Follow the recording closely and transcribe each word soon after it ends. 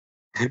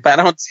If I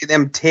don't see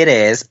them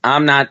titties,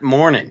 I'm not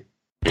mourning.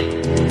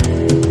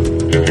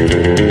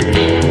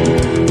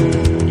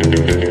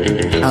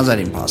 How's that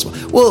even possible?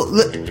 Well,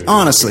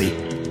 honestly,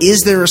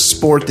 is there a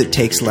sport that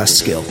takes less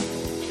skill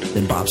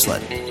than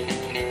bobsled?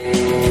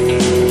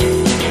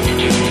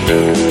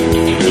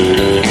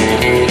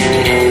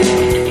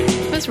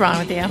 What's wrong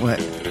with you?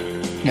 What?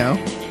 No?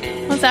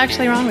 What's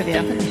actually wrong with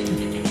you?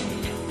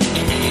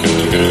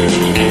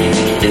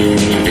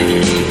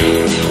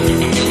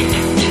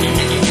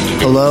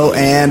 Hello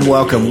and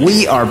welcome.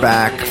 We are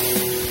back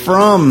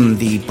from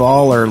the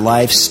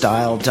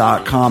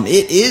ballerlifestyle.com.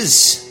 It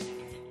is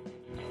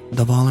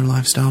the Baller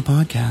Lifestyle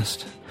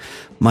Podcast.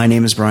 My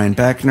name is Brian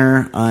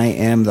Beckner. I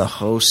am the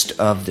host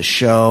of the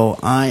show.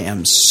 I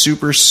am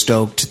super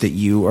stoked that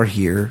you are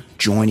here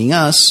joining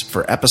us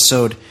for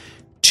episode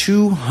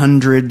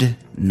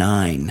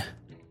 209.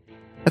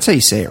 That's how you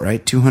say it,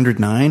 right?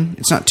 209?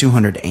 It's not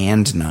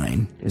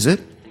 209, is it?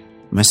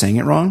 Am I saying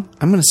it wrong?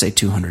 I'm going to say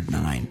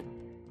 209.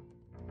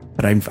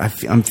 But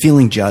I'm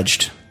feeling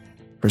judged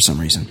for some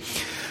reason.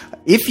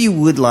 If you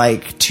would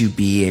like to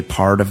be a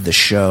part of the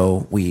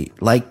show, we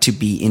like to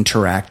be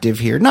interactive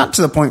here. Not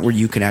to the point where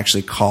you can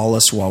actually call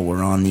us while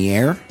we're on the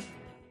air,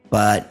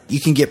 but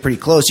you can get pretty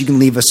close. You can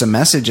leave us a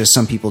message, as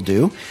some people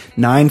do.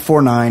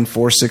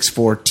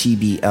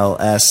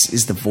 949-464-TBLS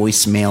is the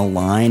voicemail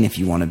line if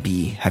you want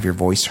to have your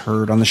voice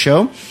heard on the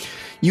show.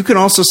 You can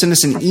also send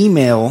us an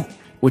email,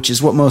 which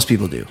is what most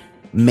people do.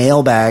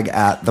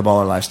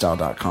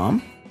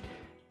 mailbag@theballerlifestyle.com.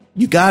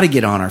 You got to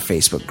get on our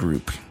Facebook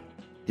group.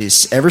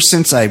 Ever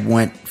since I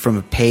went from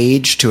a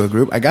page to a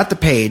group, I got the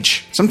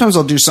page. Sometimes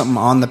I'll do something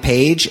on the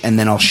page and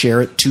then I'll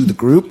share it to the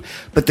group.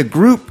 But the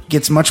group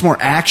gets much more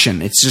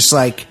action. It's just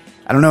like,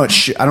 I don't know.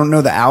 I don't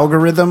know the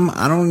algorithm.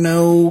 I don't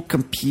know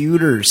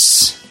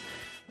computers.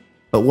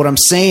 But what I'm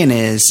saying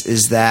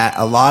is that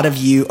a lot of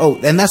you. Oh,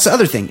 and that's the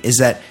other thing, is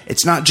that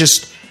it's not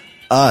just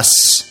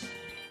us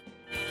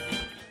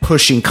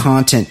pushing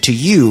content to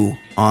you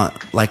on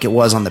like it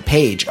was on the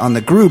page. On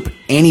the group,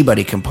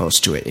 anybody can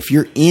post to it. If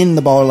you're in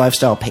the Baller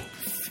Lifestyle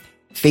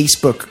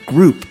Facebook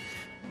group,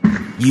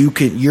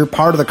 you're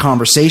part of the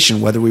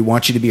conversation, whether we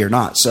want you to be or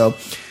not. So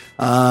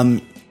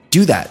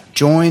do that.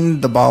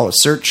 Join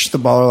search the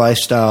Baller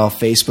Lifestyle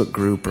Facebook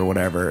group or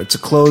whatever. It's a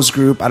closed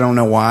group. I don't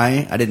know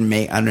why. I didn't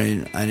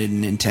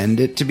intend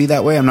it to be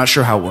that way. I'm not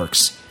sure how it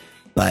works,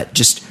 but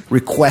just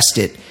request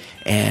it,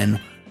 and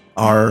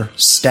our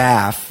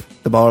staff,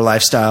 the Baller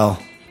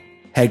Lifestyle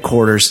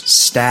headquarters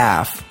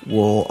staff,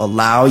 will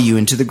allow you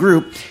into the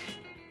group,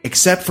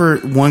 except for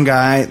one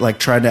guy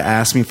tried to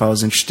ask me if I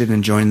was interested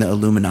in joining the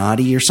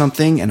Illuminati or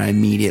something, and I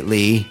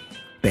immediately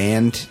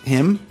banned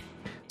him.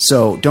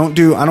 So I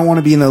don't want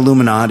to be in the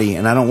Illuminati,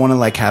 and I don't want to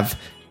have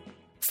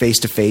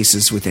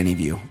face-to-faces with any of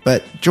you,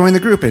 but join the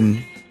group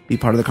and be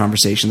part of the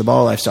conversation. The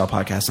Baller Lifestyle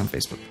Podcast on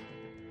Facebook.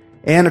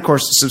 And of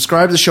course,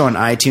 subscribe to the show on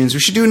iTunes. We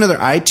should do another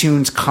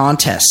iTunes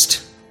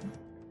contest,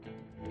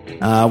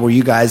 where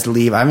you guys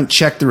leave. I haven't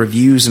checked the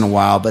reviews in a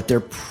while, but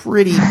they're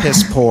pretty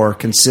piss poor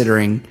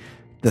considering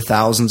the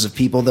thousands of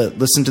people that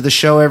listen to the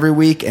show every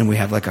week, and we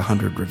have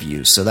 100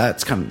 reviews. So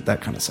that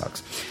kind of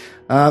sucks.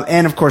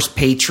 And of course,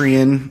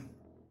 Patreon.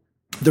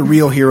 The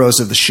real heroes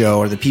of the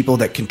show are the people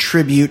that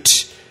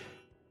contribute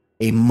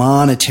a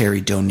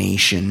monetary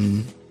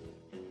donation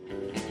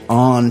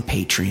on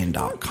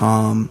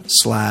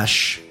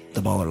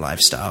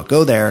patreon.com/theballerlifestyle.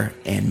 Go there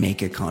and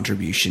make a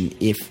contribution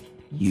if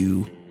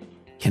you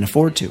can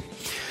afford to.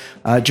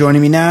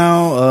 Joining me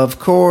now, of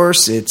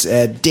course, it's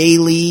Ed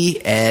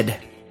Daly. Ed,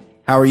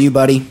 how are you,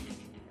 buddy?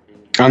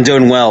 I'm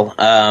doing well.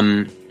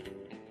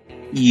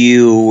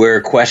 You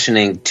were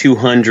questioning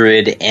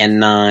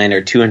 209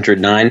 or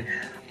 209.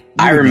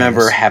 I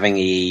remember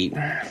having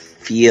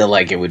feel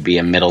like it would be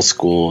a middle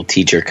school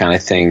teacher kind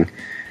of thing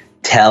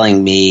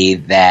telling me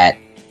that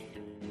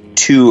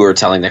or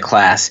telling the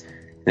class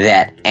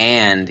that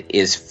and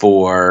is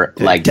for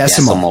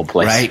decimal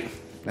place. Right.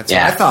 That's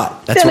what I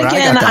thought. That's then what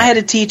again, I had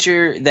a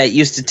teacher that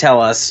used to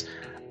tell us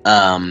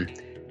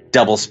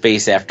double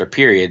space after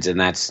periods, and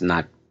that's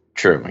not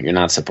true. You're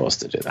not supposed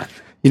to do that.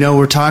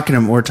 We're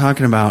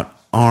talking about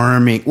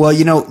arming.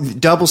 Well,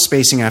 double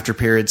spacing after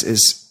periods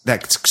is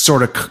that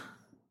sort of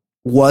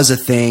was a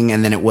thing,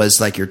 and then it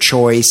was your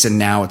choice, and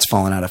now it's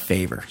fallen out of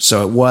favor.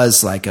 So it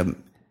was it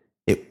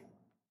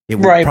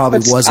right,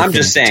 probably was. I'm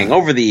just saying,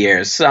 over the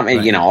years,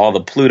 all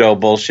the Pluto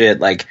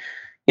bullshit,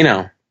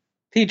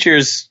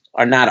 teachers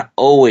are not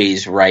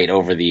always right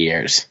over the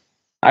years.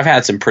 I've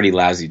had some pretty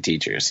lousy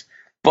teachers,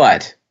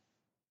 but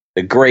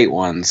the great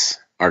ones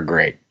are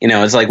great.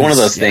 It's one of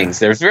those things.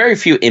 There's very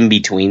few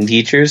in-between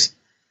teachers.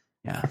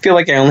 Yeah. I feel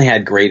like I only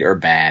had great or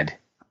bad.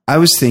 I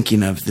was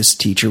thinking of this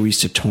teacher we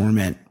used to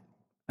torment.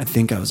 I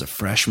think I was a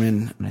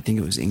freshman, and I think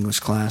it was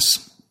English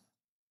class.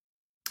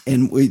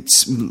 And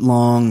it's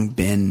long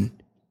been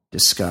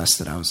discussed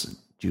that I was a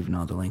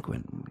juvenile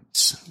delinquent.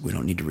 We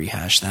don't need to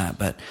rehash that,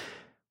 but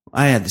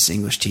I had this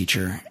English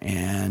teacher,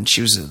 and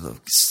she was a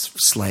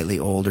slightly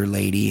older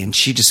lady, and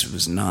she just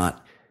was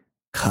not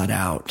cut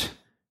out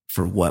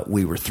for what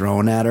we were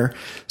throwing at her.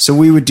 So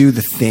we would do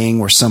the thing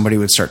where somebody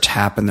would start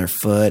tapping their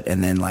foot,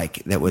 and then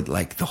like that would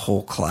like the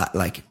whole class,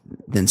 like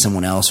then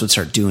someone else would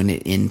start doing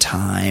it in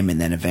time. And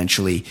then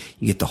eventually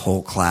you get the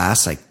whole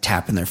class like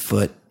tapping their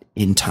foot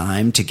in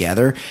time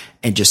together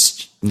and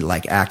just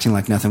like acting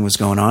like nothing was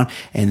going on.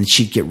 And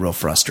she'd get real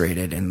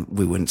frustrated and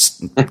we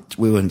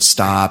wouldn't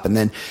stop. And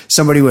then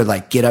somebody would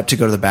like get up to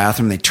go to the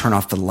bathroom. They'd turn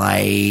off the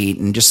light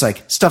and just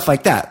like stuff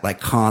like that,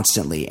 like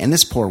constantly. And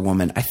this poor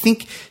woman, I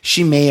think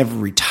she may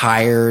have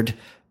retired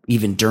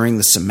even during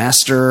the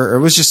semester,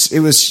 or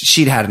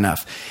she'd had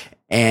enough.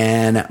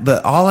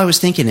 But all I was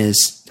thinking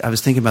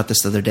about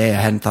this the other day. I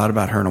hadn't thought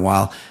about her in a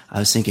while. I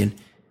was thinking,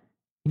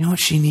 you know what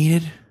she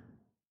needed?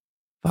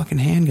 Fucking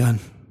handgun.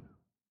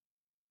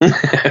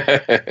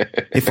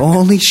 If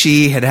only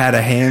she had had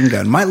a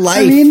handgun, my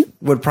life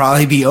would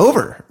probably be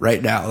over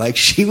right now. Like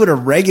she would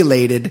have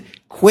regulated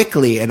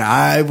quickly and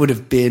I would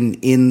have been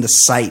in the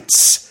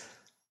sights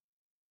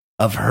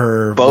of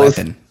her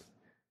weapon.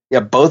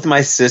 Yeah, both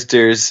my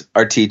sisters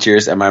are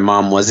teachers and my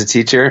mom was a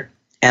teacher.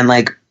 And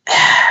like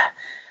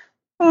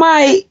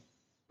my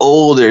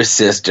older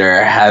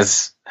sister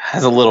has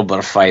a little bit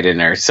of fight in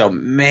her. So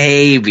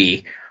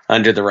maybe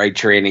under the right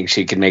training,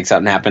 she could make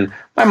something happen.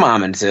 My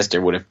mom and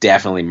sister would have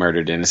definitely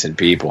murdered innocent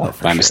people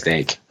by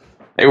mistake.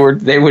 They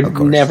would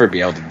never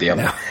be able to deal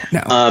with it.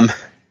 No.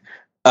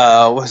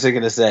 What was I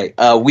going to say?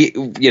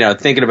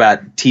 Thinking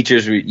about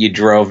teachers, you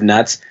drove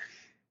nuts.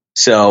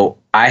 So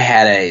I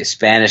had a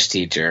Spanish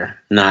teacher,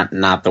 not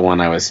the one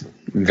I was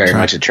very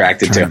much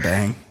attracted to.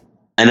 Bang.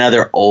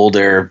 Another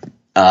older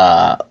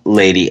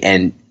lady,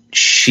 and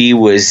she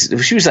was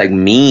like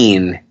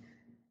mean,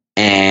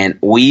 and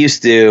we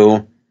used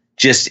to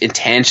just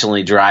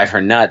intentionally drive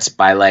her nuts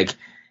by like,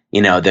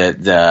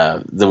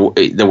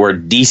 the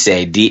word dice,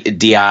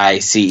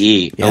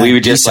 D-I-C-E. Yeah, and we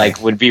would just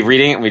dice. would be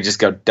reading it and we'd just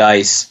go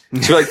dice.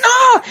 She'd be like,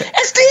 no,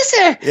 it's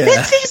dice,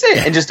 it's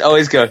dice. And just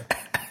always go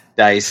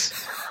dice.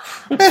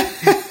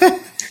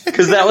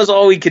 Because that was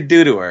all we could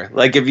do to her.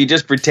 Like if you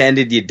just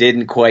pretended you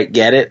didn't quite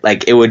get it,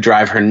 like it would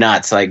drive her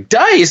nuts. Like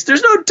dice,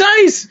 there's no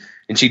dice.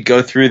 And she'd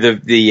go through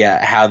the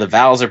how the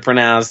vowels are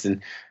pronounced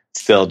and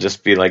still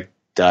just be like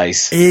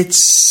dice.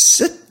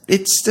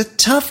 It's a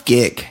tough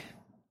gig.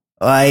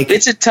 Like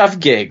it's a tough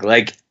gig.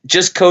 Like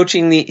just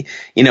coaching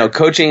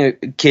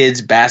coaching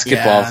kids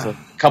basketball for a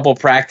couple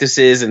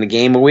practices and a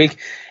game a week.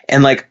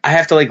 And like I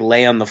have to like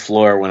lay on the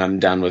floor when I'm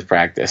done with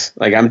practice.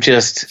 Like I'm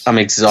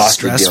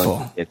exhausted.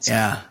 Stressful.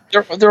 Yeah.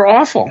 They're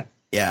awful.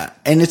 Yeah.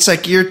 And it's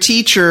like your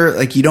teacher,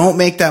 like you don't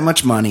make that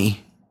much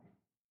money.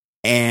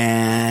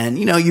 And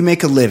you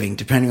make a living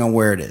depending on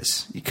where it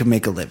is. You could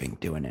make a living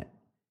doing it.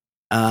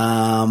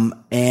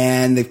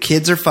 And the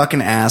kids are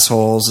fucking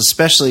assholes,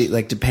 especially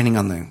like depending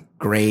on the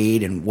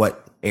grade and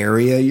what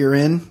area you're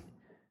in.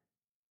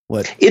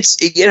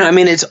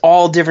 It's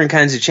all different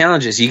kinds of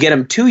challenges. You get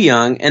them too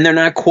young and they're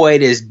not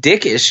quite as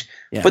dickish,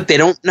 but they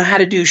don't know how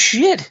to do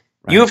shit.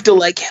 Right. You have to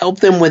like help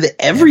them with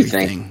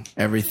everything.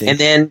 And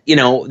then,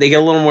 they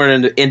get a little more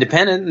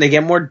independent and they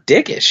get more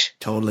dickish.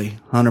 Totally.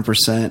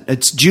 100%.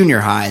 It's junior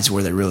highs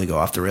where they really go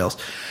off the rails.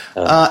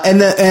 But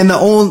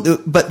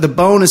the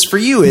bonus for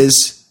you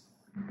is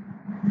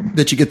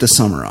that you get the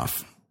summer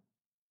off.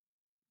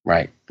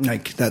 Right.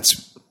 Like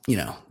that's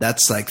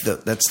like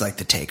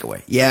the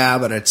takeaway. Yeah,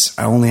 but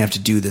I only have to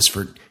do this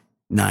for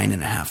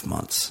 9.5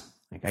 months.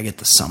 Like I get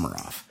the summer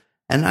off.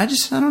 And I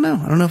don't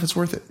know. I don't know if it's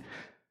worth it.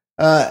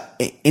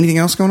 Anything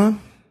else going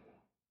on?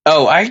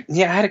 Oh, I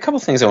had a couple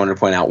things I wanted to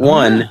point out.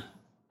 One,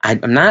 I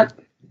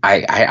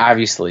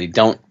obviously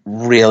don't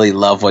really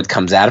love what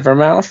comes out of her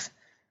mouth,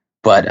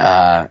 but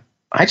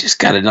I just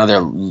got another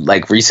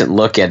like recent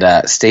look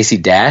at Stacey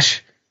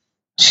Dash.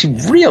 She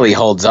really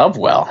holds up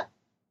well.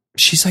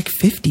 She's like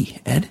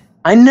 50, Ed.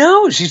 I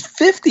know. She's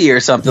 50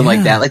 or something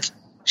like that. Like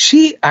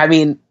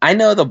I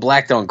know the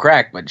black don't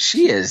crack, but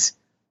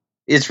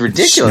it's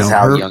ridiculous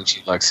how young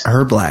she looks.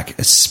 Her black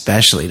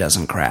especially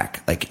doesn't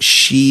crack. Like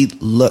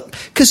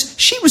because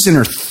she was in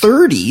her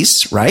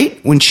 30s,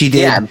 right? When she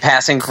did. Yeah,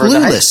 passing for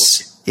the high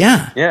school.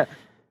 Yeah. Yeah.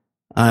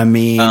 I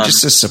mean,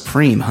 just a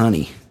supreme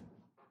honey.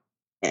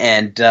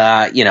 And,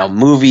 little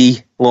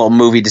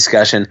movie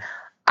discussion.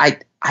 I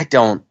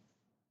don't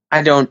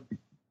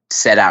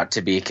set out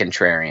to be a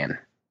contrarian.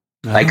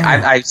 Like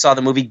I saw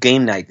the movie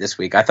Game Night this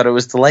week. I thought it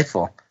was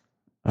delightful.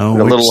 Oh,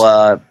 the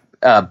little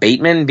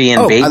Bateman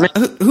being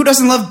Bateman. Who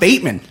doesn't love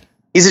Bateman?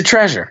 He's a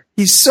treasure.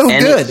 He's so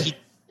good.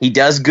 He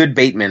does good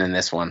Bateman in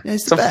this one. Yeah,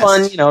 it's a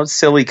fun,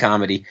 silly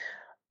comedy.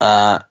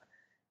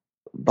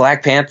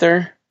 Black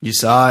Panther. You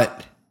saw it.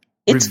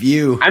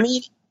 Review. I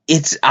mean,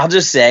 I'll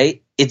just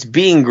say it's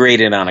being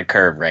graded on a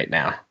curve right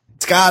now.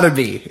 It's gotta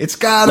be.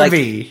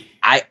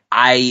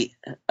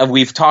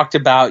 We've talked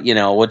about,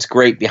 what's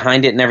great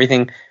behind it and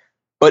everything,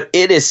 but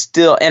it is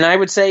still, and I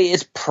would say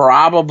it's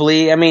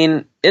probably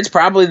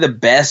the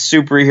best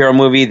superhero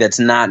movie that's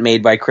not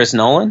made by Chris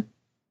Nolan.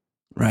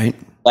 Right.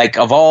 Like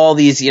of all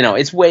these,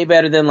 it's way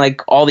better than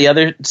like all the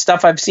other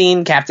stuff I've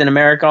seen, Captain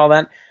America, all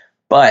that.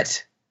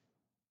 But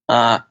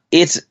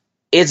it's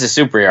it's a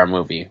superhero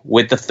movie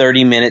with the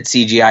 30-minute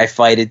CGI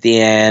fight at the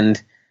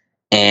end,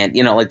 and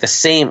like the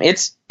same.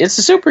 It's a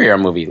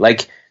superhero movie.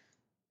 Like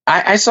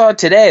I saw it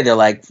today. They're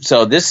like,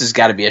 so this has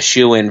got to be a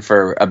shoe-in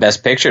for a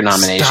Best Picture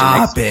nomination.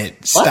 Stop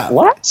it! Stop.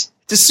 What?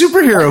 It's a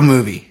superhero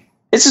movie.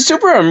 It's a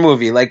superhero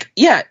movie. Like,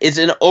 yeah, it's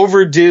an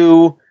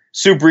overdue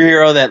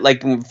superhero that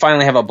like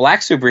finally have a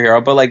black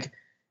superhero, but like,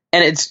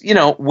 and it's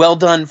well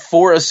done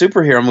for a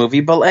superhero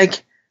movie, but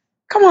like,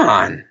 come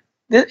on.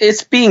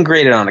 It's being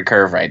graded on a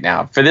curve right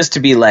now. For this to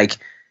be like,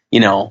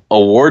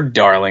 award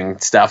darling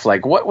stuff,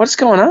 like what's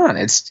going on?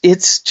 It's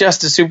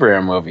just a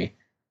superhero movie.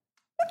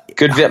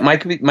 Good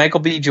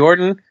Michael B.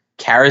 Jordan,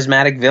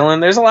 charismatic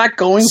villain. There's a lot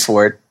going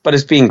for it, but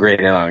it's being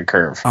graded on a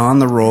curve. On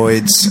the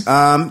roids.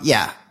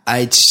 Yeah.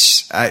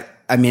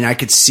 I mean, I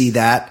could see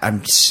that.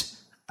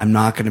 I'm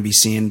not going to be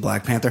seeing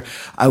Black Panther.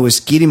 I was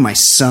getting my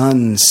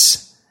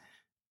son's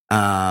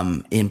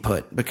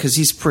input because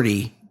he's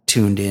pretty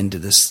tuned into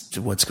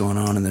to what's going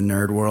on in the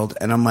nerd world,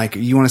 and I'm like,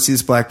 you want to see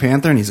this Black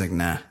Panther? And he's like,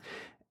 nah.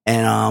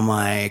 And I'm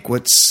like,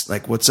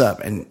 what's up?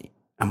 And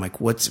I'm like,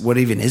 what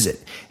even is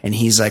it? And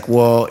he's like,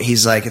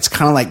 it's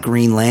kind of like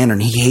Green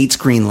Lantern. He hates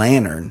Green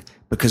Lantern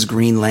because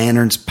Green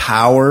Lantern's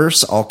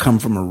powers all come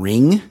from a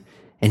ring.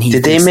 And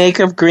did they make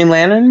a Green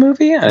Lantern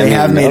movie? They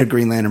have made a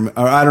Green Lantern,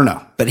 or I don't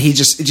know, but he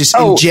just in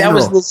general. That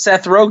was with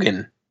Seth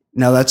Rogen.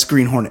 No, that's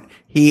Green Hornet.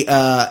 He,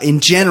 in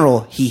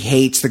general, he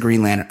hates the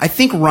Green Lantern. I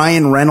think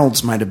Ryan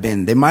Reynolds might have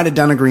been. They might have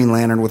done a Green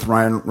Lantern with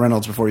Ryan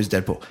Reynolds before he was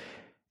Deadpool.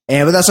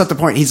 But that's not the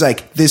point. He's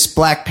like, this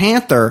Black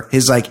Panther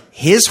is like,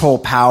 his whole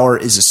power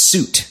is a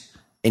suit.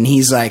 And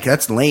he's like,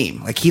 that's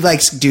lame. Like, he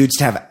likes dudes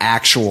to have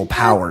actual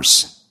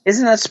powers.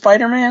 Isn't that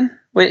Spider-Man?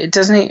 Wait,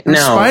 doesn't he? No.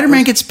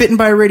 Spider-Man gets bitten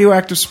by a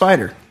radioactive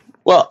spider.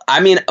 Well, I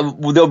mean,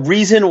 the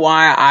reason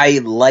why I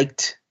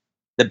liked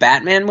the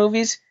Batman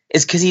movies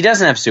is because he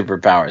doesn't have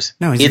superpowers.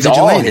 No, it's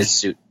all his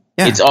suit.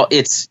 Yeah.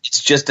 It's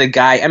just a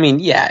guy. I mean,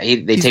 yeah,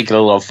 they take it a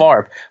little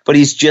far, but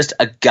he's just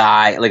a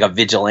guy, like a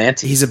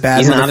vigilante. He's a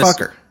bad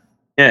motherfucker.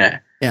 Yeah.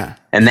 Yeah.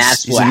 And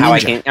that's how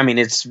I can. I mean,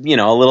 it's, a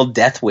little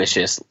Death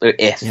Wishes.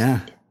 Yeah.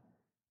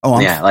 Oh,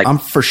 I'm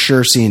for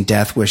sure seeing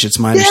Death Wish. It's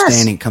my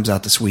understanding it comes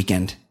out this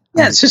weekend.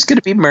 Yeah, it's just going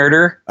to be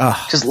murder.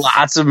 Just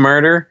lots of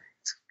murder.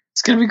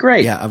 It's going to be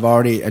great. Yeah, I've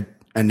already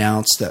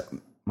announced that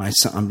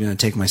I'm going to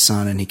take my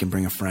son and he can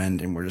bring a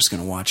friend and we're just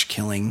going to watch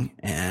Killing.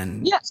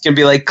 And yeah, it's going to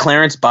be like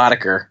Clarence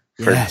Boddicker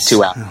for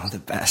 2 hours. Oh, the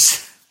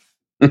best.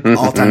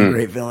 All-time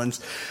great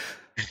villains.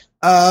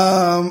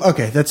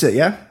 Okay, that's it,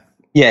 yeah?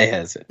 Yeah,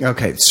 that's it.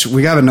 Okay, so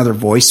we got another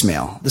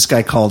voicemail. This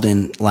guy called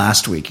in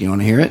last week. You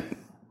want to hear it?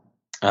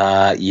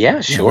 Yeah,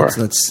 sure.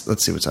 Yeah,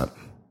 let's see what's up.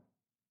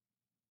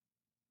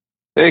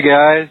 Hey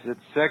guys, it's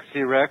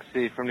Sexy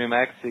Rexy from New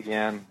Mexico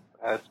again.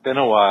 It's been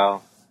a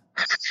while.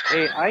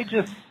 Hey, I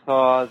just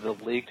saw the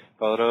leaked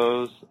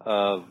photos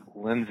of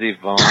Lindsey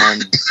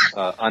Vohn's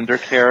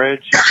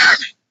undercarriage,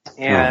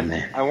 and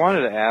I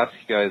wanted to ask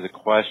you guys a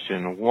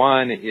question.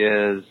 One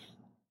is,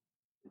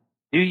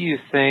 do you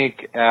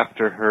think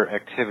after her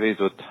activities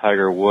with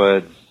Tiger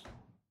Woods'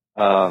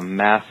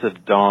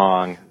 massive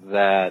dong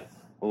that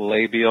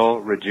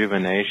labial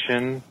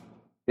rejuvenation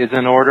is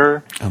in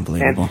order?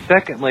 Unbelievable. And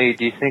secondly,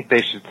 do you think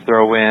they should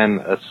throw in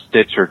a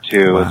stitch or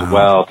two as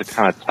well to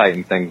kind of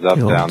tighten things up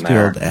down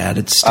there? The old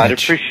added stitch. I'd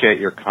appreciate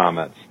your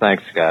comments.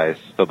 Thanks, guys.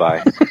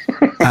 Bye-bye.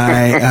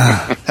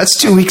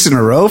 That's 2 weeks in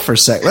a row for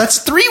Sex. That's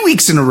 3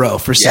 weeks in a row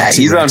for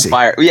Sexy. Yeah, he's Rexy. on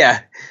fire.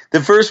 Yeah,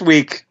 the first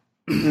week,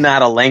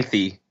 not a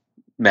lengthy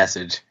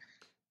message.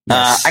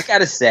 Yes. I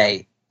gotta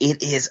say,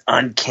 it is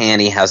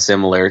uncanny how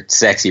similar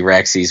Sexy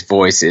Rexy's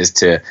voice is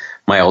to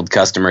my old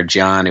customer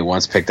John, who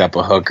once picked up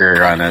a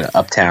hooker on an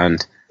uptown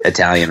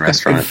Italian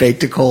restaurant. And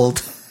faked a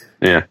cold.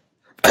 Yeah.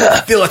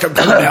 I feel like I'm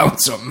coming down with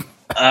something.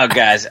 Oh,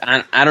 guys,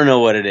 I don't know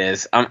what it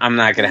is. I'm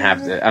not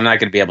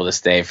gonna be able to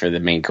stay for the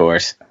main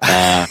course.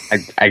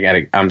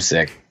 I'm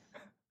sick.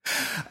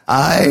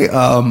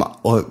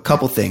 A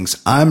couple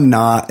things. I'm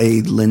not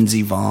a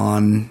Lindsey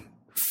Vonn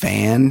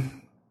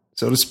fan,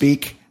 so to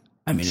speak.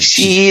 I mean,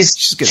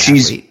 she's a good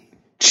athlete.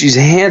 She's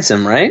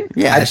handsome, right?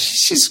 Yeah,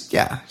 she's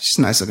a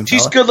nice looking.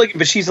 She's good looking,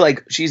 but she's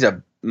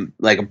a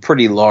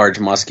pretty large,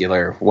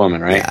 muscular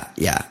woman, right?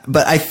 Yeah.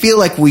 But I feel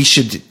like we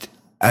should.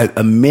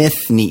 A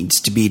myth needs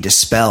to be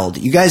dispelled.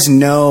 You guys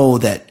know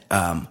that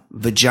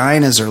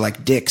vaginas are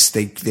like dicks.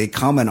 They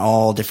come in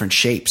all different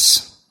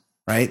shapes,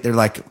 right? They're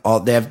like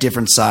they have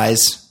different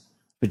size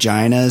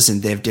vaginas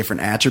and they have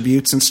different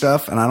attributes and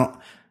stuff. And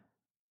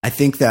I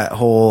think that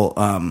whole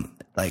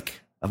like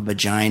a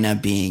vagina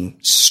being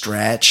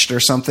stretched or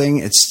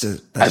something.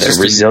 They're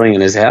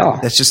resilient as hell.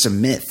 That's just a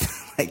myth.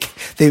 Like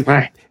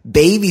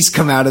babies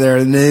come out of there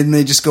and then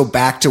they just go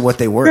back to what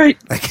they were. Right.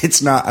 Like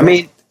it's not. I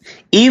mean,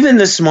 even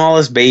the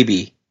smallest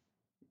baby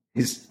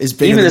is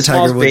bigger than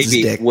Tiger Woods'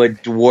 dick.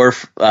 Would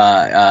dwarf,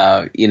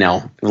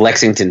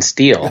 Lexington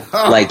Steel.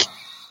 Like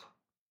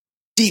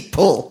deep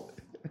pull.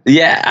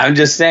 Yeah, I'm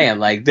just saying.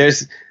 Like they're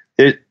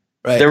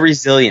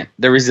resilient.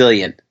 They're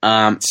resilient. They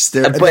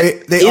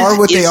are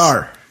what they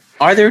are.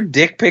 Are there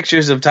dick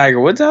pictures of Tiger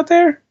Woods out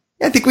there?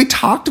 I think we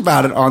talked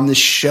about it on the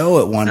show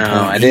at one point.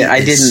 I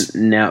didn't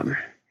know.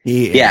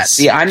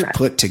 See, I'm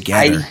put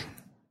together.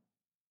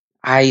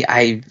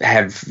 I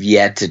have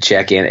yet to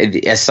check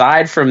in.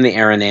 Aside from the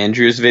Aaron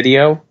Andrews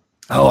video.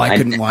 Oh, I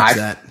couldn't watch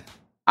that.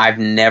 I've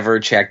never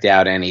checked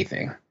out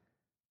anything.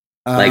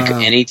 Like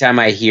anytime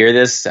I hear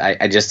this,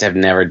 I just have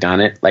never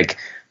done it. Like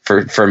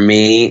for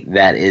me,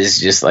 that is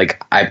just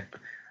like I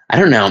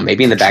don't know.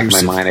 Maybe in the back of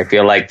my mind, I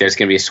feel like there's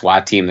going to be a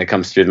SWAT team that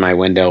comes through my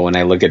window when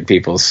I look at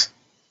people's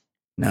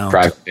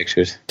private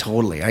pictures.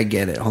 Totally, I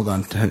get it. Hold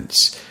on,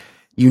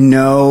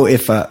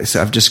 if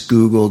so I've just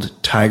Googled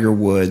Tiger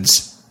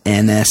Woods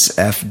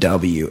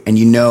NSFW, and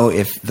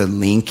if the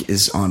link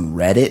is on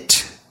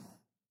Reddit.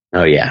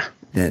 Oh yeah,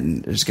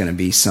 then there's going to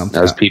be something.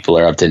 Those people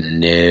are up to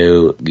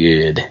no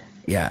good.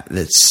 Yeah,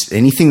 that's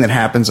anything that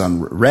happens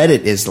on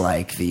Reddit is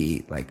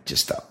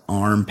just the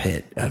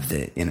armpit of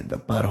the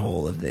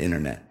butthole of the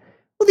internet.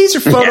 Well, these are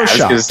photoshopped. Yeah, I was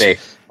going to say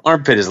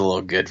armpit is a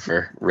little good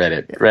for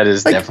Reddit. Reddit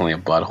is definitely a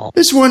butthole.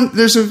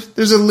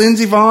 There's a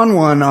Lindsey Vonn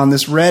one on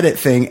this Reddit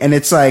thing, and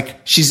it's like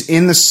she's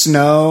in the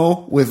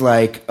snow with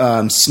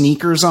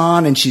sneakers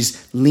on, and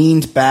she's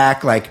leaned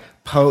back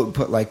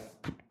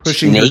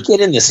pushing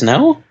naked in the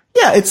snow.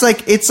 Yeah, it's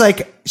like they've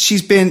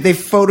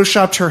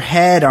photoshopped her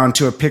head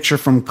onto a picture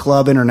from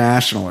Club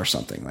International or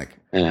something or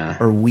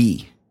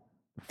the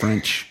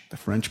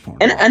French porn.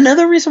 And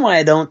another reason why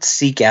I don't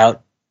seek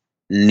out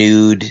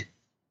nude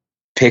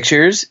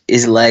pictures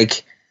is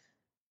once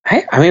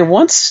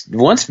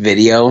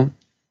video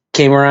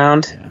came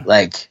around,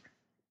 I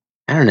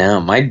don't know,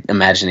 my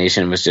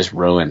imagination was just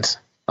ruined.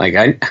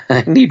 I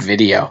need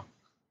video.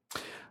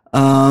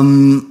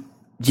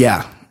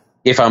 Yeah.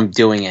 If I'm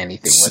doing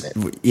anything with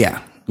it.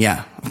 Yeah.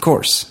 Yeah, of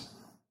course.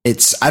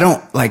 I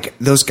don't like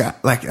those guys.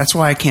 That's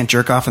why I can't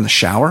jerk off in the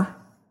shower.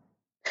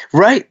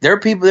 Right. There are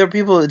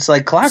people, it's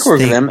like clockwork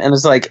for them. And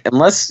it's like,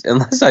 unless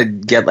I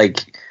get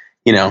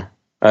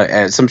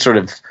some sort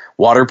of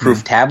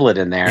waterproof tablet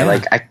in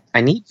there,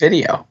 I need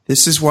video.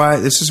 This is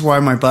why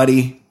my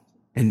buddy,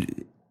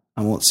 and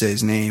I won't say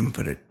his name,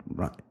 but it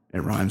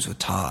rhymes with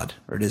Todd,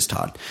 or it is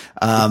Todd.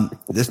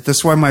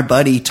 That's why my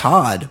buddy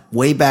Todd,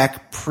 way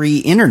back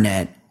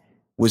pre-internet,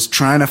 was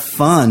trying to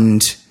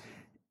fund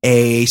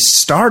a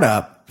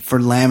startup for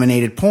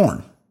laminated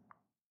porn,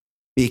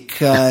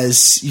 because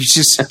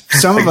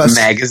some of us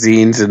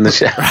magazines in the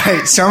shower,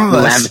 right? Some of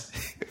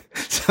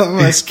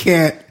us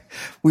can't.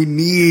 We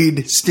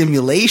need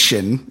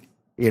stimulation.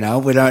 We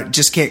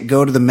just can't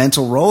go to the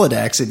mental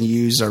Rolodex and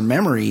use our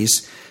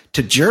memories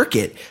to jerk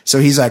it.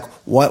 So he's like,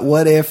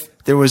 what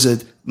if there was a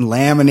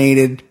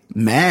laminated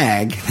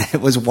mag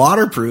that was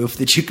waterproof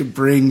that you could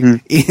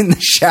bring in the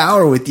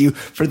shower with you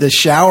for the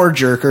shower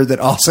jerker that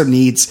also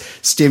needs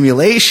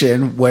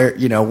stimulation?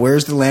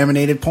 Where's the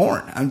laminated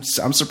porn? I'm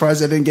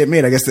surprised that didn't get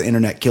made. I guess the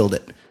internet killed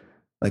it,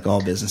 like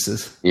all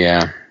businesses.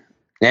 Yeah.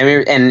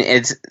 And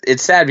it's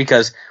sad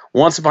because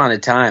once upon a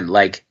time,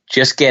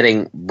 just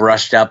getting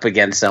brushed up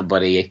against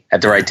somebody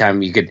at the right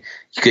time, you could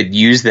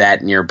use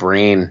that in your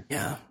brain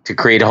to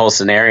create a whole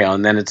scenario.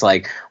 And then it's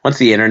once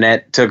the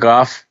internet took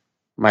off,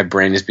 my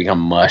brain has become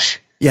mush.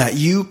 Yeah,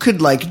 you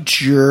could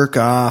jerk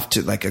off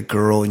to a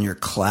girl in your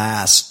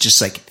class,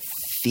 just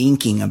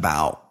thinking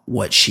about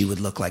what she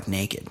would look like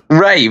naked.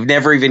 Right, you've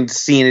never even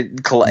seen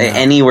it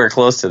anywhere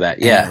close to that.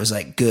 Yeah, and it was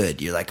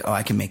good. You're oh,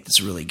 I can make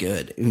this really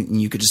good.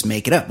 And you could just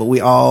make it up. But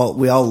we all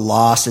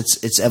lost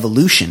its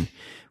evolution.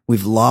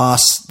 We've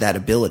lost that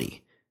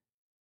ability,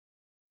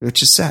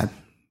 which is sad.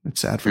 It's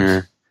sad for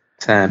us.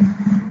 Sad.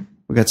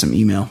 We got some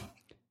email.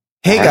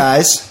 Hey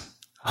guys,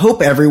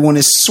 hope everyone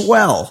is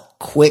swell.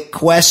 Quick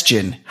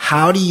question.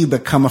 How do you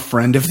become a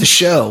friend of the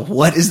show?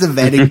 What is the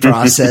vetting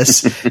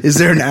process? Is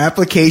there an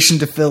application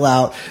to fill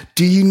out?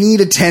 Do you need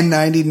a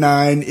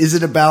 1099? Is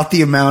it about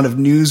the amount of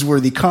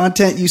newsworthy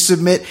content you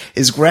submit?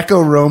 Is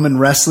Greco-Roman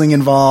wrestling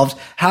involved?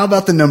 How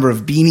about the number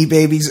of Beanie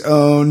Babies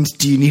owned?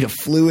 Do you need a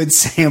fluid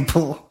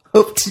sample?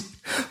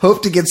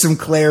 Hope to get some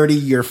clarity.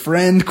 Your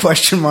friend, ?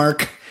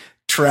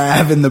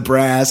 Trav and the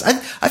Braz.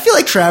 I feel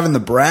like Trav and the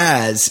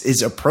Braz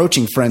is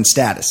approaching friend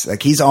status.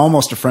 He's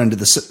almost a friend of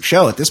the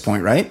show at this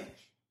point, right?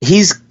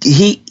 He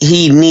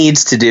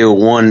needs to do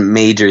one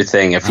major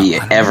thing if he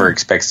ever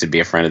expects to be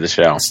a friend of the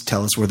show. Just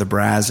tell us where the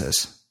Braz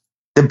is.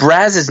 The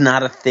Braz is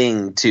not a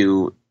thing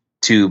to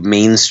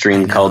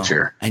mainstream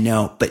culture. I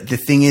know, but the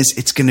thing is,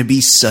 it's going to be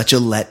such a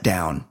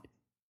letdown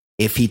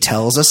if he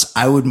tells us.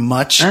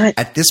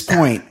 At this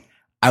point,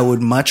 I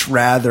would much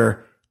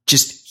rather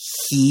just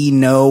he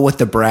know what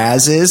the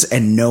Braz is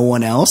and no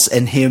one else,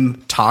 and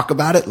him talk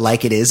about it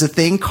like it is a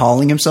thing,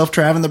 calling himself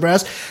Trav and the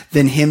Braz,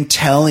 than him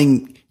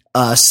telling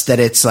us that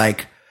it's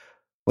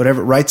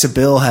whatever. Writes a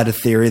Bill had a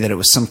theory that it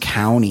was some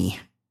county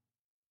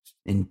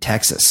in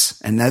Texas,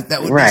 and that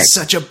would be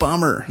such a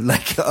bummer.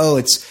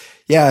 It's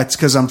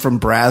because I'm from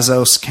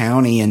Brazos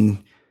County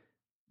in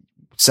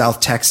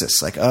South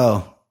Texas.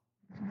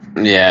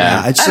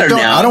 Yeah, I don't know.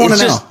 I don't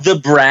want to know. The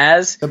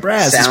Braz. The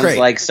Braz sounds is great.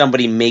 Like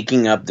somebody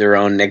making up their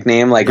own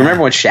nickname.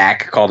 Remember when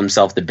Shaq called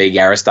himself the Big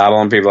Aristotle,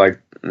 and people were like,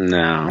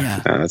 no,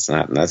 that's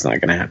not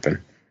going to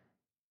happen.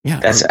 Yeah.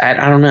 I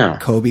don't know.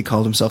 Kobe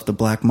called himself the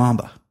Black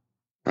Mamba.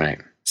 Right.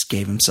 Just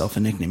gave himself a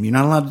nickname. You're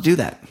not allowed to do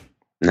that.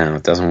 No,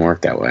 it doesn't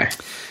work that way.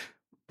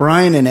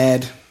 Brian and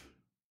Ed,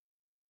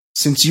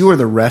 since you are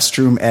the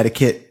restroom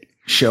etiquette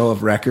show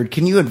of record,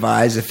 can you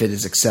advise if it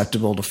is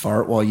acceptable to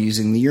fart while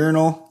using the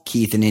urinal?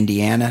 Keith in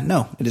Indiana.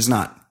 No, it is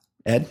not.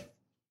 Ed?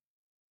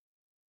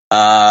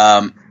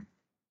 When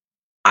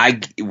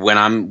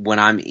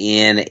I'm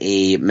in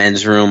a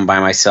men's room by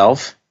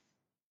myself,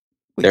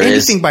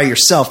 anything by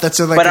yourself. That's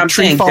like a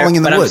tree falling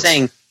in the woods. I'm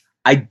saying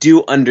I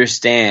do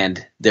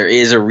understand there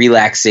is a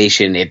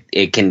relaxation.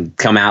 It can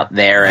come out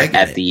there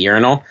at the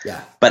urinal.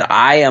 Yeah. But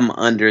I am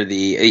under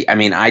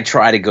I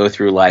try to go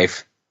through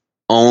life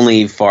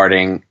only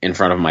farting in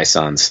front of my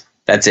sons.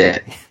 That's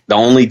it. The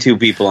only two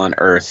people on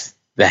earth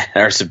that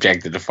are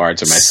subjected to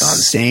farts are my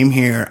sons. Same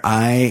here.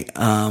 I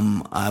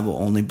will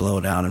only blow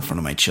it out in front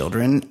of my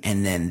children,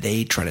 and then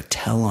they try to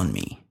tell on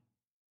me.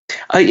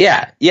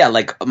 Yeah.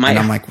 Like and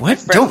I'm like,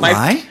 what? Don't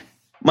lie.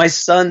 My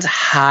son's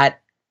hot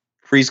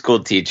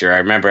preschool teacher. I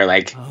remember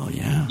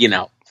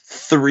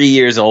 3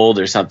 years old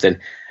or something.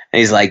 And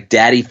he's like,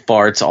 Daddy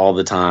farts all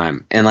the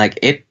time. And like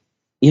it,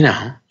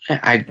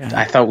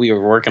 I thought we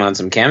were working on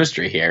some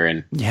chemistry here,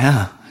 and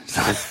yeah,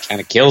 it kind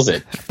of kills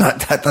it. I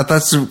thought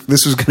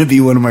this was going to be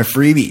one of my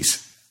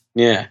freebies.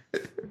 Yeah.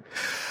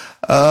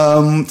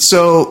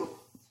 So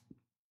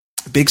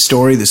big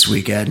story this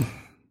weekend.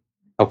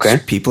 Okay.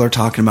 So people are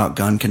talking about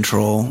gun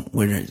control.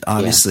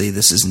 Obviously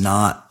this is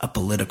not a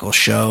political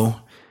show.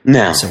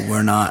 No. So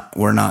we're not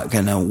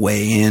going to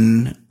weigh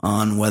in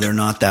on whether or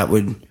not that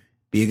would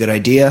be a good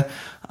idea.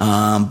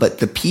 But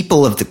the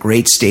people of the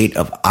great state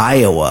of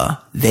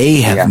Iowa, they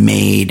have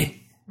made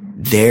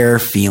their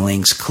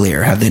feelings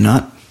clear, have they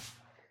not?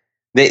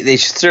 They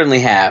certainly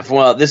have.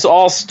 Well, this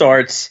all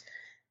starts,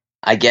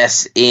 I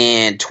guess,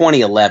 in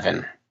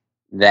 2011,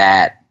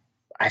 that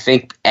I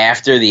think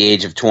after the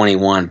age of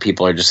 21,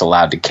 people are just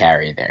allowed to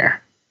carry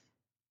there.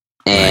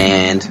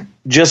 And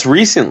just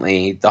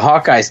recently, the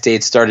Hawkeye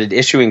state started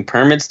issuing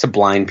permits to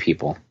blind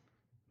people.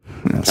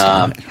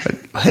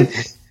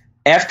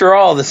 After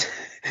all, the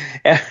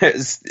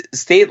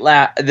state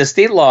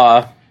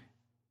law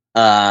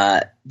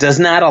does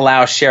not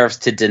allow sheriffs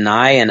to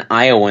deny an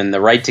Iowan the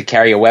right to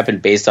carry a weapon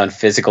based on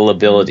physical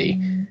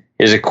ability.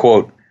 Here's a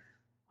quote.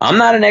 I'm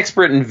not an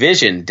expert in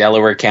vision,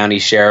 Delaware County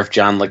Sheriff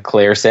John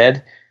LeClaire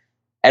said.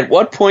 At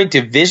what point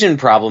do vision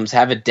problems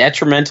have a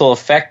detrimental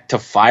effect to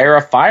fire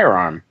a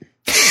firearm?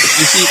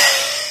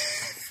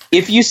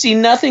 If you see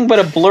nothing but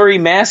a blurry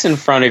mass in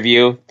front of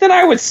you, then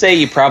I would say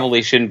you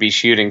probably shouldn't be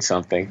shooting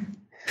something.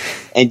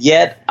 And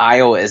yet,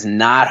 Iowa is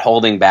not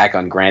holding back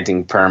on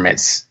granting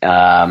permits.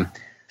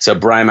 So,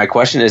 Brian, my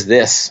question is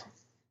this.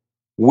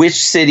 Which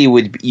city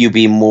would you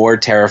be more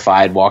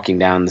terrified walking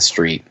down the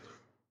street?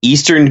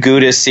 Eastern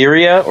Ghouta,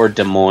 Syria, or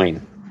Des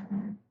Moines?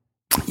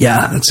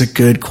 Yeah, that's a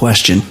good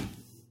question.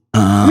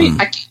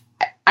 I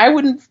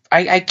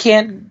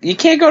can't, you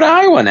can't go to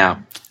Iowa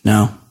now.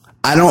 No,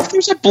 I don't. If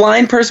there's a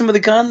blind person with a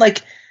gun,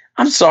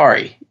 I'm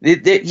sorry.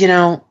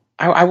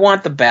 I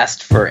want the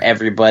best for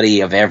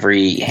everybody of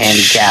every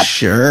handicap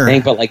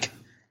thing, but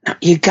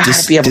you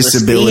gotta be able to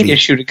see to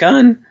shoot a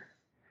gun.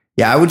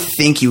 Yeah, I would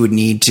think you would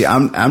need to.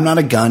 I'm not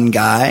a gun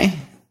guy.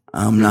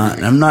 I'm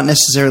not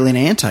necessarily an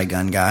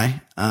anti-gun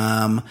guy.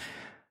 I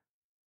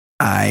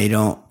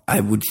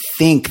would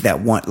think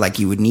that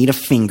you would need a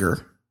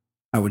finger.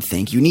 I would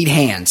think you need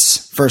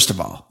hands, first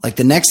of all.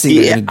 The next thing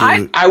you're going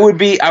to do.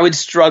 I would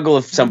struggle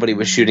if somebody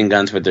was shooting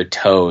guns with their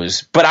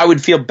toes, but I would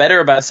feel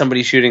better about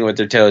somebody shooting with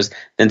their toes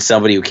than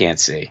somebody who can't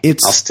see.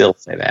 I'll still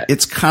say that.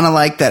 It's kind of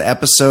like that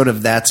episode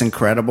of That's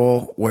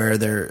Incredible where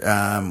they're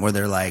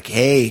like,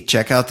 hey,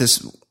 check out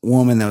this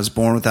woman that was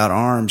born without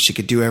arms. She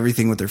could do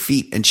everything with her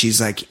feet. And she's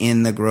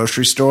in the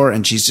grocery store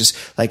and she's just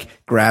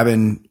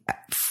grabbing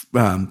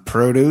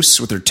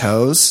produce with her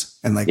toes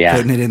and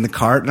putting it in the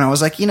cart. And I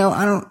was like, I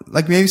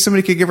don't maybe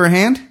somebody could give her a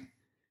hand.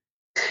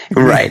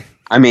 Right.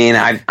 I mean,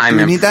 I'm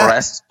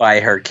impressed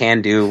by her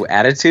can-do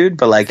attitude,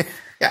 but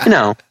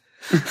don't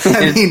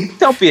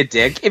be a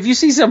dick. If you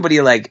see somebody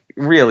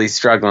really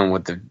struggling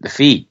with the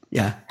feet,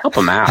 help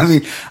them out. I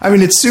mean,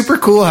 it's super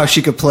cool how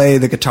she could play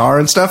the guitar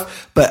and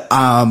stuff, but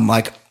I'm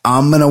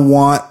going to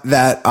want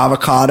that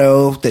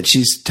avocado that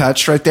she's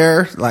touched right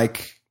there.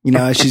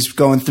 As she's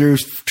going through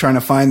trying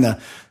to find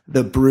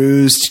the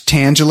bruised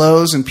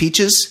tangelos and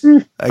peaches.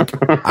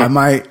 I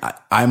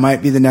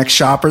might be the next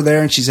shopper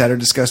there, and she's had her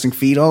disgusting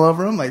feet all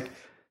over them.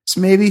 So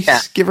maybe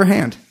give her a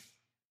hand.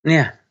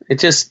 Yeah,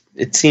 it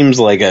seems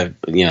like a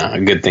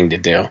good thing to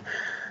do.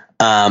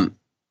 The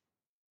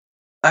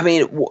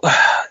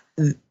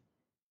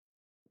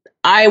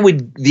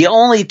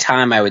only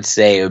time I would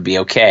say it would be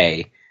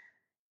okay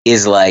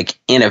is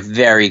in a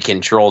very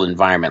controlled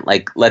environment.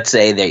 Let's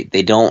say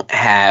they don't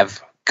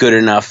have good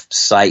enough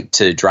sight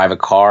to drive a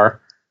car.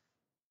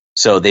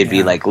 So they'd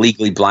be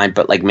legally blind,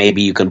 but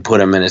maybe you can put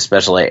them in a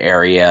special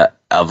area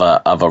of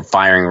a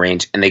firing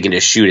range and they can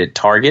just shoot at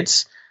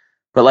targets.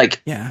 But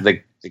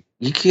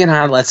you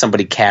cannot let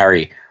somebody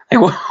carry.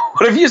 What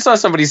What if you saw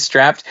somebody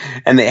strapped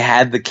and they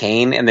had the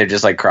cane and they're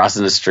just like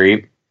crossing the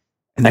street?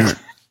 And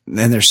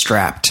they're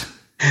strapped.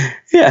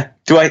 Yeah.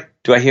 Do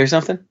I hear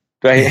something?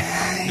 Do I hear?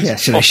 Yeah.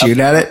 Should I shoot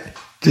at it?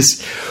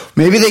 Just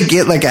maybe they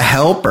get like a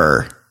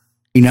helper.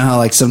 You know how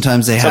like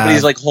sometimes they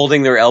somebody's like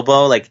holding their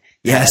elbow, like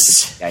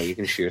yes, yeah, you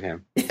can shoot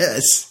him.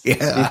 Yes,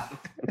 yeah.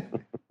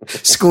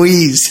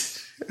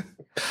 Squeeze.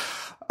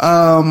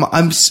 I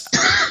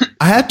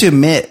have to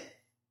admit,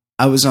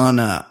 I was on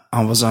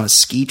a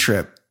ski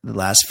trip the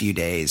last few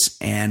days,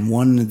 and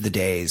one of the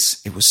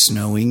days it was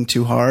snowing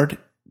too hard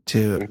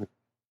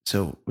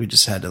so we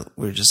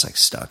were just like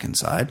stuck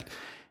inside.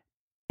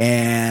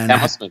 And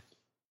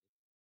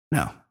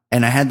no,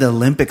 and I had the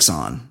Olympics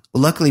on.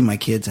 Well, luckily my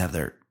kids have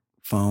their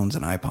phones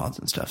and iPods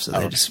and stuff, so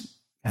they just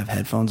have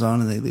headphones on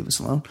and they leave us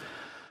alone.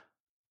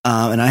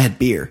 And I had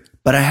beer,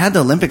 but I had the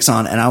Olympics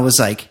on, and I was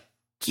like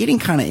getting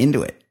kind of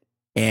into it.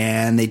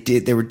 And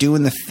they were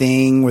doing the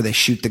thing where they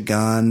shoot the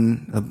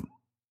gun, the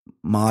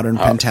modern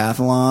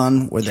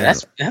pentathlon, where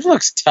that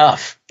looks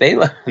tough.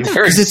 They're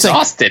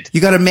exhausted. Like, you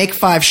got to make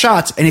 5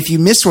 shots, and if you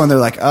miss one, they're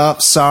like, "Oh,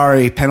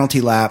 sorry, penalty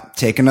lap.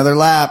 Take another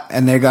lap."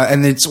 And they're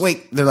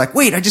like,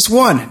 "Wait, I just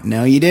won."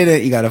 No, you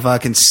didn't. You got to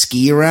fucking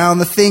ski around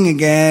the thing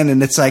again,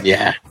 and it's like,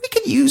 we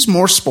could use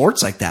more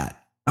sports like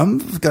that. I'm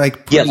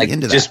like pretty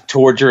into that. Just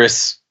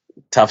torturous,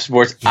 tough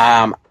sports.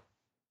 Yeah.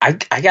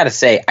 I gotta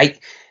say,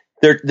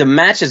 the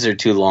matches are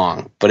too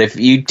long, but if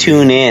you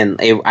tune in,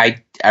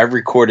 I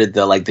recorded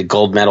the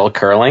gold medal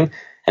curling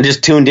and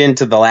just tuned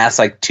into the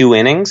last 2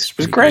 innings. It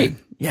was great.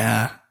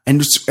 Yeah.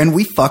 And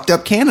we fucked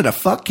up Canada.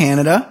 Fuck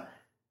Canada.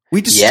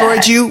 We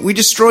destroyed you. We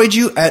destroyed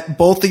you at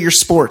both of your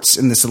sports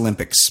in this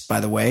Olympics, by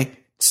the way.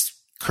 It's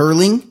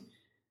curling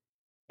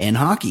and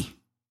hockey.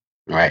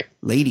 Right.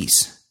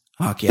 Ladies.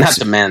 Hockey. Not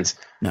the men's.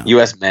 No.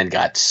 US men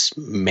got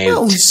smoked.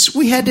 No,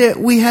 we had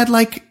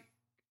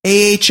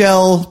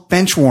AHL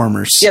bench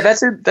warmers. Yeah,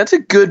 that's a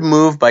good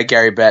move by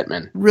Gary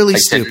Bettman. Really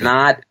stupid.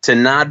 To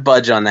not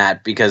budge on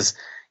that, because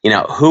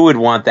who would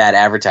want that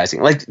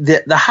advertising? Like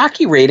the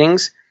hockey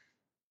ratings,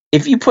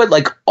 if you put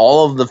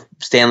all of the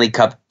Stanley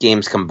Cup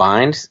games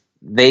combined,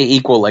 they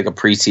equal a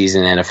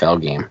preseason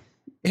NFL game.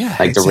 Yeah,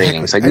 the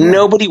ratings.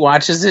 Nobody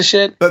watches this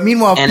shit. But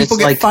meanwhile, people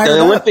get fired up.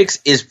 The Olympics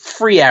is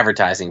free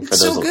advertising for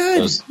those. So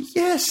good.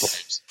 Yes.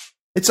 Players.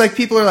 It's like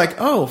people are like,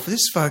 "Oh,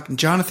 this fucking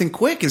Jonathan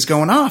Quick is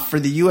going off for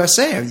the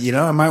USA.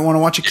 I might want to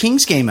watch a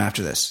Kings game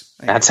after this."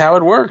 That's how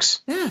it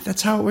works. Yeah,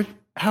 that's how it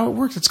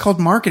works. It's called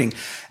marketing.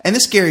 And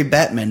this Gary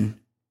Bettman,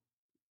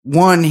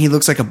 one, he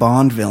looks like a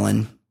Bond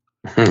villain.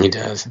 He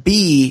does.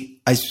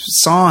 B, I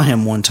saw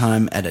him one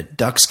time at a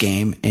Ducks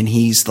game, and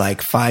he's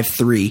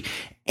 5'3",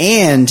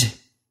 and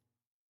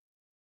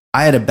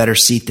I had a better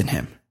seat than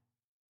him.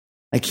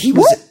 He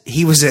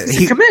was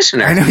a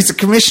commissioner. I know, he's a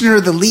commissioner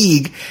of the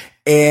league.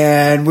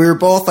 And we were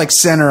both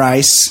center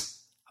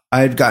ice.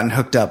 I had gotten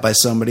hooked up by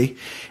somebody,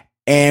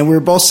 and we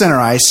were both center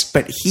ice,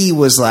 but he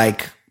was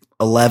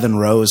 11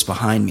 rows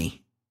behind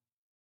me.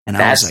 And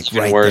that's I was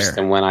even right worse there.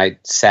 Than when I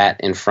sat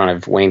in front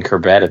of Wayne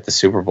Corbett at the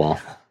Super Bowl.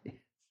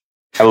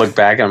 I look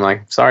back and I'm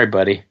like, sorry,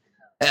 buddy.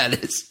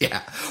 That is,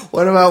 yeah.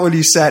 What about when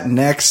you sat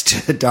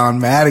next to Don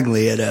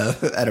Mattingly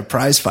at a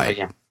prize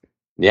fight?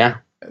 Yeah.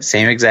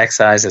 Same exact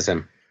size as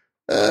him.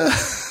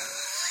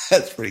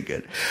 That's pretty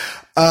good.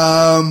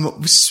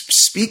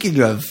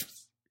 Speaking of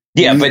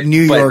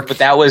New York, but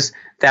that was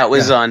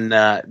on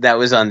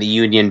the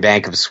Union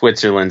Bank of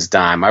Switzerland's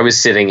dime. I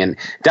was sitting in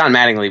Don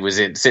Mattingly was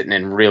sitting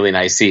in really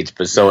nice seats,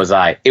 but so was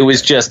I. It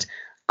was just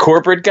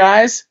corporate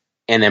guys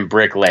and then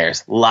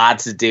bricklayers.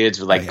 Lots of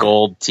dudes with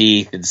gold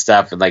teeth and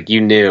stuff, and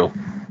you knew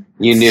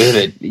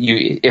that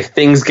if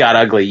things got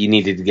ugly, you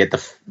needed to get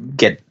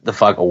the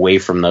fuck away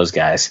from those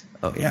guys.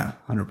 Oh yeah,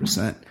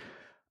 100%.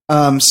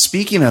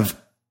 Speaking of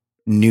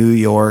New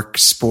York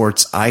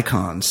sports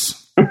icons.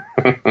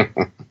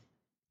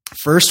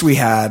 First, we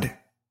had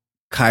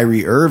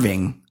Kyrie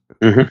Irving,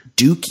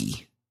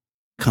 Dookie,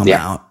 come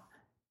out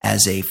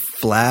as a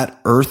flat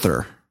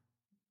earther,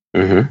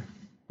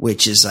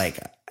 which is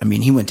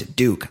he went to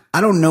Duke.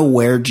 I don't know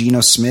where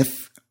Geno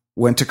Smith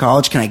went to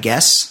college. Can I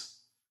guess?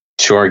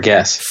 Sure,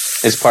 guess.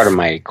 It's part of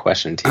my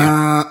question to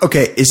you.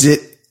 Okay, is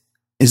it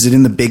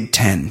in the Big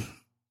Ten?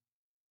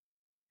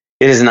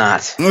 It is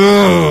not.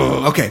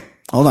 Okay,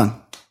 hold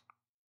on.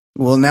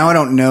 Well, now I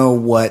don't know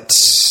what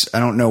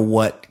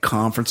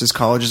conferences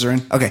colleges are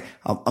in. Okay,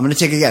 I'm going to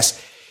take a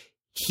guess.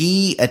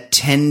 He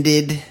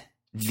attended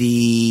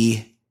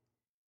the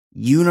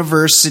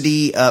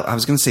University of, I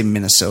was going to say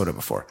Minnesota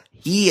before.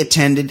 He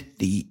attended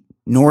the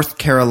North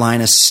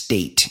Carolina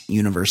State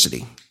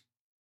University.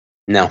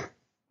 No.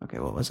 Okay,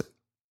 what was it?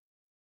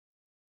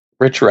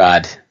 Rich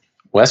Rod,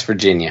 West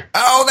Virginia.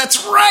 Oh,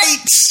 that's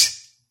right.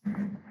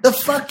 The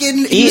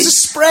fucking he's a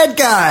spread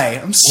guy.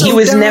 I'm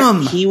so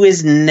dumb. He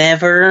was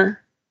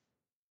never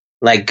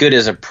good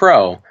as a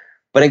pro,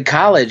 but in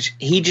college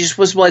he just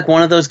was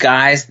one of those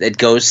guys that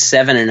goes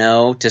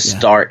 7-0 to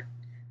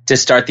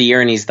start the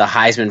year, and he's the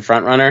Heisman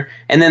front runner.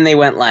 And then they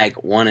went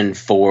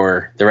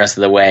 1-4 the rest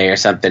of the way or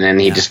something, and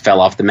he just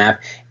fell off the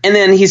map. And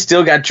then he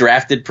still got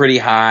drafted pretty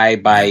high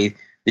by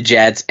the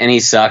Jets, and he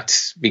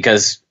sucked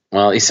because,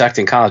 well, he sucked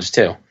in college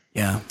too.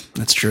 Yeah,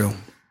 that's true.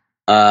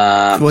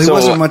 Well, he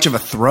wasn't much of a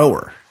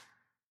thrower.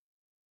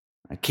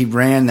 Like he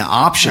ran the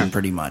option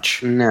pretty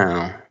much.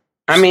 No.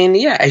 I mean,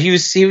 yeah, he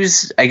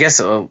was, I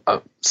guess,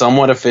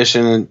 somewhat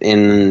efficient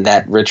in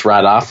that Rich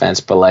Rod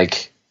offense, but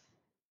like,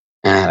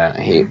 I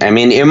don't know. I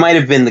mean, it might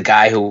have been the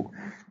guy who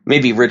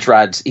maybe Rich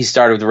Rod. He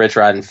started with Rich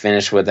Rod and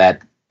finished with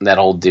that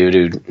old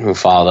dude who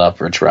followed up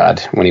Rich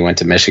Rod when he went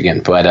to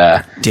Michigan.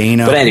 But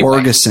Dana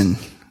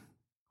Horgeson.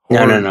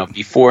 No.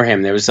 Before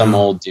him, there was some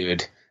old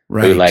dude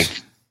who, like,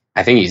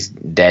 I think he's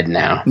dead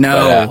now.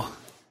 No.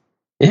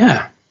 But,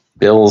 yeah.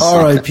 Bill's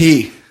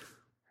R.I.P.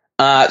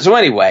 So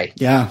anyway,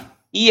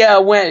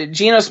 when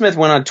Geno Smith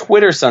went on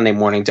Twitter Sunday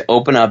morning to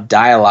open up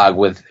dialogue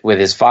with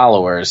his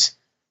followers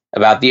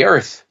about the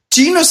Earth.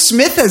 Geno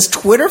Smith has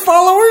Twitter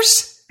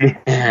followers?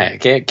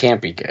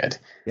 Can't be good.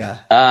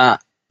 Yeah.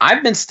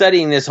 I've been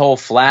studying this whole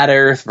flat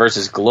Earth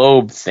versus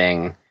globe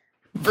thing.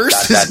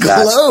 Versus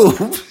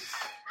globe.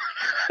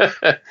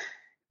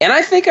 And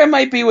I think I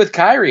might be with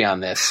Kyrie on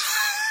this. ...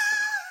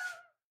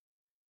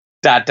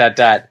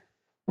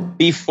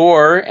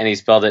 Before, and he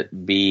spelled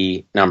it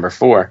B number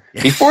 4.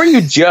 Before you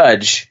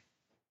judge,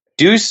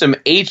 do some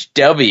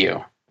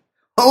HW.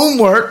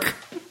 Homework.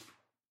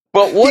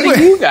 But what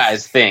do you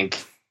guys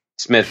think?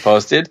 Smith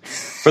posted.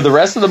 For the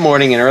rest of the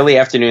morning and early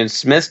afternoon,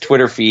 Smith's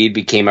Twitter feed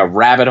became a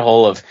rabbit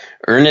hole of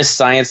earnest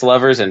science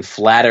lovers and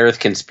flat Earth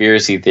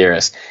conspiracy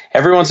theorists.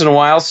 Every once in a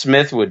while,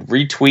 Smith would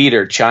retweet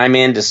or chime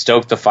in to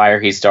stoke the fire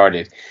he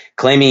started,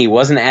 claiming he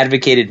wasn't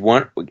advocating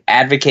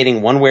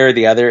one way or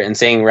the other, and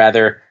saying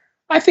rather,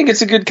 I think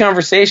it's a good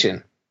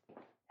conversation.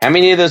 How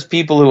many of those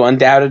people who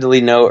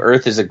undoubtedly know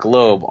Earth is a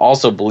globe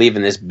also believe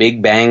in this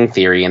Big Bang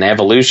theory and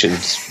evolution?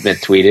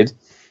 Smith tweeted.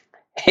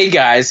 Hey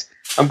guys,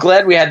 I'm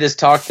glad we had this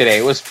talk today.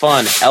 It was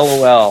fun.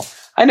 LOL.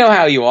 I know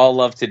how you all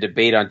love to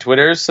debate on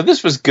Twitter, so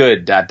this was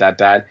good. ...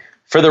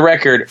 For the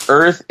record,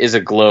 Earth is a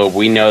globe.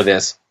 We know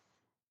this.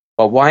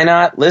 But why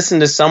not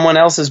listen to someone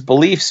else's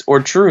beliefs or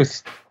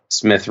truth?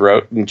 Smith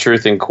wrote, in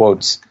truth in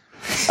quotes.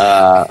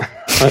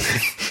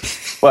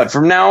 But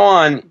from now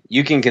on,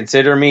 you can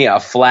consider me a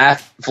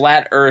flat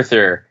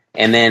earther,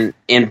 and then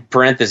in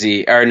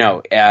parentheses,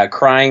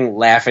 crying,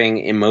 laughing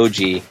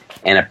emoji,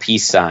 and a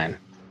peace sign.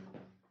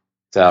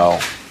 So,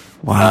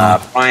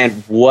 wow.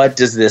 Brian, what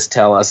does this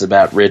tell us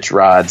about Rich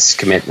Rod's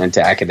commitment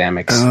to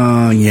academics?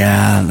 Oh,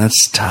 yeah,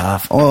 that's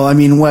tough. Oh, I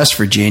mean, West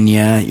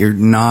Virginia, you're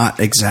not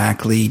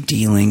exactly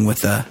dealing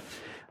with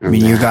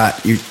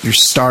you're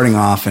starting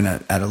off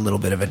at a little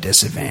bit of a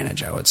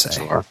disadvantage, I would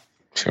say.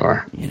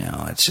 Sure. You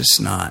know, it's just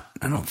not,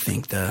 I don't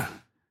think the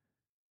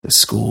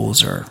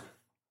schools are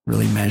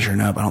really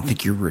measuring up. I don't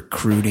think you're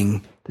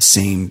recruiting the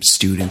same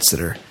student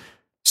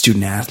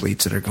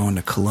athletes that are going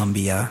to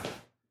Columbia.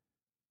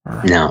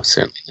 No,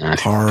 certainly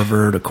not.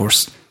 Harvard, of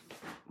course,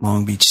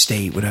 Long Beach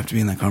State would have to be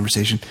in that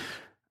conversation.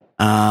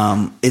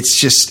 It's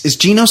just, is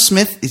Geno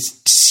Smith, is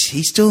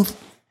he still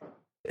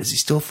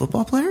a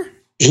football player?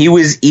 He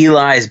was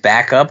Eli's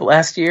backup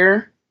last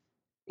year.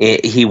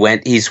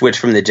 He switched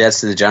from the Jets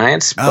to the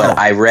Giants, but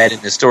I read in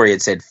the story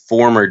it said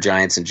former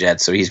Giants and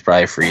Jets, so he's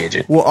probably a free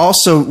agent. Well,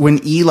 also,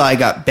 when Eli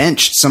got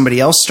benched, somebody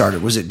else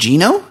started. Was it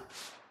Geno?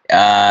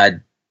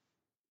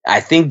 I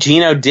think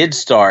Geno did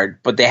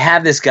start, but they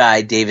had this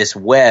guy, Davis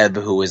Webb,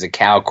 who was a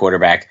Cal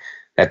quarterback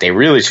that they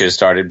really should have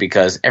started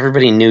because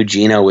everybody knew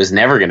Geno was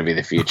never going to be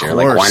the future.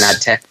 Like,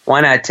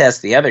 why not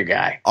test the other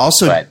guy?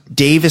 Also,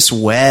 Davis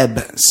Webb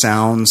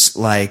sounds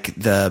like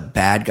the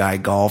bad guy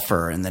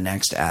golfer in the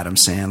next Adam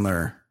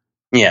Sandler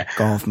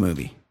golf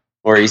movie.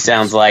 Or he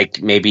sounds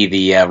like maybe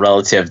the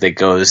relative that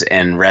goes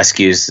and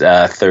rescues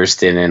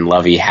Thurston and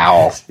Lovey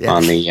Howell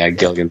on the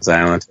Gilligan's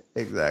Island.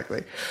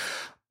 Exactly.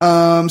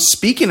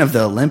 Speaking of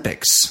the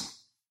Olympics.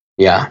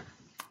 Yeah.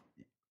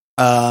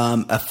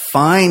 A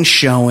fine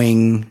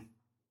showing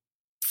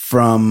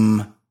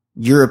from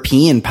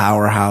European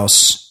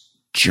powerhouse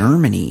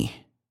Germany.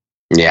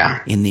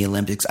 Yeah. In the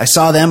Olympics. I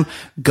saw them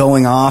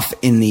going off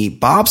in the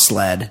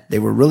bobsled. They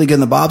were really good in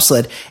the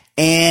bobsled.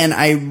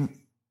 And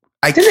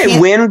didn't they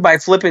win by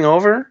flipping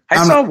over?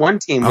 I saw one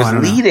team was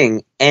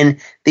leading and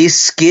they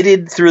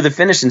skidded through the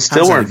finish and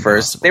still weren't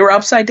first. Possible? They were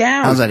upside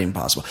down. How's that even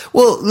possible?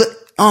 Well,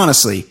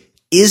 honestly,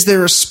 is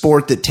there a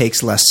sport that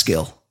takes less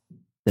skill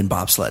than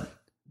bobsled?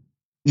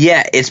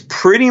 Yeah, it's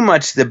pretty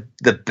much the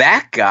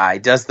back guy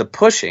does the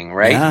pushing,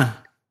 right? Yeah.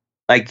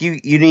 Like you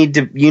need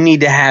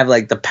to have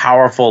like the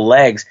powerful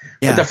legs.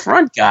 Yeah. But the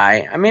front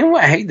guy, I mean,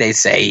 they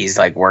say he's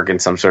like working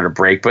some sort of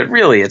break, but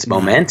really it's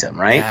momentum,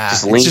 right? Yeah.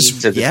 Just lean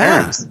to the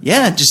turns.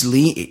 Yeah, just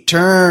lean,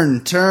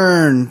 turn,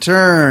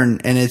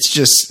 and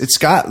it's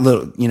got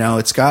little,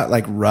 it's got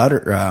like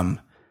rudder.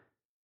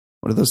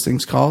 What are those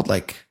things called?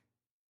 Like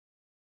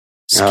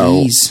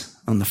skis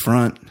on the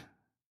front.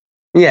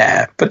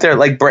 Yeah, but they're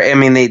like, I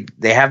mean,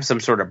 they have some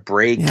sort of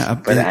brake. Yeah,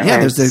 but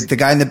there's the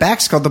guy in the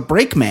back's called the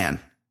brake man.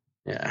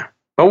 Yeah.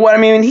 But what, I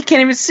mean, he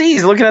can't even see.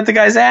 He's looking at the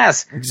guy's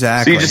ass.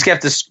 Exactly. So you just have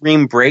to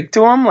scream brake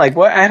to him? Like,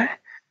 what? I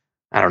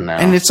don't know.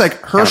 And it's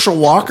like Herschel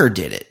Walker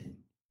did it.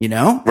 You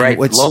know? Right.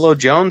 Lolo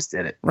Jones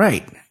did it.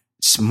 Right.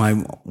 It's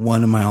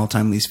one of my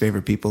all-time least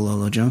favorite people,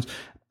 Lolo Jones.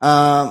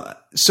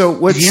 So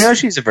what's... Did you know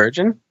she's a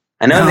virgin?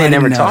 I know they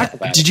never talk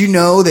about it. Did you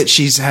know that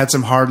she's had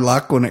some hard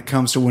luck when it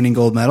comes to winning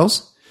gold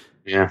medals?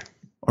 Yeah.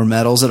 Or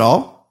medals at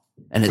all?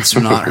 And it's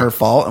not her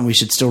fault, and we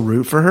should still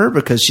root for her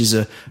because she's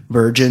a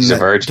virgin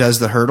does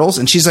the hurdles.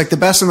 And she's like the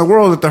best in the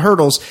world at the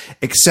hurdles,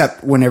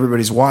 except when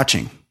everybody's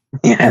watching.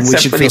 Yeah, and we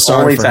except for the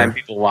only time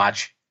people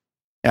watch.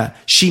 Yeah,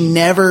 she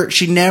never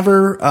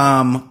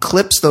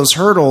clips those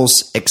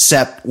hurdles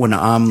except when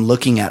I'm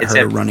looking at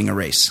her running a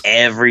race.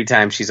 Every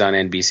time she's on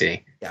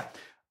NBC.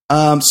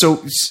 Yeah.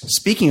 So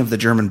speaking of the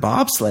German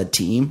bobsled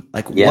team,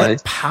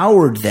 what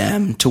powered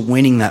them to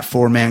winning that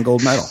 4-man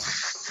gold medal?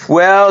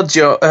 Well,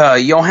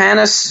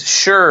 Johannes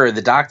Schur,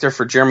 the doctor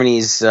for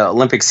Germany's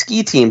Olympic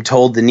ski team,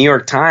 told the New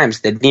York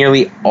Times that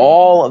nearly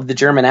all of the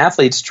German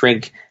athletes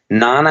drink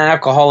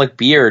non-alcoholic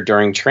beer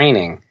during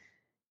training.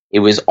 It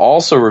was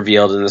also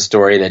revealed in the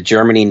story that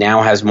Germany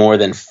now has more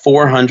than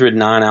 400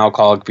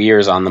 non-alcoholic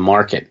beers on the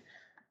market.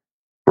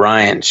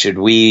 Brian, should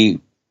we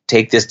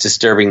take this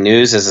disturbing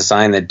news as a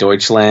sign that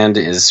Deutschland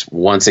is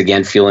once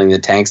again fueling the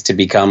tanks to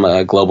become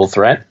a global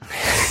threat?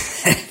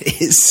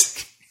 It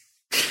is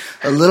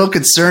a little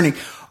concerning.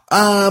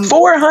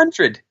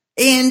 400.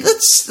 And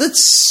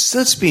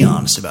let's be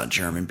honest about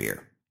German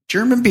beer.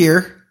 German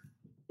beer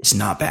is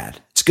not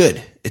bad. It's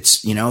good.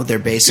 It's, they're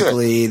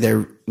basically,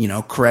 they're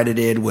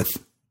credited with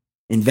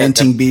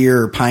inventing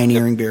beer or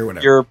pioneering beer,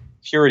 whatever. Your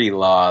purity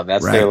law,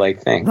 that's their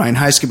thing.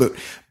 Reinheitsgebot.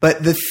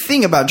 But the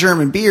thing about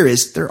German beer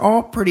is they're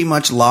all pretty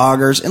much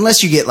lagers,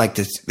 unless you get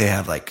they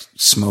have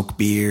smoke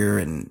beer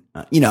and,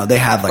 they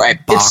have Box.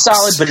 It's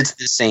solid, but it's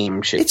the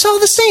same shit. It's all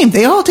the same.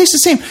 They all taste the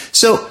same.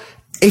 So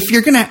if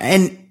you're going to,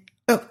 and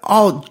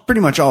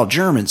pretty much all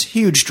Germans,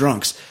 huge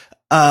drunks,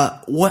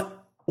 why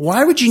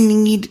would you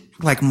need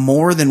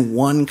more than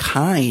one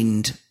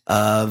kind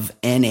of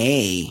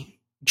NA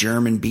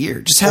German beer?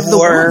 Just have the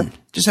one.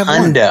 Just have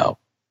one.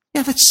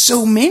 Yeah, that's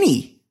so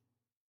many.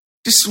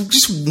 Just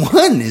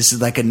one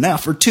is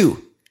enough, or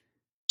two.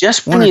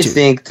 Just when you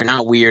think they're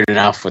not weird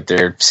enough with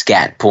their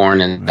scat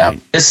porn and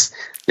stuff. This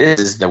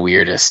is the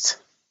weirdest.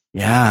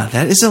 Yeah,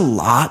 that is a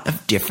lot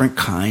of different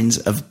kinds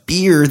of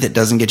beer that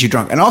doesn't get you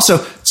drunk. And also,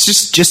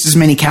 it's just as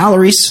many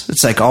calories.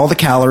 It's all the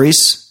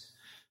calories.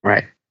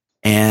 Right.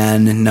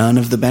 And none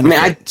of the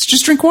benefits. It's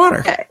just drink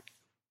water. Yeah.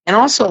 And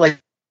also,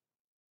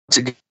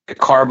 to get a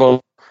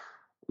carbo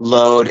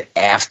load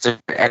after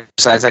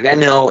exercise. I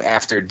know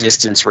after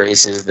distance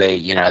races, they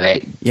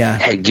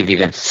give you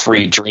that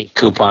free drink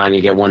coupon.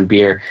 You get one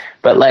beer.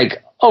 But,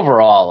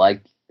 overall,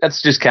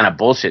 that's just kind of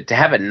bullshit. To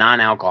have a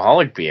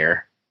non-alcoholic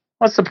beer,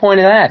 what's the point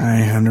of that?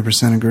 I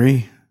 100%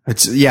 agree.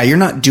 You're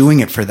not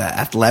doing it for the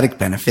athletic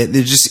benefit.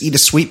 They just eat a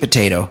sweet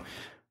potato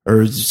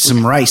or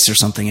some rice or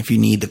something if you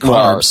need the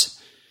carbs.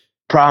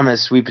 Problem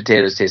is, sweet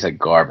potatoes taste like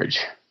garbage.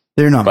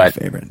 They're not my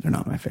favorite. They're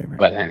not my favorite.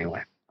 But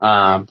anyway,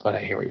 but I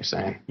hear what you're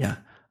saying. Yeah.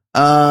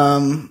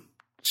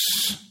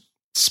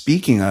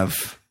 Speaking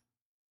of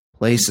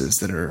places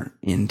that are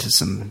into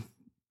some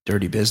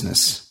dirty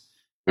business,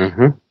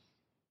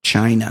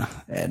 China,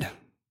 Ed.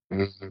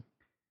 Mm-hmm.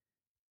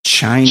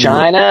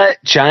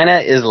 China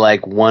is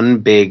like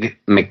one big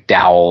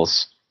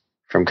McDowell's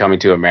from Coming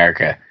to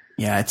America.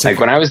 Yeah, it's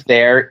when I was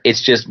there,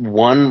 it's just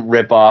one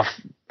ripoff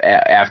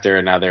after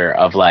another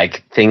of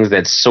things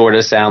that sort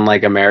of sound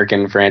like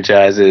American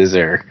franchises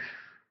or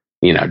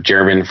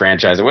German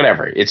franchise or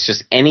whatever. It's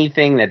just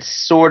anything that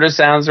sort of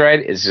sounds right.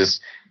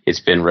 It's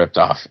been ripped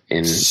off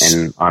in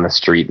on a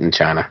street in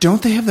China.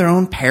 Don't they have their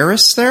own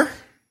Paris there?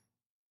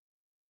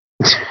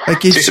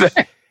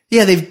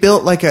 Yeah, they've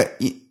built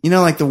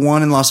the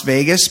one in Las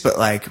Vegas, but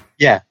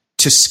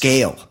to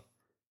scale.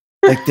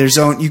 There's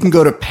own. You can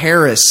go to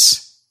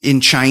Paris in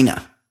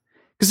China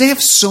because they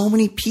have so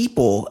many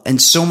people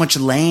and so much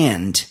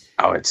land.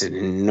 Oh, it's an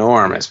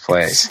enormous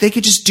place. They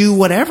could just do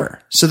whatever.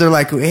 So they're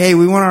hey,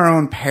 we want our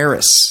own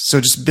Paris.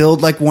 So just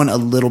build one a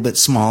little bit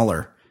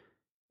smaller.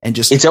 And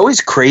just it's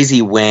always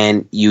crazy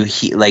when you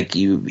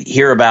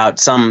hear about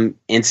some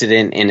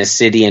incident in a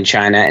city in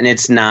China and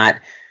it's not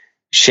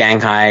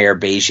Shanghai or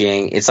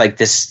Beijing. It's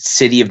this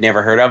city you've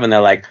never heard of, and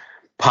they're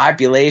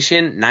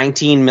population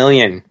 19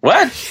 million.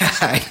 What?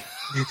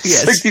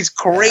 It's these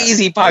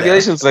crazy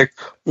populations.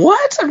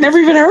 What? I've never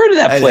even heard of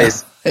that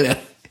place. I know.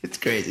 It's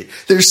crazy.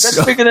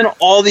 That's bigger than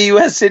all the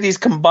U.S. cities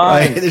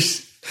combined.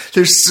 Right?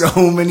 There's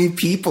so many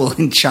people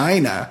in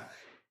China.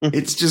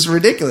 It's just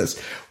ridiculous.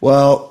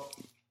 Well,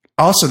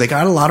 also they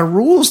got a lot of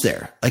rules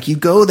there. You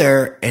go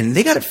there and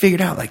they got it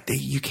figured out.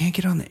 You can't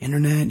get on the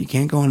internet. You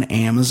can't go on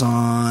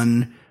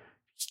Amazon.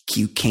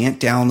 You can't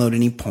download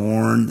any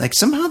porn.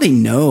 Somehow they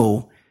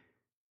know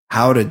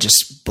how to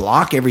just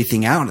block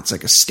everything out. It's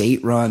a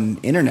state-run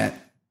internet.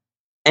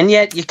 And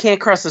yet you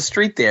can't cross the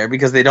street there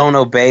because they don't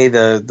obey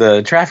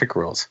the traffic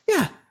rules.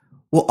 Yeah.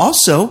 Well,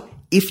 also,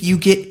 if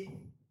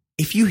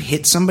you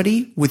hit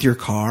somebody with your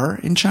car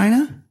in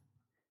China,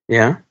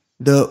 yeah,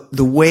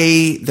 the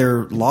way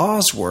their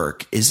laws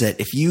work is that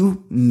if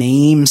you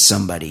maim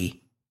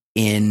somebody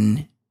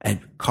in a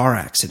car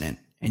accident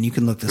and you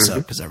can look this up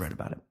because I read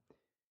about it.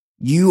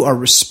 You are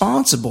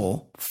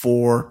responsible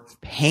for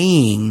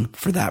paying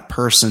for that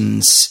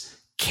person's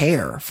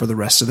care for the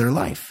rest of their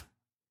life.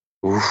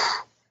 Oof.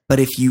 But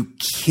if you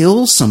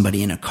kill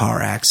somebody in a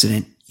car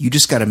accident, you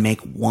just got to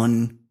make a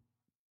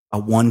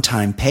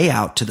one-time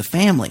payout to the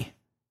family.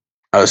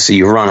 Oh, so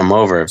you run them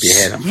over if you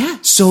hit them. Yeah.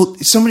 So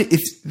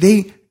if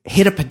they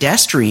hit a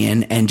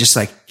pedestrian and just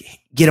like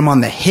get him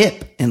on the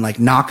hip and like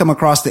knock him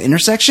across the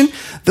intersection,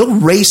 they'll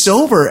race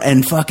over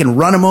and fucking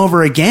run him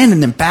over again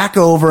and then back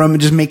over him and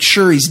just make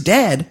sure he's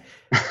dead.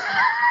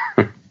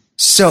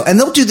 And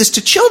they'll do this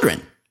to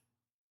children.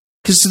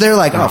 Because they're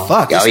like, oh,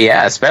 fuck. Oh,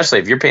 yeah, especially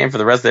if you're paying for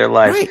the rest of their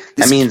life. Right,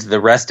 that means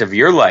the rest of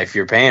your life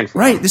you're paying for.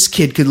 Right. This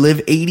kid could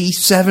live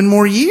 87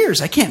 more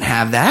years. I can't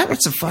have that.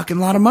 That's a fucking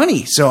lot of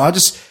money. So I'll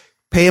just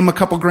pay him a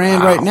couple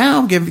grand right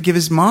now, give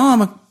his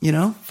mom,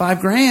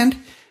 $5,000,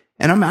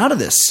 and I'm out of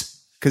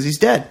this because he's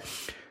dead.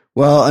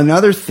 Well,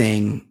 another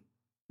thing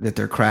that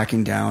they're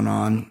cracking down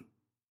on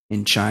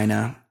in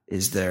China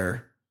is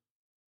their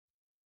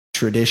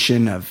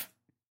tradition of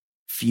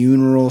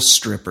funeral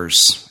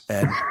strippers,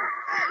 Ed.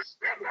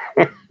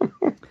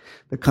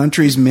 The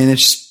country's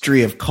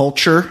Ministry of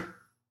Culture,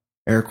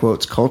 air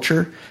quotes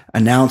culture,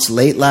 announced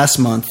late last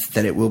month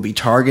that it will be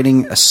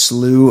targeting a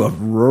slew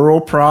of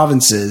rural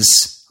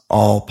provinces,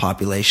 all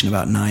population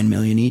about 9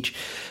 million each,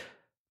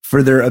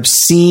 for their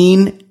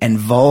obscene and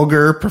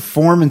vulgar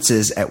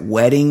performances at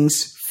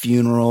weddings,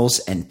 funerals,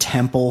 and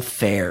temple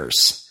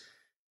fairs.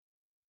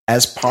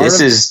 As part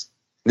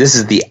This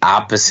is the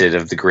opposite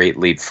of the Great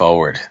Leap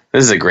Forward.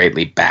 This is a Great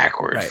Leap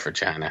Backward for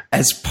China.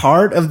 As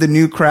part of the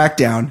new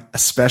crackdown, a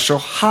special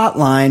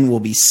hotline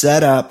will be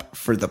set up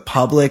for the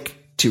public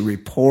to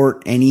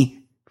report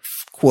any,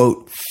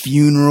 quote,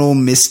 funeral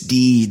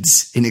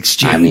misdeeds in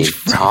exchange.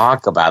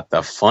 Talk about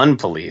the fun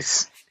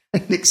police.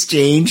 In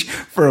exchange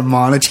for a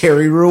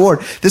monetary reward.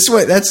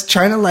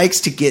 China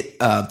likes to get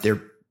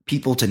their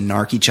people to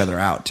narc each other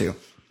out too.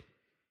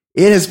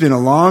 It has been a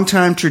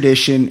long-time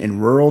tradition in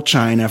rural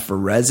China for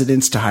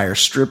residents to hire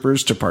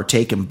strippers to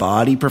partake in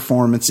body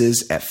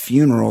performances at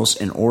funerals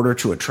in order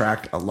to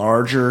attract a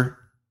larger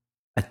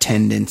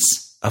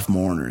attendance of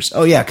mourners.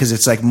 Oh, yeah, because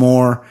it's like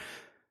more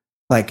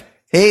like,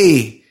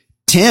 hey,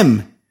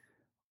 Tim,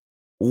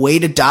 way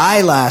to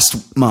die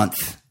last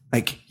month.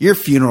 Like, your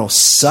funeral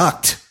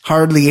sucked.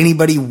 Hardly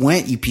anybody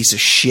went, you piece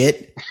of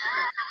shit.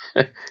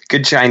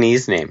 Good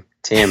Chinese name,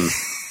 Tim.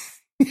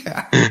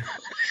 Yeah.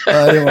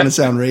 I didn't want to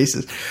sound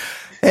racist.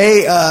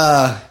 Hey,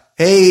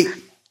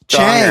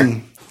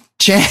 Chang,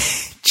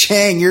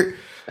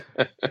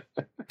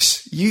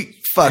 you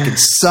fucking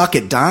suck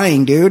at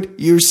dying, dude.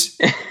 You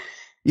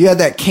had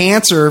that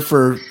cancer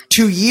for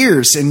 2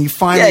 years and you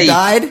finally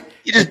died.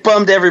 You just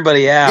bummed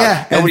everybody out.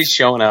 Yeah, nobody's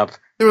showing up.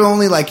 There were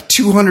only like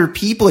 200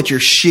 people at your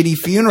shitty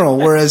funeral,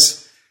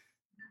 whereas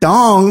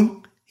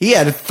Dong, he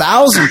had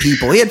 1,000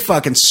 people. He had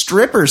fucking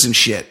strippers and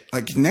shit.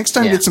 Like next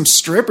time, get some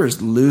strippers,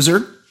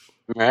 loser.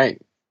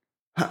 Right.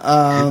 If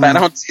I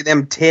don't see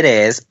them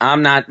titties,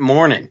 I'm not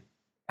mourning.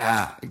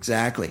 Ah,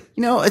 exactly.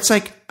 It's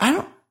like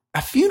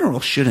a funeral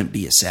shouldn't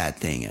be a sad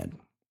thing, Ed.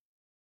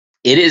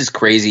 It is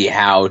crazy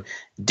how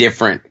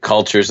different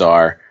cultures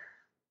are.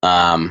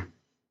 When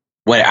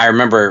I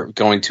remember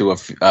going to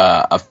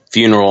a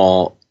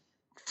funeral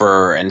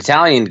for an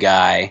Italian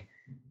guy.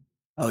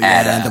 Oh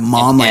yeah, the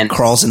mom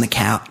crawls in the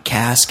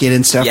casket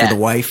and stuff, or the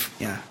wife.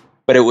 Yeah.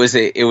 But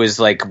it was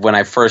like when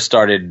I first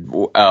started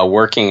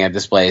working at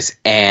this place,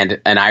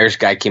 and an Irish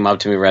guy came up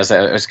to me as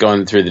I was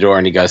going through the door,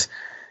 and he goes,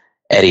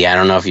 "Eddie, I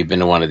don't know if you've been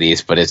to one of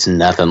these, but it's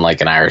nothing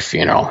like an Irish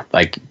funeral.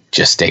 Like,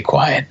 just stay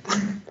quiet.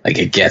 Like,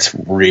 it gets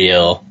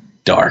real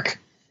dark."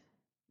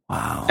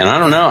 Wow. And I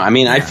don't know. I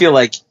mean, I feel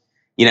like,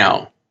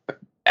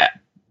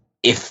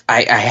 if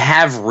I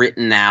have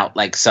written out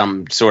like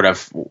some sort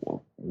of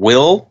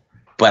will,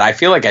 but I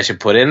feel like I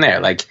should put in there,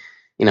 like,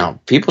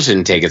 people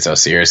shouldn't take it so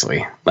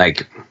seriously.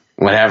 Like,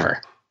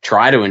 whatever.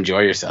 Try to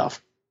enjoy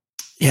yourself.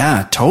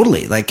 Yeah,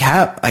 totally.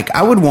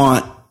 I would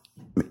want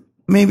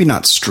maybe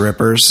not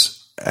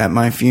strippers at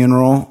my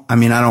funeral. I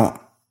mean, I don't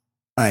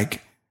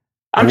like.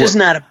 I'm just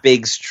not a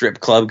big strip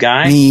club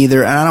guy. Me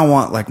either. And I don't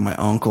want like my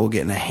uncle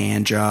getting a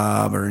hand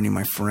job or any of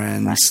my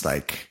friends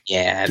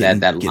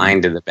that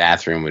line to the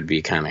bathroom would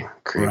be kind of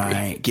creepy.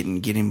 Right,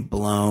 getting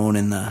blown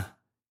in the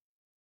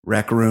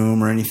rec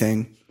room or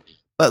anything.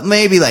 But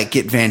maybe like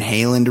get Van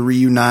Halen to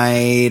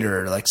reunite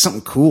or like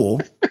something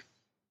cool.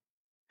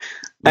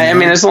 I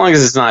mean, as long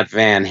as it's not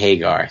Van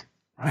Hagar.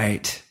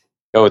 Right.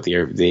 Go with the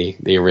original.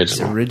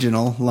 The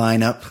original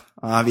lineup.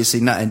 Obviously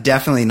not,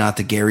 definitely not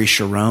the Gary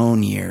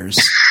Sharon years.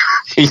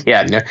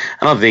 Yeah, no,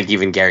 I don't think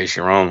even Gary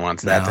Sharon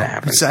wants that to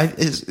happen.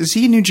 Is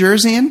he a New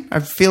Jerseyan? I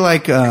feel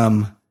like,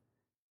 what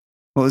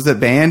was that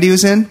band he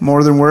was in?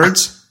 More Than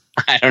Words?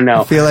 I don't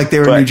know. I feel like they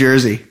were in New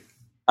Jersey.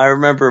 I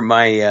remember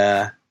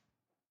my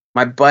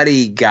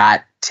buddy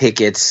got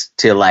tickets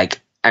to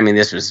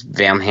this was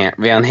Van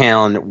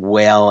Halen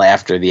well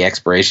after the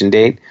expiration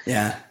date.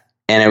 Yeah.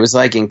 And it was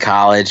like in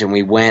college, and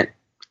we went,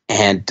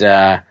 and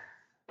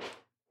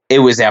it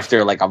was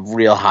after like a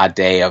real hot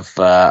day of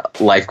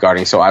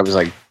lifeguarding, so I was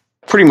like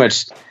pretty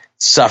much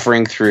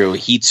suffering through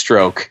heat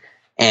stroke.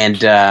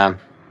 And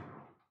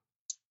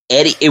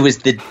Eddie, it was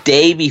the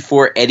day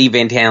before Eddie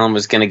Van Halen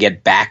was going to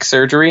get back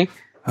surgery.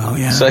 Oh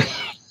yeah. So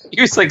he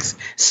was like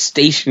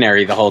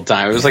stationary the whole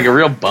time. It was like a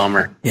real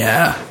bummer.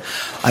 Yeah,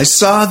 I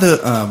saw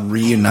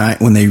the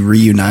when they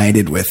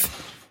reunited with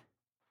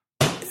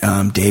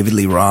David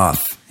Lee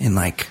Roth in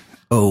like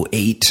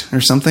 2008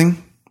 or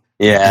something.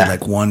 Yeah, did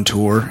like one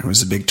tour. It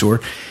was a big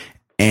tour,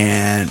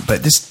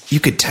 but this you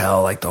could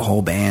tell like the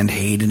whole band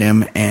hated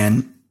him,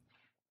 and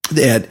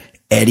they had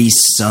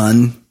Eddie's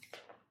son,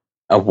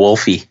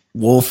 Wolfie.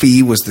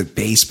 Wolfie was the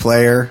bass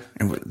player,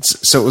 and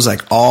so it was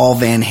like all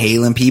Van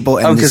Halen people.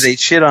 And because they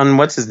shit on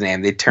what's his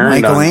name? They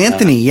turned Michael on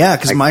Anthony,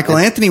 because Michael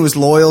Anthony was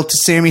loyal to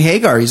Sammy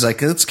Hagar. He's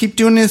like, let's keep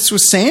doing this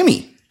with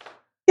Sammy.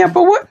 Yeah,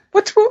 but what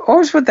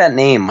was with that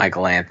name,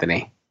 Michael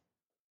Anthony?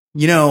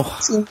 You know,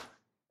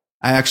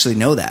 I actually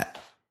know that.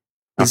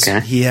 Okay,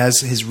 he has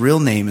his real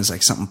name is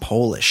like something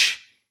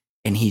Polish,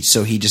 and he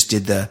just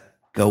did the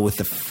go with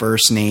the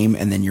first name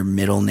and then your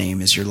middle name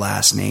is your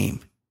last name,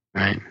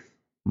 right?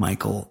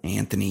 Michael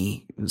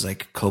Anthony. It was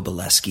like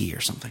Kobaleski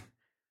or something.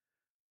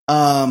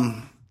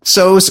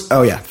 So it was,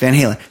 Van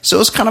Halen. So it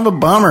was kind of a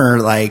bummer.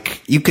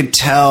 Like you could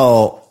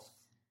tell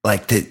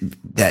like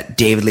that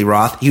David Lee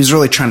Roth, he was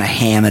really trying to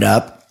ham it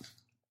up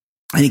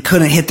and he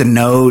couldn't hit the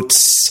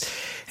notes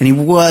and he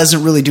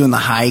wasn't really doing the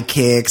high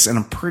kicks. And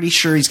I'm pretty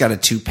sure he's got a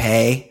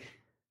toupee.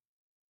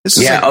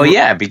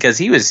 Because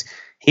he was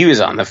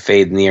on the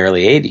fade in the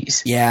early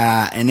 80s.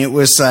 Yeah. And it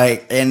was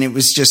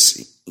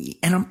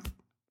I'm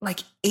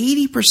like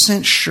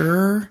 80%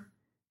 sure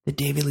that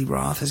David Lee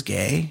Roth is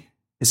gay.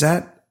 Is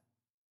that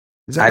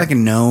like a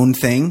known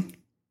thing?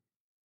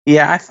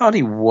 Yeah, I thought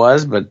he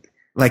was, but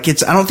like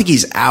I don't think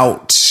he's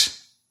out.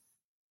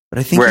 But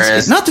I think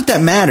not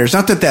that matters.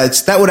 Not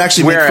that would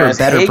actually make for a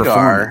better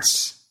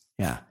performance.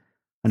 Yeah.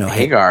 I know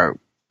Hagar,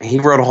 he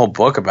wrote a whole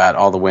book about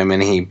all the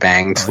women he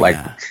banged.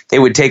 They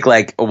would take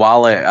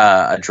while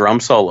a drum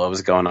solo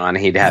was going on,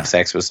 he'd have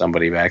sex with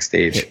somebody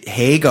backstage.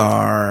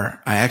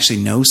 Hagar, I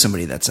actually know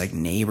somebody that's like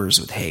neighbors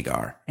with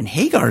Hagar, and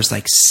Hagar's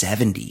like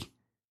 70.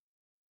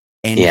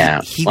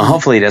 And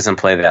hopefully he doesn't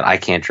play that "I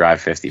Can't Drive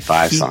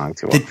 55" song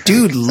to him. The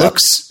dude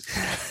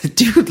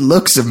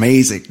looks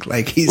amazing.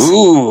 Like he's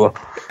real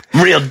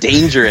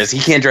dangerous. He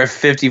can't drive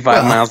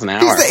 55 miles an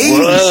hour. It's the 80s.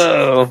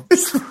 Whoa.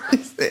 It's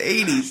the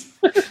 80s.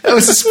 That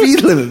was the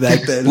speed limit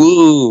back then.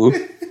 Woo.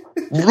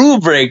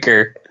 Rule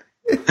breaker.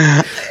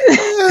 I'm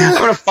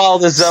going to follow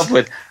this up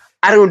with,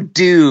 I don't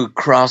do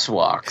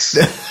crosswalks.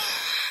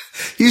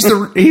 He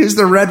was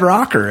the red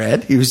rocker,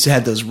 Ed. He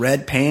had those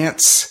red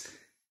pants.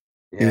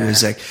 Yeah. He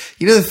was like,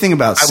 the thing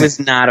about... I was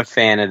not a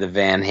fan of the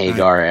Van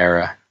Hagar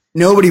era.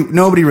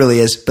 Nobody really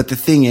is. But the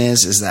thing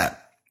is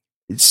that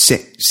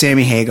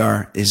Sammy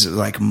Hagar is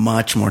like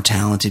much more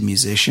talented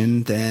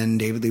musician than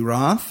David Lee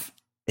Roth.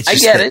 It's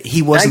just I get it.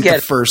 He wasn't the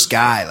first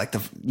guy. Like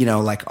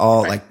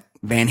like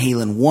Van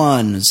Halen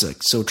 1 is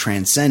like so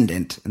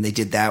transcendent, and they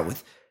did that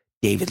with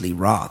David Lee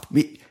Roth.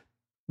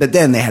 But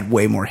then they had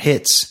way more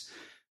hits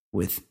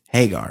with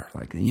Hagar.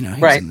 Like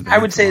right. I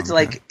would say it's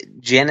like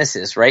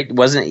Genesis, right?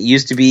 It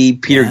used to be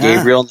Peter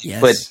Gabriel,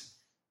 but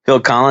Phil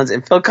Collins,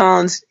 and Phil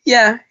Collins,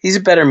 he's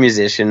a better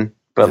musician,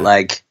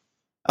 but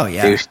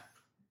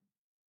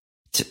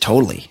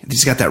totally.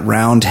 He's got that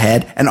round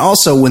head, and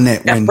also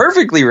when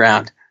perfectly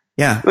round.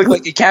 Yeah, looked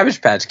like a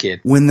Cabbage Patch Kid.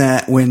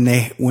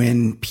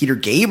 When Peter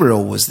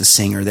Gabriel was the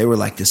singer, they were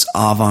like this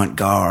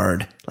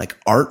avant-garde, like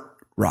art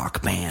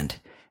rock band,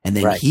 and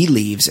then he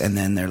leaves, and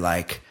then they're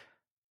like,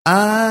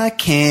 I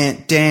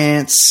can't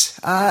dance.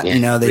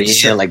 They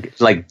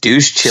just like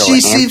douche chill. She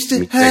seems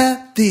to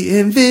have the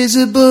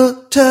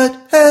invisible touch.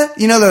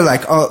 They're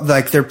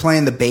like they're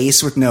playing the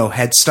bass with no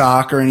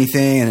headstock or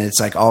anything, and it's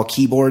like all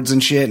keyboards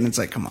and shit, and it's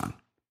like, come on,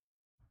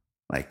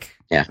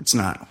 it's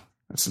not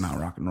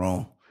rock and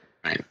roll.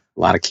 Right. A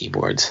lot of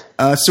keyboards.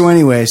 So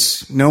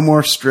anyways, no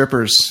more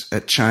strippers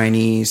at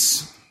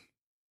Chinese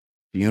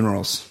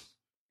funerals.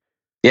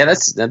 Yeah,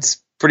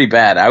 that's pretty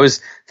bad. I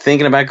was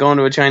thinking about going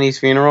to a Chinese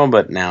funeral,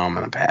 but now I'm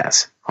going to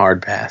pass.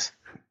 Hard pass.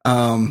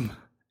 And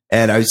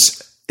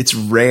it's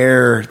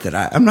rare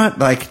that I'm not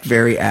like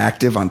very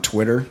active on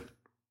Twitter.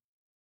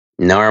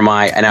 Nor am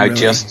I. And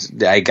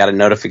really? I got a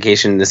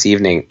notification this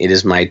evening. It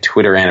is my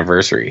Twitter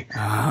anniversary,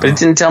 but it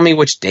didn't tell me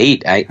which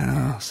date. I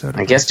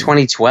guess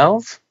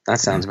 2012. That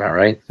sounds about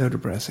right. So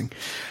depressing.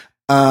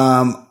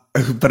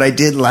 But I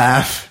did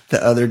laugh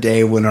the other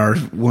day when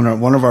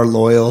one of our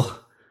loyal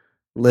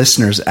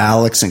listeners,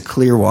 Alex in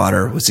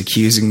Clearwater, was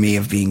accusing me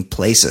of being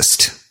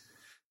placist.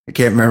 I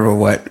can't remember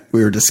what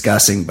we were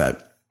discussing,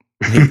 but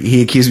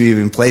he accused me of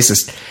being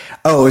placist.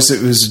 Oh,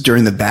 it was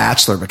during The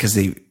Bachelor, because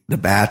the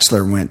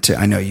Bachelor went to,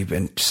 I know I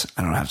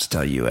don't have to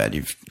tell you, Ed,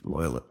 you've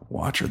loyal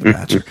watcher of The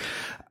Bachelor.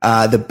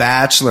 The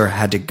Bachelor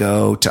had to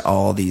go to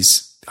all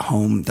these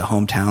the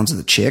hometowns of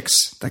the chicks,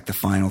 like the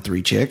final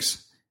 3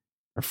 chicks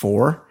or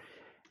 4.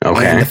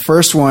 Okay. And the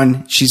first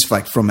one, she's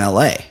like from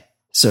LA.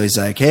 So he's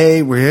like,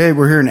 hey, we're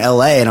here in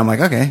LA. And I'm like,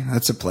 okay,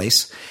 that's a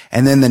place.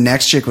 And then the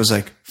next chick was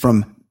like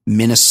from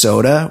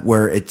Minnesota,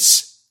 where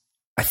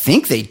I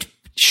think they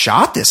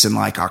shot this in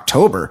like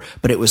October,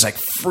 but it was like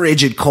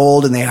frigid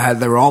cold, and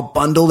they were all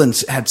bundled and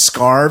had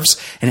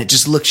scarves, and it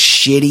just looked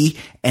shitty.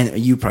 And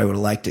you probably would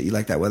have liked it. You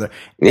like that weather.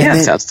 Yeah,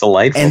 it sounds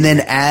delightful. And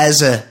then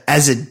as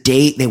a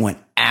date, they went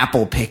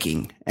apple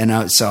picking.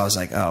 And so I was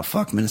like, oh,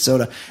 fuck,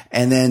 Minnesota.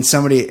 And then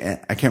somebody,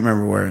 I can't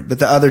remember where, but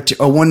the other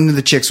one of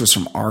the chicks was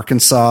from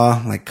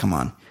Arkansas. Like, come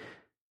on.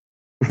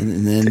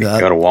 And then go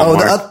to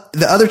Walmart.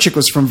 the other chick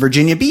was from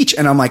Virginia Beach.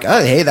 And I'm like,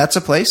 oh, hey, that's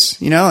a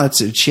place. You know,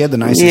 she had the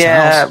nicest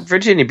house.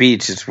 Virginia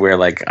Beach is where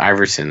like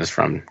Iverson is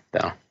from,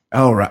 though.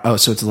 Oh, right. Oh,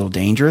 so it's a little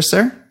dangerous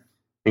there?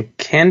 It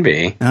can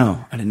be.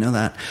 Oh, I didn't know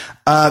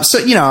that. So,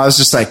 you know, I was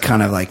just like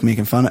kind of like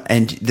making fun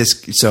of,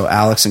 so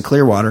Alex in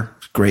Clearwater,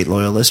 great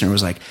loyal listener,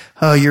 was like,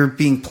 oh, you're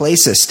being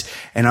placist.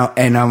 And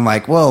I'm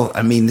like, well,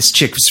 I mean, this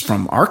chick was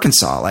from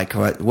Arkansas. Like,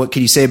 what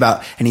can you say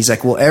about, and he's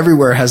like, well,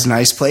 everywhere has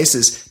nice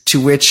places,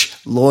 to which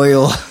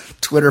loyal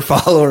Twitter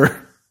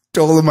follower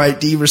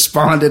Dolomite D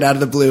responded out of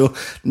the blue,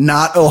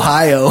 not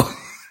Ohio.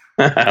 Oh,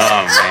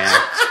 man.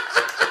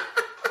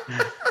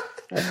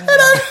 And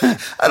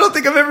I don't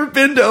think I've ever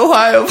been to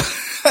Ohio.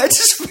 I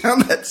just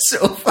found that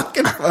so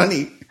fucking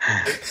funny.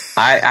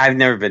 I've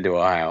never been to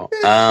Ohio.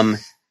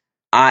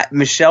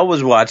 Michelle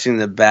was watching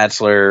The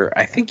Bachelor,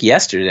 I think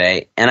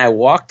yesterday, and I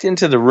walked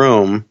into the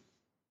room.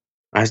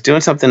 I was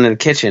doing something in the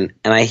kitchen,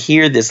 and I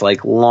hear this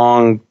like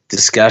long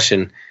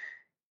discussion,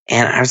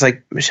 and I was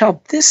like,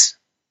 Michelle, this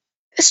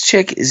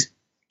chick is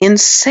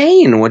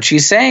insane what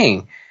she's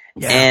saying.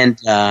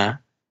 Yeah.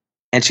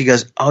 And she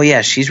goes, oh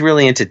yeah, she's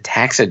really into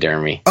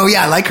taxidermy. Oh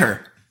yeah, I like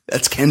her.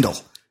 That's Kendall.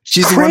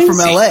 She's the one from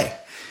LA.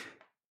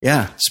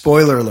 Yeah.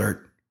 Spoiler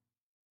alert.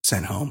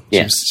 Sent home.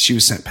 Yeah. She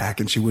was sent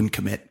packing. She wouldn't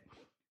commit.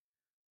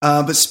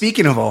 But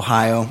speaking of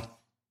Ohio,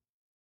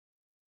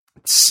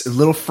 it's a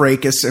little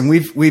fracas, and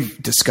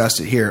we've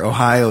discussed it here.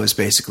 Ohio is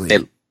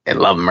basically they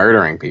love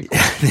murdering people.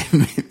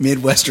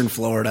 Midwestern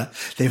Florida.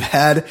 They've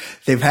had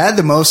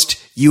the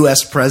most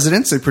U.S.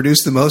 presidents. They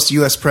produced the most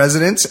U.S.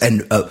 presidents,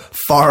 and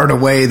far and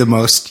away the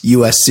most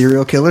U.S.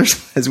 serial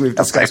killers, as we've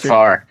discussed. By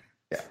far.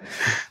 Yeah.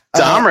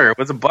 Dahmer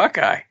was a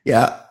Buckeye.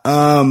 Yeah.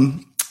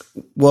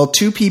 Well,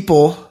 2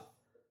 people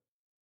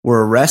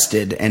were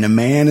arrested, and a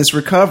man is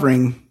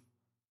recovering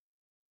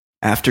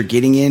after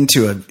getting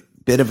into a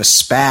bit of a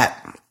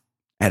spat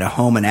at a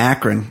home in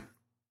Akron.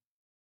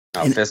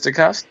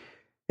 Fisticuffs?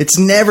 It's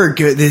never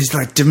good. There's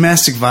like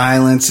domestic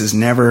violence is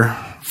never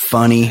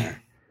funny,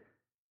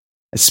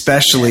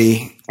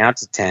 especially. Count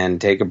to 10,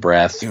 take a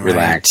breath,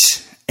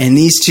 relax. And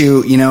these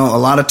 2, you know, a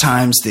lot of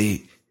times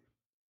the,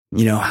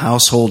 you know,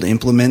 household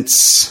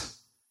implements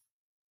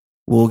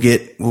will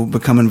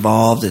become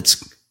involved.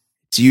 It's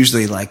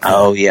usually like,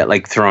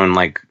 like throwing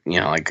like, you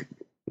know, like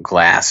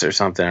glass or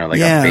something, or like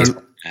a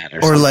baseball bat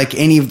or something. Like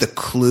any of the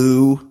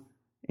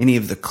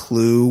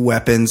clue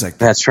weapons, like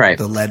that's right,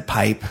 the lead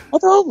pipe.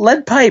 Although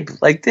lead pipe,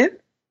 like they're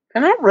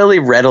not really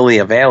readily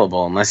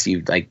available unless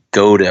you like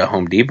go to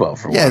Home Depot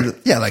for one.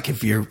 Yeah, like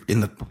if you're in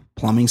the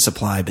plumbing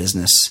supply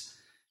business.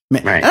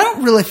 Right. I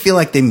don't really feel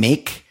like they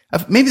make.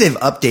 Maybe they've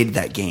updated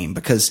that game,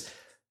 because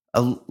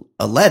a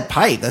lead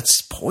pipe,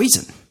 that's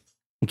poison.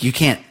 Like you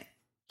can't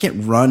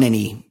run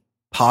any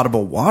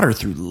potable water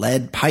through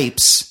lead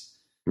pipes.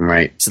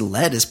 Right. So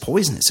lead is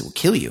poisonous. It will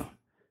kill you.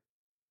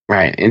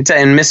 Right.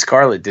 And Miss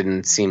Scarlet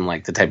didn't seem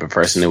like the type of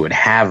person who would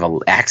have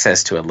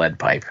access to a lead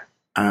pipe.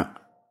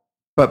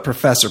 But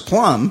Professor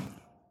Plum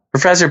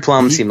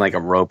seemed like a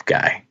rope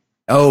guy.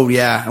 Oh,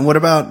 yeah. And what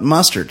about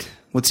Mustard?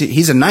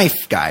 He's a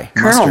knife guy.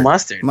 Colonel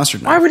Mustard.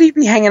 Mustard knife. Why would he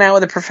be hanging out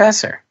with a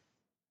professor?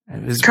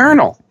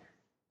 Colonel.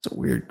 It's a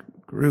weird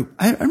group.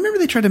 I remember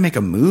they tried to make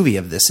a movie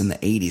of this in the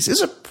 80s. It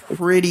was a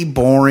pretty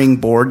boring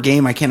board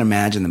game. I can't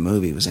imagine the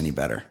movie was any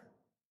better.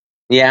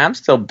 Yeah, I'm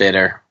still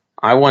bitter.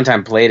 I one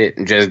time played it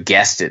and just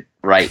guessed it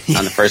right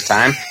on the first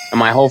time, and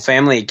my whole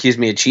family accused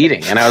me of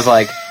cheating. And I was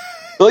like,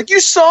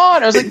 you saw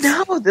it. I was like,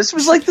 no, this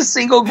was like the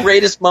single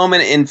greatest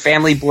moment in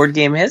family board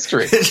game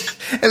history.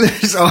 And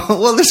there's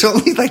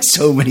only like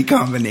so many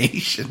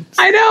combinations.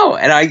 I know.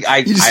 And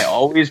I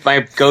always, my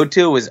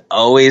go-to was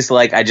always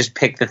like, I just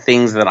picked the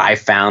things that I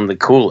found the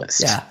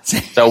coolest. Yeah.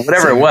 So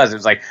whatever it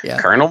was like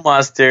Colonel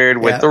Mustard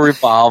with the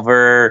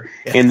revolver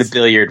in the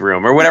billiard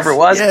room or whatever it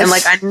was. Yes. And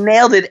like, I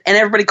nailed it, and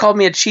everybody called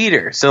me a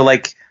cheater. So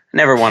like, I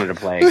never wanted to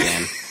play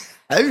again.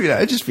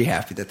 I'd just be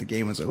happy that the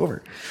game was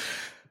over.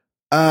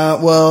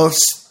 Well,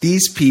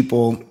 these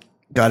people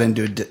got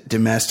into a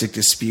domestic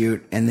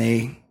dispute, and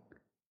they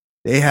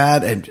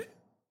had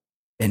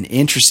an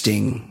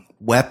interesting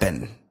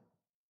weapon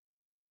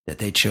that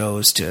they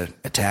chose to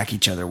attack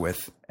each other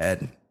with,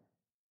 Ed.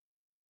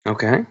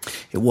 Okay.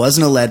 It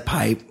wasn't a lead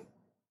pipe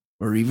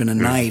or even a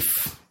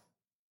knife,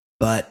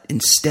 but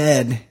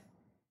instead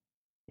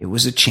it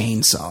was a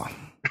chainsaw.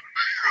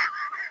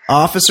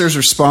 Officers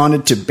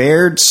responded to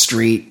Baird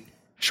Street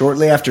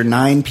shortly after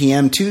 9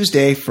 p.m.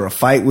 Tuesday for a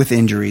fight with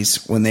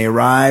injuries. When they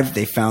arrived,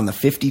 they found the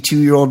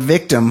 52-year-old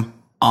victim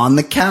on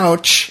the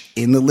couch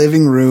in the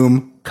living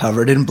room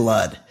covered in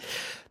blood.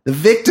 The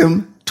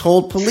victim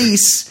told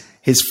police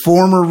his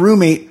former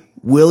roommate,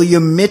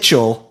 William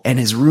Mitchell, and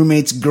his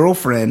roommate's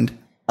girlfriend,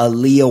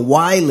 Aaliyah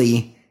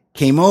Wiley,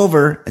 came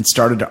over and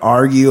started to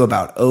argue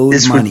about owed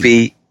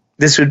money.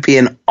 This would be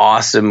an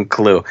awesome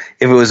clue.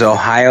 If it was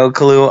Ohio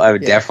clue, I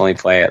would definitely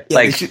play it. Yeah,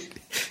 like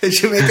they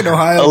should make an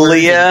Ohio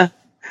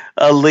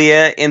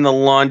Aaliyah in the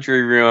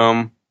laundry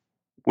room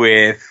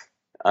with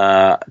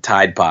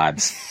Tide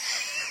Pods.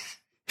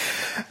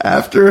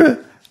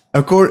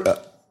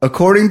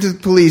 According to the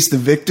police, the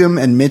victim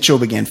and Mitchell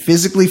began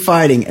physically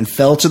fighting and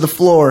fell to the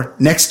floor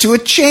next to a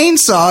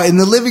chainsaw in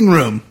the living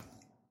room.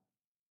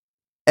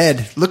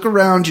 Ed, look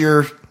around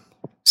your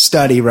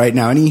study right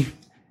now.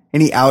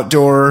 Any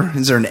outdoor?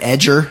 Is there an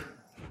edger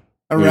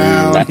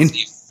around?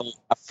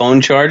 A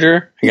phone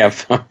charger? I got a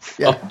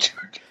phone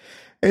charger.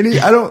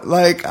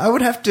 I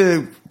would have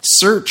to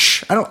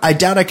search. I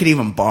doubt I could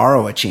even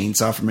borrow a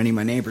chainsaw from any of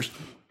my neighbors.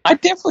 I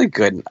definitely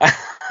couldn't.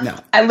 No.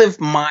 I live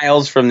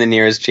miles from the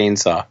nearest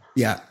chainsaw.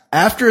 Yeah.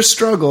 After a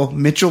struggle,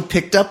 Mitchell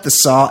picked up the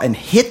saw and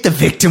hit the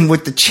victim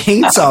with the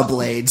chainsaw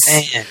blades.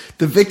 Man.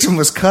 The victim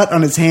was cut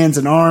on his hands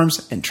and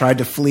arms and tried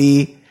to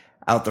flee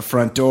out the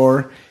front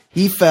door.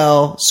 He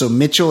fell, so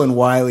Mitchell and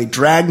Wiley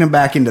dragged him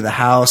back into the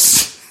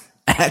house.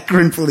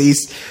 Akron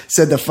police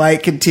said the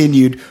fight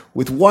continued,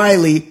 with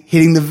Wiley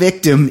hitting the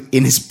victim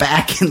in his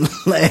back and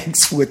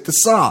legs with the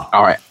saw.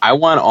 All right. I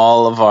want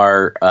all of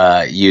our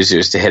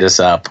users to hit us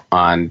up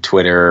on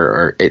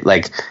Twitter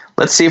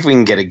let's see if we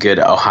can get a good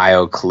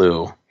Ohio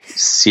clue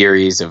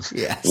series of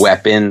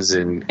weapons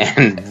and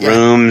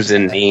rooms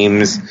and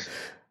names.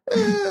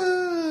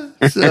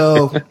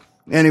 So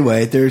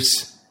anyway, they're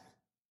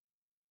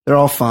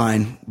all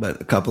fine,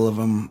 but a couple of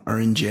them are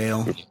in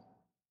jail.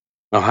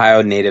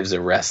 Ohio natives are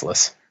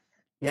restless.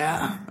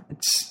 Yeah,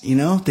 it's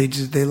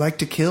they like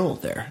to kill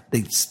there.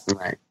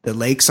 The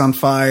lake's on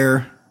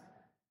fire.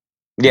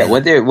 Yeah,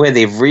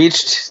 they've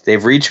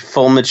reached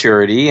full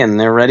maturity and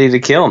they're ready to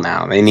kill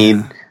now. They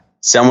need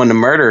someone to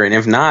murder, and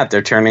if not,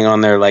 they're turning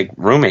on their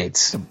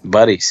roommates,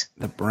 buddies.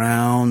 The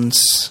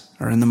Browns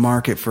are in the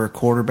market for a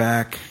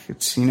quarterback.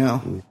 It's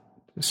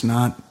it's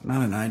not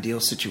an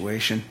ideal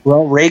situation.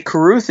 Well, Ray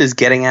Caruth is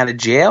getting out of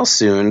jail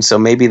soon, so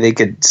maybe they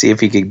could see if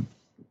he could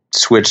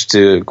switch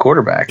to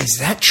quarterback. Is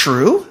that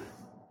true?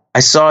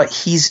 I saw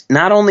he's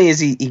not only is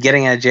he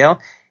getting out of jail,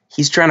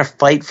 he's trying to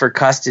fight for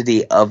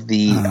custody of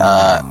the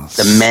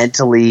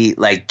mentally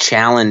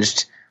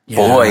challenged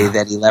boy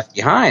that he left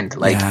behind.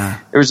 There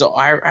was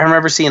I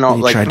remember seeing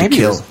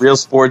maybe it was Real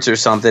Sports or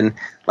something,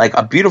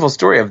 a beautiful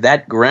story of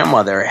that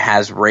grandmother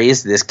has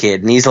raised this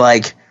kid, and he's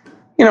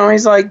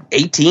he's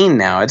 18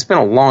 now. It's been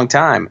a long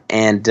time,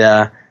 and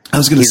I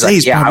was going to say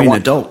he's probably an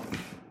adult.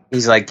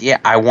 He's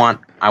I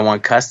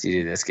want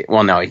custody of this kid.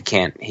 Well, no, he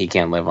can't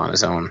live on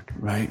his own.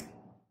 Right.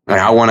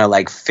 I want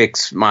to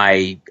fix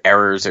my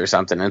errors or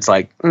something. It's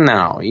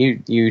no,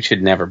 you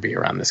should never be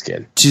around this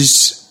kid.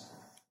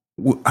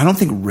 I don't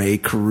think Ray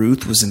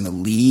Caruth was in the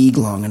league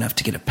long enough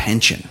to get a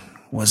pension,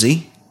 was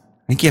he?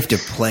 I think you have to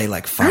play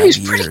 5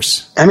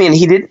 years.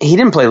 He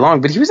didn't play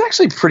long, but he was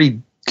actually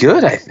pretty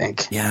good, I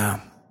think. Yeah.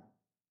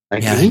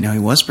 He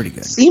was pretty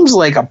good. Seems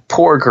like a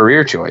poor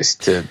career choice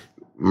to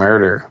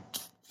murder.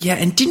 Yeah,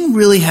 and didn't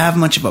really have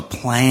much of a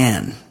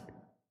plan.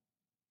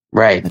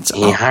 Right.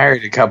 He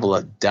hired a couple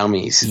of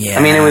dummies.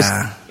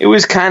 Yeah. It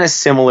was kind of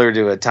similar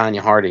to a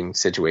Tanya Harding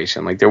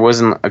situation. There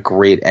wasn't a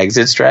great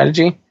exit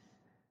strategy.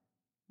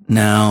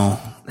 No,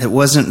 it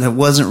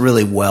wasn't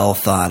really well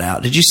thought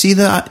out. Did you see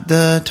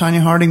the Tanya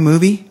Harding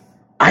movie?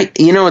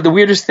 The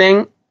weirdest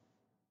thing,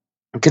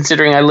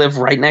 considering I live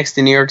right next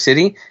to New York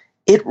City,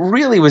 it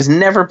really was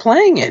never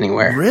playing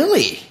anywhere.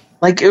 Really?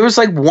 It was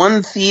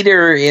one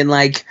theater in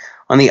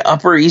on the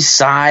Upper East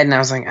Side, and I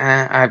was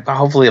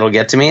hopefully it'll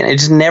get to me. And it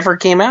just never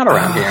came out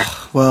around here.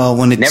 Well,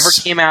 when it never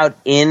came out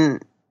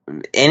in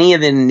any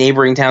of the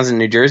neighboring towns in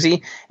New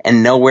Jersey,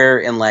 and nowhere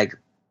in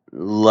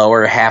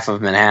lower half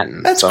of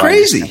Manhattan. That's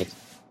crazy.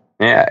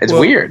 It's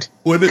weird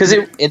because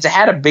it's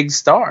had a big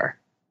star.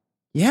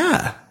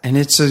 Yeah, and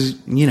it's a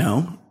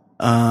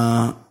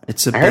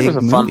it's a I heard big it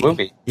was a fun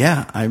movie.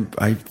 Yeah,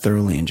 I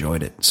thoroughly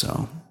enjoyed it.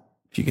 So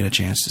if you get a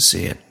chance to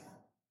see it,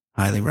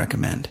 highly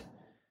recommend.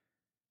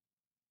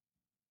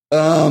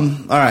 All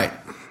right.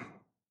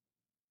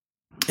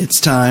 It's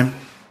time.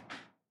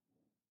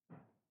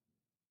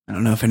 I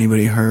don't know if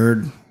anybody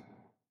heard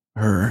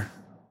her.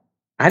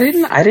 I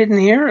didn't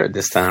hear it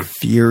this time.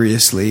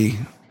 Furiously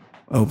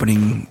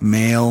opening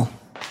mail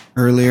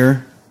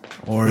earlier,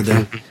 or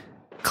the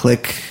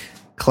click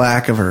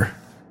clack of her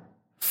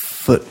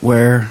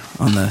footwear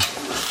on the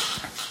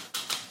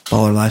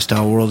Baller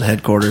Lifestyle World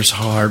Headquarters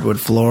hardwood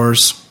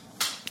floors.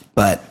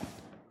 But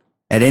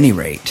at any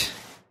rate,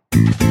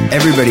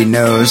 everybody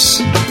knows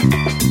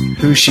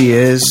who she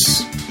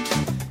is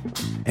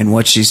and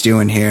what she's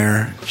doing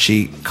here.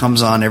 She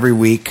comes on every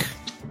week.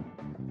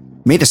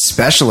 Made a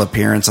special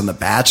appearance on the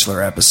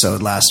Bachelor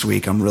episode last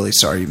week. I'm really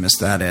sorry you missed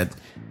that, Ed.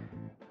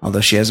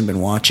 Although she hasn't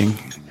been watching.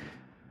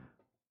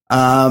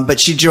 But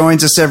she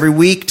joins us every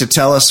week to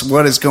tell us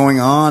what is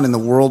going on in the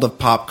world of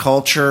pop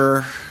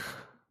culture.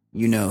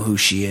 You know who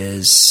she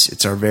is.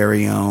 It's our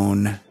very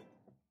own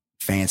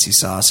Fancy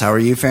Sauce. How are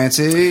you,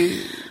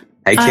 Fancy?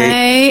 Hey, Kate.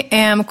 I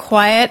am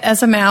quiet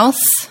as a mouse.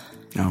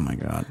 Oh, my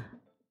God.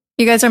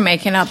 You guys are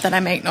making up that I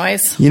make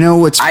noise. You know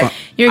what's fun?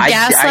 You're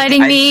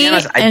gaslighting me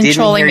and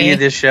trolling me. I didn't hear you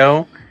this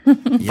show,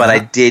 but I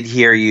did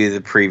hear you the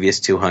previous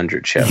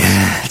 200 shows.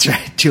 Yeah, that's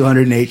right.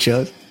 208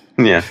 shows.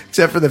 Yeah.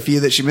 Except for the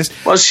few that she missed.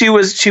 Well, she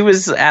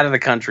was out of the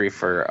country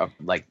for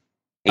like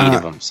 8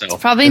 of them. So it's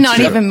probably not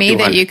even me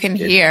that you can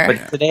hear.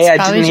 But today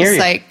I didn't hear you.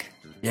 Like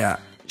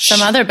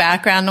some other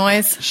background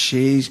noise.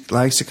 She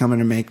likes to come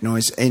in and make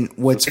noise. And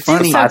what's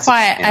funny? So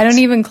quiet. I don't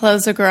even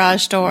close the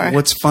garage door.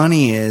 What's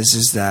funny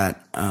is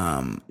that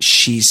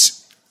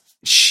she's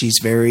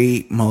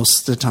very,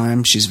 most of the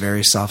time she's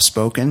very soft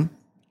spoken,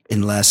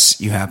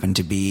 unless you happen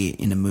to be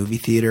in a movie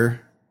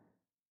theater.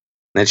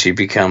 Then she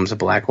becomes a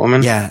black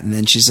woman. Yeah, and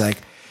then she's like,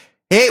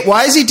 "Hey,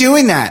 why is he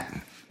doing that?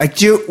 Like,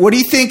 what do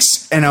you think?"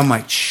 And I'm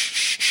like,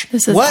 "Shh."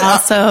 This is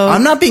also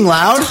I'm not being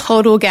loud.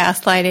 Total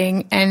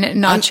gaslighting and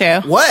not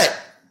true. What?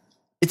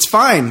 It's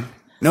fine.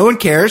 No one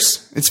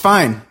cares. It's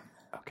fine.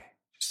 Okay,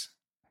 just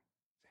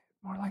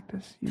more like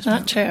this. It's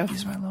not true.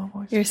 Use my low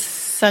voice. You're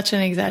such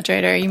an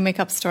exaggerator. You make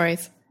up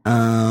stories.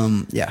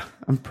 Yeah,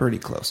 I'm pretty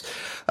close.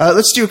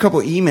 Let's do a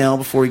couple email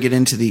before we get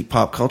into the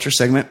pop culture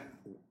segment.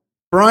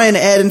 Brian,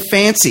 Ed, and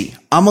Fancy.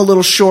 I'm a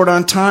little short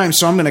on time,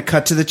 so I'm going to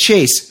cut to the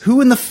chase.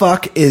 Who in the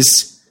fuck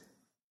is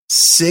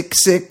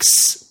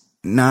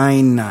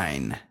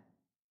 6ix9ine?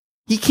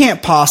 He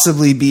can't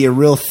possibly be a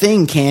real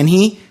thing, can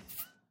he?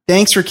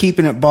 Thanks for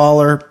keeping it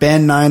baller,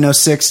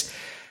 Ben906.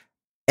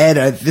 Ed,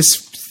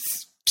 this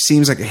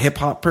seems like a hip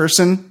hop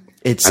person.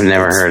 I've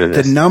never heard of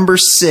this. The number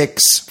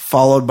 6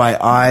 followed by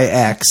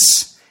IX,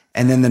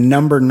 and then the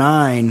number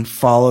 9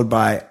 followed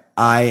by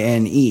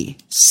INE.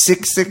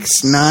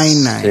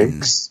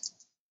 6ix9ine.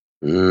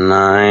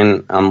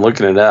 6ix9ine. I'm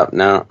looking it up.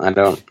 No, I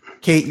don't.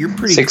 Kate, you're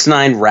pretty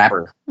 6ix9ine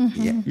rapper.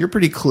 Yeah, you're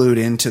pretty clued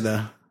into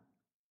the.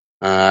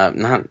 I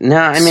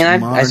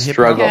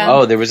struggle. Yeah.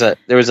 Oh, there was a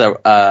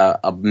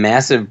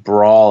massive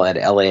brawl at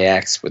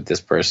LAX with this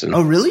person.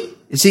 Oh, really?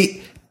 Does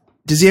he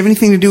have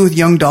anything to do with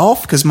Young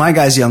Dolph? Because my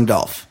guy's Young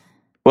Dolph.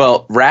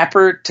 Well,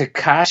 rapper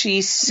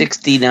Tekashi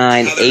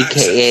 69,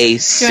 aka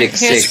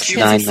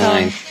 6ix9ine.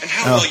 And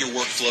how well your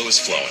workflow is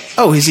flowing.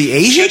 Oh, is he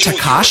Asian?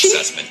 Tekashi?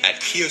 That's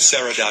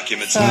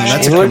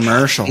a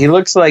commercial. He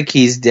looks like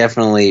he's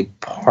definitely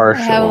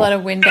partial. I have a lot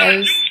of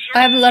windows.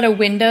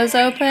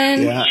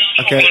 Open. Yeah.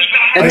 Okay.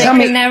 And I tell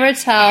me, can never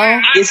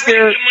tell.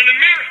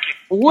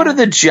 what are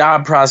the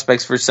job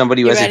prospects for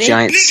somebody who has ready? a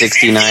giant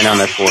 69 on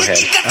their forehead?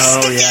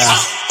 Oh yeah.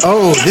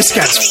 Oh, this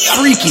guy's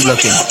freaky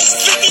looking.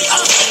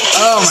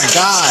 Oh my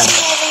god.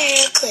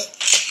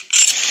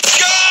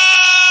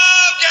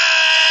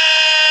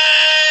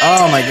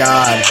 Oh my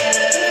god.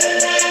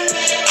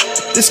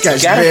 This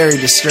guy's very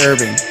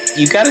disturbing.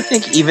 You got to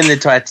think even the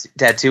tattoo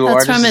That's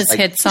artist from is his like,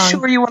 hit song,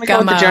 sure you want to go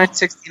with the Gummo. giant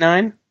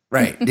 69?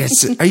 Right.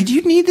 Yes. Do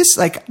you need this?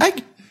 Like,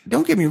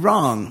 don't get me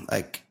wrong.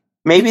 Like,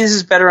 Maybe this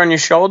is better on your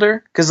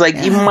shoulder because, like,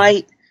 you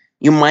might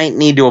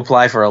need to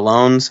apply for a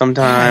loan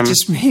sometime.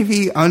 just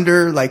maybe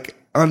under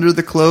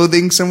the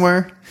clothing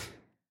somewhere.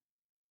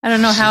 I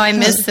don't know how I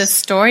missed this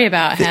story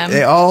about him.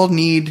 They all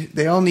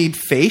need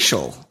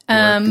facial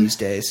work these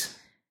days.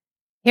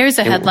 Here's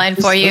a headline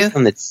for you.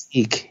 On the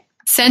cheek.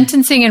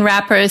 Sentencing in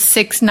rapper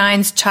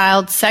 6ix9ine's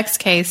child sex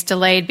case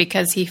delayed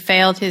because he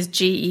failed his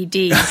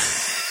GED.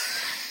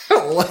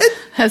 What?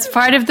 As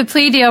part of the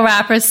plea deal,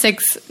 rapper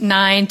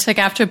 6ix9ine took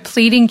after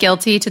pleading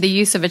guilty to the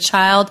use of a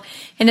child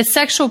in a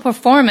sexual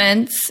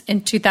performance in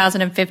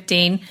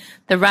 2015.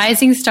 The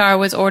rising star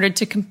was ordered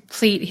to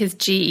complete his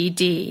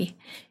GED.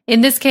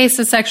 In this case,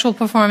 the sexual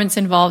performance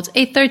involved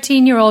a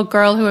 13-year-old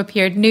girl who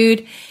appeared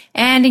nude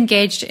and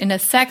engaged in a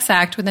sex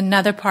act with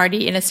another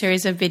party in a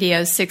series of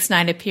videos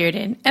 6ix9ine appeared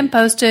in and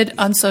posted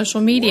on social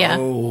media.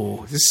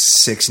 Oh, this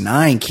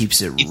 6ix9ine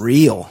keeps it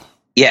real.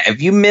 Yeah,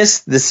 if you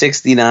missed the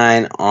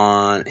 69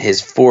 on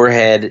his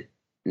forehead,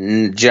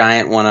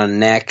 giant one on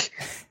neck,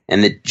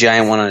 and the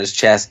giant one on his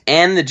chest,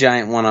 and the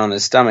giant one on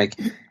his stomach,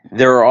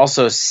 there are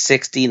also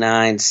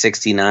 69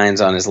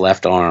 69s on his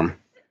left arm.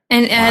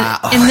 And Wow.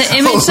 in the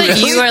image that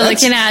Really? you are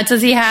looking at,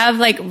 does he have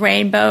like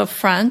rainbow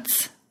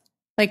fronts,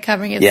 like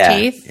covering his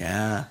teeth?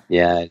 Yeah.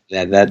 Yeah,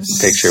 that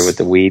picture with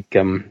the weed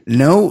gum.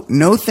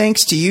 No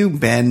thanks to you,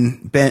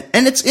 Ben.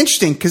 And it's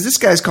interesting because this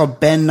guy's called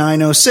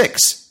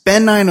Ben906.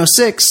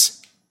 Ben906.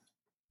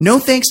 No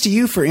thanks to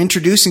you for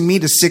introducing me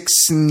to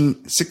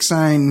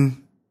 6ix9ine.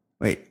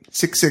 Wait,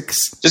 6ix.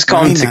 Just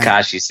call him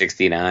Tekashi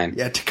 69.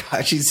 Yeah,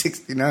 Tekashi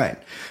 69.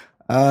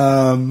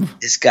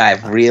 This guy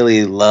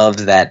really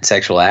loved that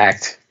sexual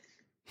act.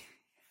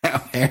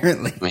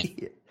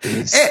 Apparently.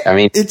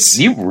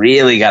 You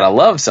really gotta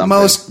love something.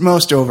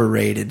 Most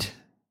overrated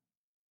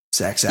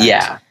sex act.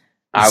 Yeah,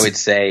 I would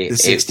say the it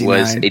 69.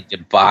 was a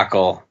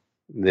debacle.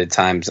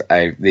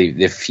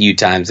 The few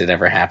times it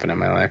ever happened in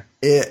my life.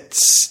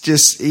 It's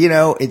just,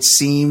 it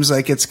seems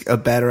like it's a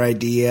better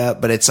idea,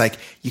 but it's like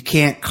you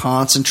can't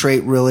concentrate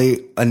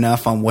really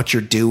enough on what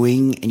you're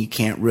doing and you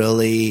can't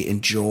really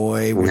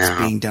enjoy what's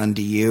being done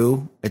to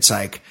you. It's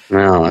like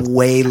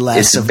way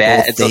less of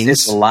bad. both things.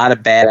 It's a lot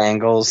of bad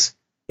angles.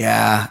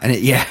 Yeah. And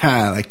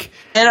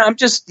and I'm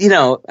just,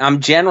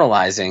 I'm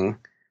generalizing.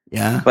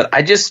 Yeah. But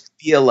I just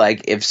feel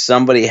like if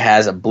somebody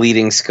has a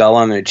bleeding skull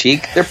on their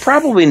cheek, they're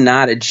probably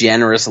not a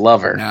generous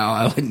lover. No,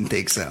 I wouldn't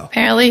think so.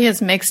 Apparently his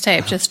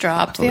mixtape just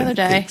dropped the other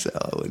day.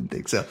 I wouldn't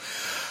think so.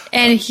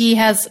 And he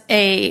has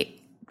a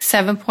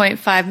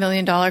 $7.5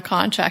 million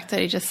contract that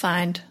he just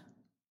signed.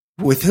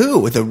 With who?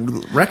 With a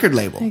record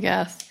label? I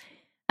guess.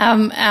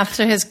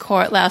 After his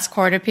last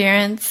court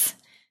appearance,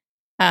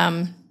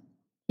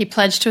 he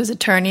pledged to his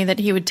attorney that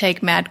he would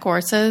take mad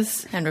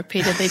courses and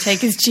repeatedly take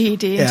his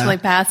GED until he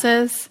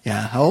passes.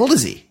 Yeah. How old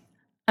is he?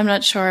 I'm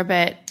not sure,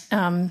 but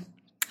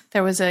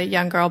there was a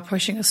young girl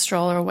pushing a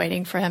stroller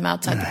waiting for him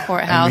outside the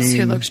courthouse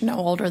who looked no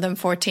older than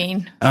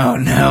 14. Oh,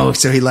 no.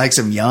 So he likes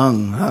him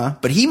young, huh?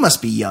 But he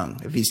must be young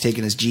if he's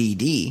taking his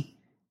GED.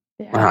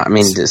 Yeah.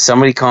 Is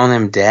somebody calling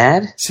him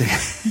Dad?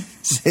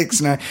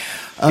 6ix9ine.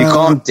 You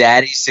call him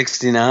Daddy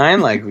 69?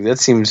 Like, that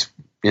seems...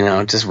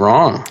 just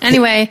wrong.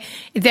 Anyway,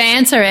 the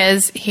answer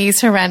is he's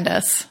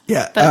horrendous.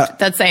 Yeah.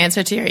 That's the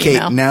answer to your Kate,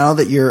 email. now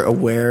that you're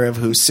aware of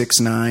who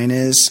 6ix9ine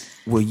is,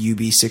 will you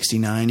be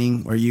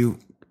 69ing? Are you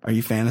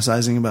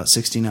fantasizing about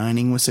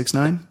 69ing with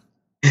 6ix9ine?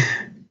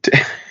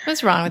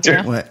 What's wrong with you?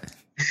 What?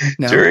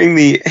 No.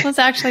 What's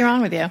actually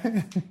wrong with you?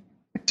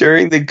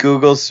 During the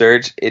Google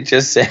search, it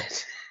just said,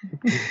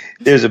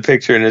 there's a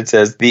picture and it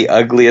says the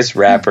ugliest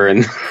rapper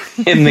in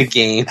the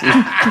game.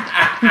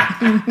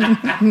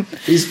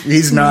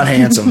 He's not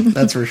handsome,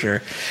 that's for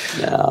sure.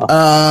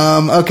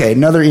 No. Okay,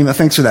 another email.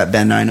 Thanks for that,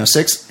 Ben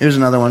 906. Here's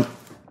another one.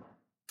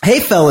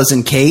 Hey, fellas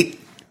and Kate.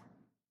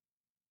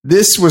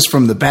 This was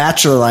from the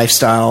Bachelor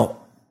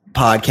Lifestyle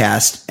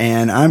podcast,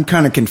 and I'm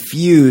kind of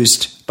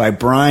confused by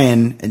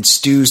Brian and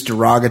Stu's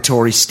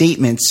derogatory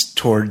statements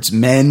towards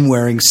men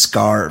wearing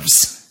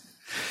scarves.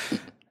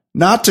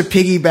 Not to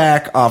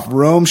piggyback off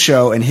Rome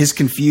Show and his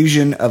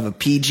confusion of a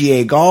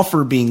PGA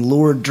golfer being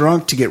lured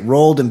drunk to get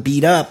rolled and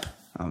beat up.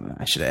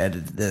 I should have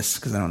edited this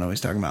because I don't know what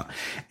he's talking about.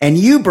 And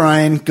you,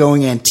 Brian,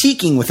 going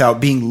antiquing without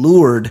being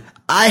lured.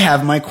 I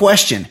have my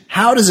question.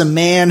 How does a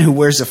man who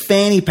wears a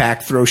fanny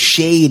pack throw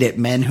shade at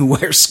men who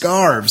wear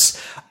scarves?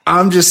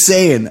 I'm just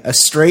saying, a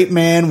straight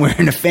man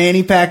wearing a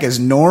fanny pack is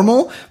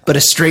normal, but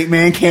a straight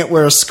man can't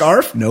wear a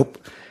scarf?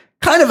 Nope.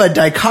 Kind of a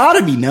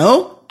dichotomy,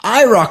 no?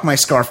 I rock my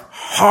scarf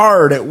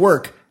hard at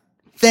work.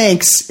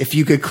 Thanks. If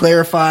you could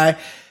clarify,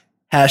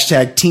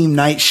 hashtag team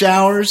night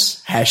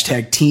showers,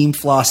 hashtag team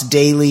floss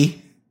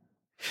daily.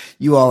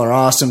 You all are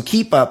awesome.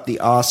 Keep up the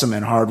awesome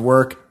and hard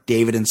work.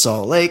 David in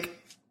Salt Lake.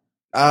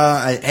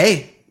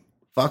 Hey,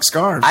 fuck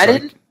scarves. I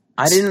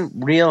didn't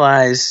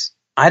realize,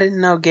 I didn't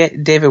know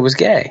David was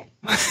gay.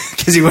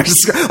 Because he wears a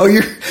scarf. Oh,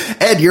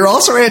 you're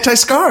also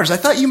anti-scarves. I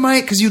thought you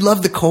might, because you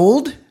love the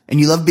cold. And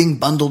you love being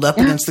bundled up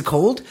against the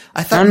cold?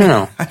 I thought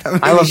No.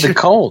 I love the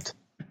cold.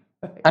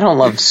 I don't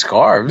love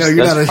scarves. No,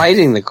 you're That's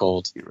fighting the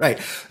cold. Right.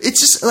 It's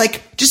just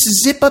like, just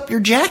zip up your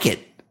jacket.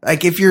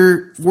 Like if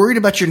you're worried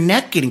about your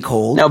neck getting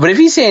cold. No, but if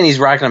he's saying he's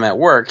rocking them at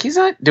work, he's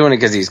not doing it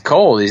because he's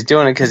cold. He's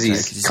doing it because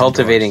he's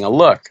cultivating indoors. a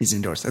look. He's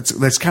indoors.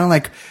 That's kind of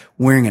like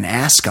wearing an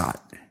ascot.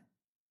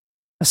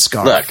 A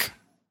scarf. Look,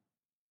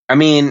 I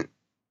mean,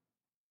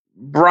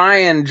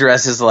 Brian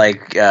dresses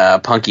like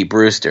Punky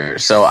Brewster,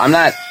 so I'm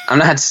not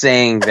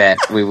saying that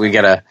we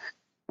gotta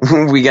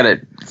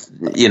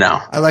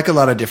I like a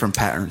lot of different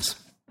patterns.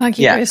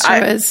 Punky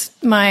Brewster was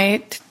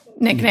my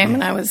nickname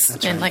when I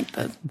was in like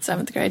the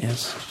 7th grade.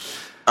 Yes.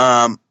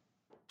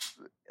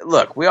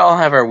 Look, we all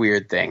have our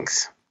weird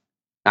things.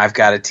 I've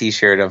got a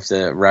T-shirt of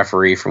the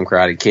referee from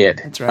Karate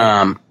Kid. That's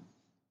right.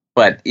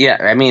 But yeah,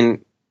 I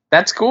mean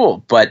that's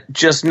cool. But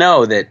just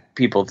know that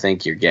people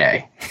think you're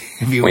gay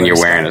when you're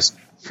wearing a.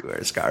 You wear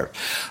a scarf.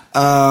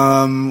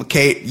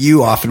 Kate,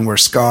 you often wear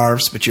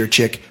scarves, but you're a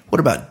chick. What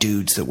about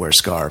dudes that wear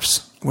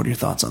scarves? What are your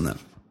thoughts on them?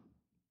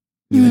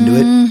 You into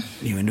it?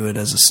 You into it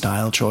as a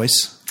style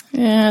choice?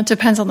 Yeah, it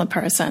depends on the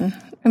person.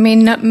 I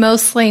mean,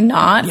 mostly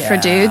not for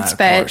dudes,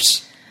 but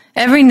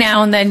every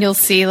now and then you'll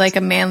see like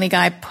a manly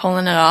guy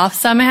pulling it off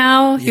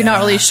somehow. You're not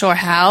really sure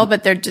how,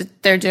 but they're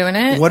doing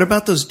it. What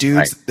about those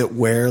dudes that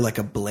wear like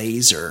a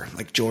blazer,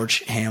 like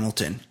George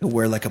Hamilton, who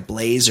wear like a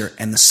blazer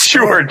and the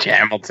scarf? George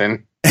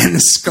Hamilton. And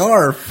the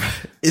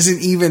scarf isn't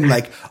even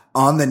like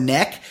on the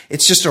neck.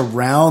 It's just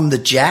around the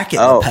jacket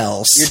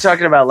lapels. You're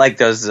talking about like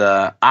those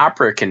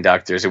opera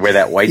conductors who wear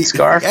that white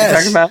scarf? Yes, you're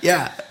talking about?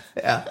 Yeah.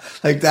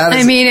 Like that.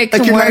 I mean, it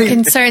can work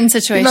in certain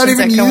situations. You're not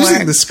even it can using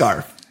work. the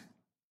scarf.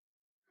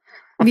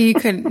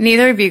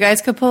 Neither of you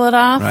guys could pull it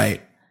off.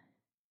 Right.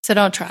 So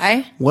don't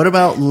try. What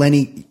about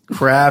Lenny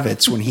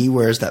Kravitz when he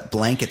wears that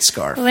blanket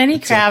scarf? Lenny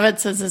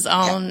Kravitz is his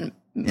own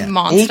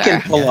monster. He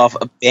can pull off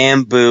a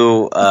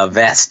bamboo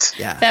vest.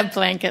 Yeah. That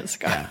blanket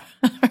scarf.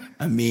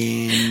 I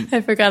mean,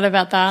 I forgot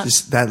about that.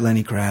 just that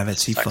Lenny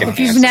Kravitz, he fucking. If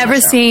you've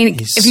never seen,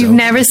 He's if you've so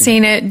never fucking-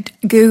 seen it,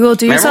 Google.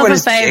 Do Remember yourself when a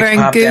his dick favor and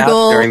popped out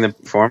Google during the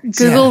performance?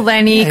 Google Yeah.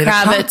 Lenny He had a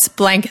Kravitz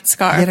blanket He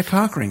scarf. had a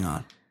cock ring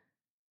on.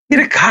 He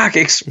had a cock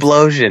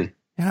explosion.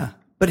 Yeah.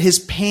 But his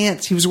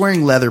pants, he was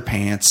wearing leather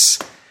pants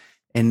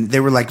and they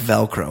were like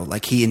Velcro.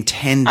 Like he I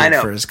intended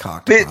know. for his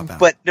cock to pop out.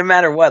 But no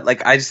matter what,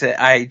 like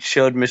I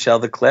showed Michelle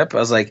the clip. I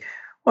was like,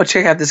 "Oh,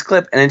 check out this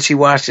clip," and then she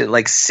watched it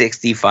like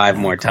 65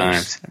 more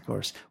times. Of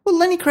course. Well,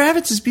 Lenny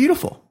Kravitz is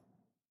beautiful.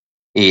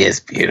 He is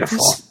beautiful.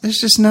 There's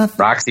just nothing.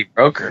 Roxy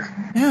Broker.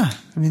 Yeah.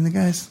 I mean, the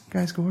guy's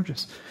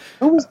gorgeous.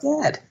 Who was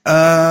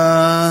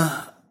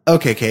that?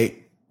 Okay,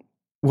 Kate.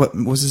 What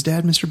was his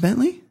dad, Mr.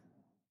 Bentley?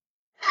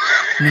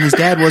 I mean, his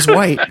dad was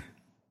white.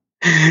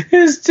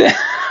 His dad.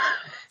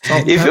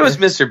 Salt and If it pepper. was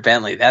Mr.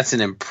 Bentley, that's an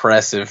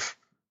impressive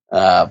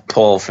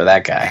pull for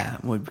that guy. Yeah,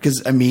 well,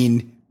 because, I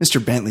mean,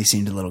 Mr. Bentley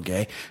seemed a little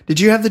gay. Did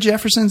you have the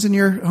Jeffersons in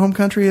your home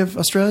country of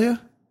Australia?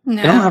 They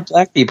don't No, have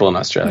black people in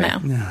Australia.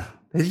 no. No.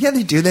 Yeah,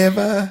 they do. They have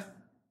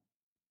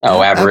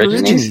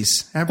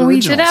Aborigines. Well, we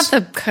did have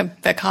Aboriginals.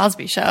 the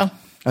Cosby Show.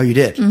 Oh, you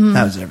did? Mm-hmm.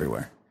 That was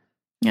everywhere.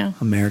 Yeah.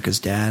 America's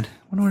Dad.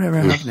 I wonder whatever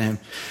happened to him.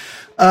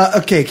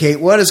 Okay, Kate,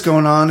 what is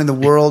going on in the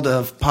world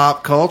of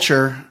pop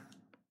culture?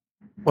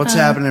 What's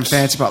happening in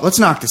fancy pop? Let's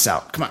knock this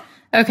out. Come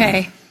on.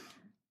 Okay.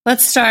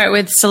 Let's start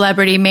with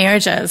celebrity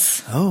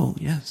marriages. Oh,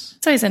 yes.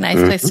 It's always a nice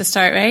place to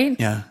start, right?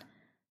 Yeah.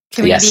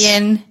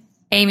 Comedian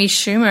Amy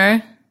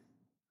Schumer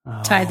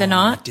tied the I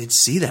knot. did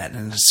see that,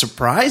 and a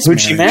surprise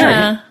Who'd she marriage. marry?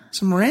 Yeah.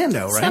 Some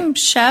rando, right? Some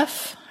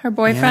chef, her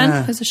boyfriend,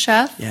 Yeah. who's a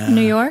chef Yeah. in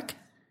New York.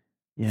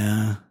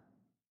 Yeah.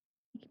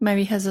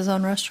 Maybe has his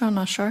own restaurant,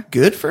 not sure.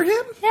 Good for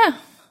him? Yeah.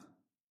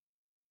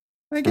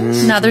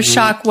 Another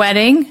shock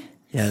wedding.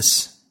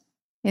 Yes.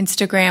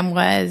 Instagram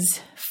was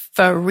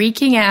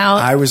freaking out.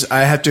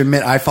 I have to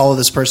admit, I follow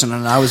this person,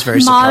 and I was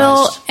very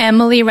Model surprised.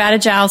 Emily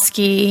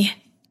Ratajkowski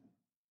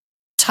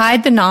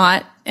tied the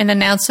knot and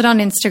announced it on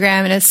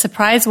Instagram in a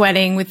surprise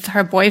wedding with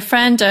her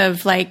boyfriend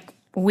of like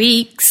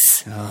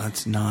weeks, Oh,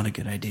 that's not a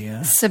good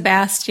idea.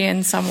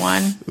 Sebastian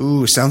someone.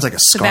 Ooh, sounds like a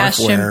scarf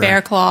Sebastian wearer.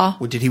 Bearclaw,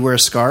 Well, did he wear a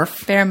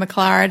scarf? Bear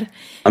McLeod.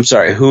 I'm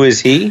sorry, who is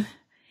he?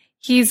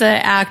 He's an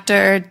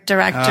actor,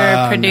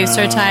 director,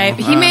 producer no. type.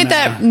 He made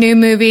that new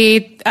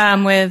movie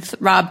with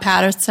Rob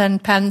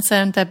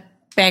Pattinson, the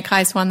bank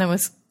heist one that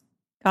was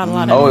got a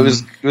lot of Oh,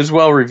 it was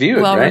well reviewed,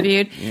 well right?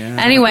 reviewed. I don't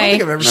Anyway,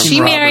 think I've ever seen she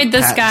Robert married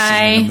this Pattinson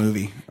guy in a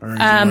movie or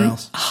anywhere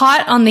else.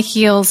 hot on the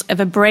heels of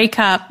a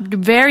breakup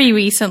very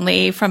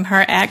recently from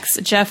her ex,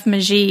 Jeff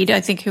Majid,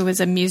 I think, who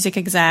was a music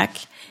exec.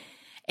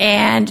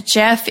 And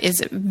Jeff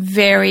is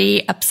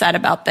very upset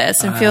about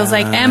this and feels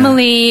like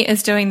Emily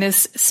is doing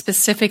this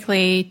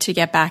specifically to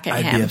get back at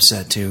I'd him. be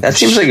upset too. That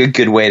seems like a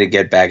good way to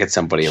get back at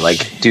somebody.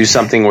 Like, do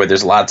something where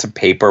there's lots of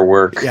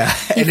paperwork, yeah.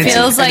 He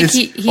feels like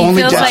he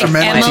only feels like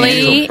detrimental to you.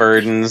 Emily. financial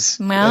burdens.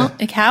 Well,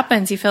 it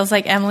happens. He feels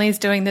like Emily's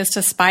doing this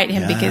to spite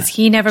him because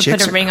he never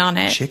Chicks put a ring on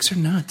it. Chicks are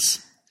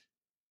nuts.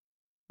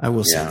 I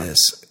will say Yeah.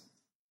 this.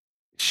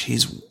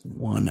 She's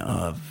one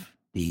of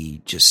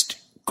the just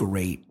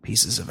great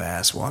pieces of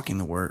ass walking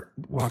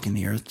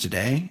the earth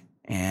today.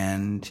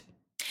 And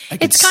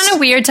It's kind of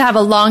weird to have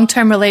a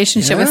long-term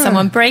relationship with Yeah.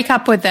 someone, break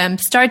up with them,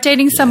 start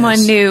dating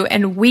someone new,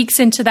 and weeks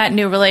into that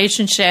new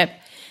relationship,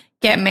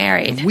 get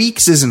married.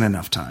 weeks isn't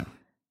enough time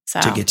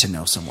So, to get to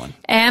know someone.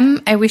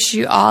 I wish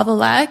you all the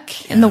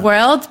luck in the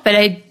world, but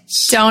I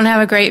don't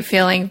have a great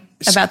feeling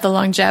about the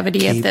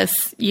longevity of this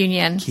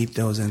union. Keep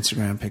those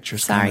Instagram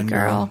pictures Sorry, coming,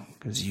 girl.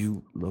 because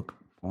you look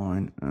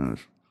fine as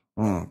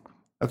fuck.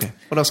 Okay,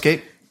 what else,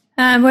 Kate?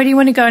 Where do you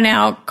want to go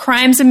now?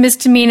 Crimes and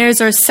misdemeanors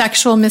or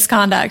sexual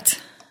misconduct?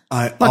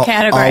 What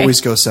category?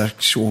 Always go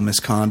sexual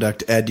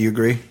misconduct. Ed, do you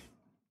agree?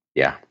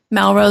 Yeah.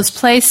 Melrose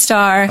Place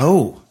star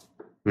Oh,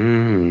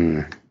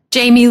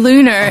 Jamie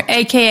Luner,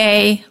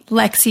 a.k.a.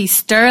 Lexi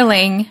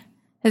Sterling,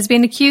 has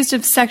been accused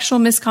of sexual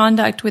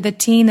misconduct with a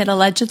teen that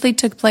allegedly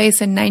took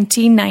place in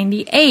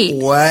 1998.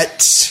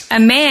 what? A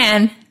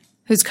man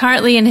who's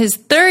currently in his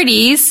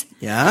 30s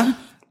Yeah.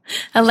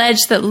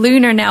 alleged that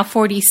Lunar, now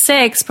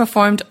 46,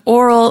 performed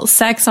oral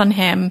sex on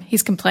him.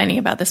 He's complaining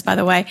about this, by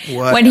the way,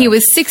 What when he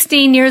was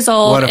 16 years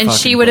old What a and she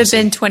fucking would have pussy.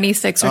 been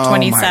 26 or Oh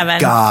 27. my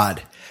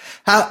God.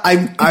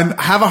 I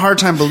have a hard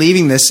time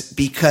believing this,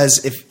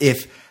 because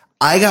if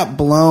I got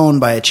blown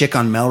by a chick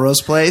on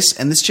Melrose Place,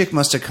 and this chick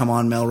must have come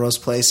on Melrose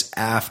Place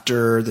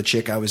after the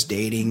chick I was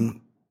dating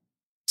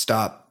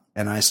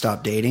I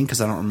stopped dating, because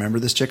I don't remember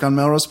this chick on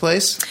Melrose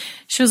Place.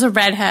 She was a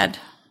redhead.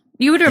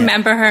 You would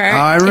remember her.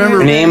 I remember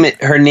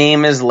Her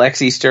name is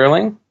Lexi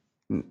Sterling.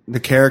 the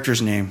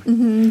character's name.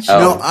 Mm-hmm.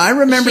 No, I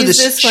remember She's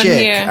this this one chick.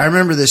 here. I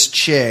remember this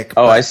chick.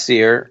 Oh, but I see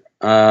her.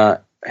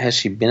 Has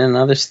she been in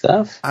other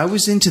stuff? I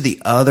was into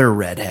the other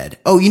redhead.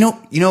 Oh, you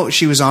know what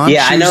she was on?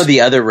 Yeah, She I know was- the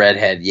other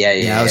redhead.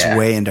 Yeah. I was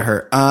way into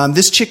her.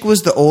 This chick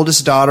was the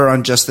oldest daughter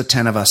on Just the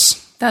 10 of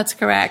Us. That's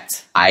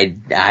correct.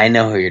 I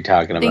know who you're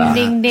talking Ding, about.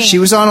 ding, ding. She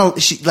was on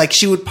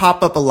she would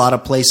pop up a lot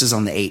of places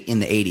in the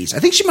 80s. I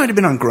think she might have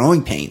been on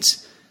Growing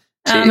Pains.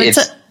 It's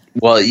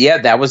Well, yeah,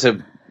 that was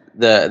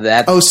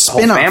that whole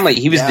spin-off. family.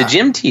 He was the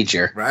gym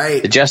teacher.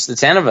 Right. The Just the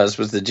 10 of Us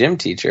was the gym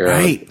teacher.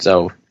 Right.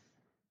 So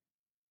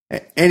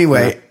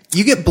anyway,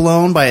 you get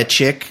blown by a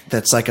chick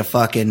that's like a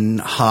fucking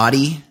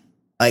hottie.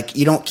 Like,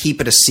 you don't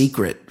keep it a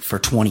secret for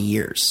 20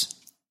 years.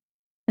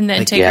 And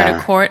then take her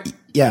to court.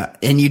 Yeah,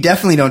 and you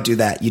definitely don't do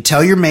that. You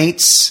tell your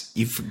mates.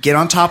 You get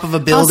on top of a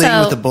building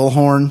with a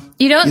bullhorn.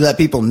 You let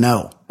people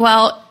know.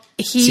 Well,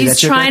 he's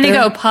trying to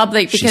go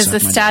public because the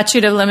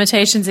statute of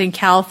limitations in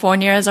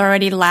California has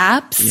already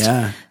lapsed.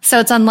 Yeah. So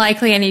it's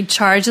unlikely any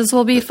charges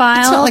will be filed.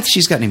 It's not like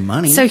she's got any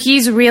money. So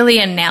he's really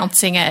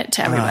announcing it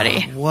to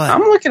everybody. What?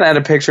 I'm looking at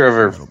a picture of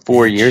her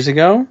 4 years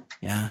ago.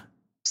 Yeah.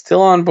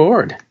 Still on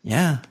board.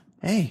 Yeah.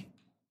 Hey.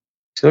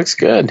 She looks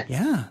good.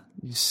 Yeah.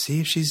 You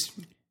see if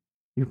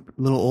you're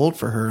a little old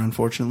for her,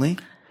 unfortunately.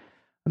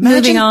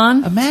 Moving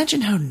on.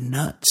 Imagine how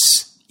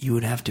nuts you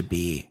would have to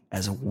be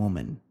as a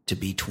woman to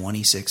be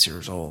 26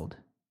 years old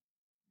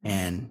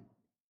and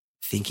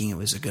thinking it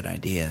was a good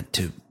idea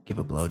to give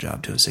a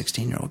blowjob to a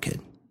 16-year-old kid.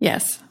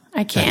 Yes,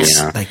 I can't.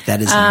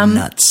 That is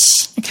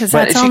nuts. Because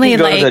but that's she only can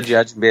go to the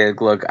judge and be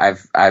like, look,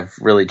 I've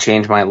really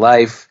changed my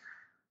life.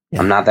 Yeah.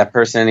 I'm not that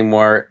person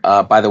anymore.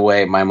 By the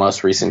way, my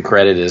most recent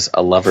credit is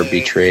A Lover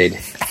Betrayed.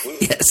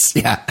 Yes,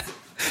 yeah.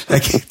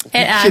 Like, it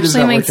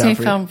actually makes me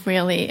feel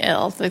really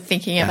ill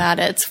thinking about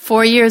it. It's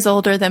 4 years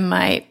older than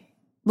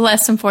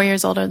less than 4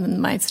 years older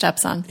than my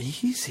stepson.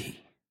 Easy.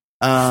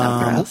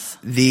 So gross.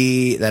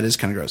 That is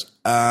kind of gross.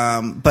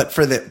 But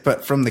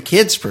from the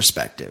kid's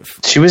perspective,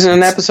 she was in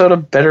an episode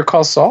of Better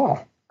Call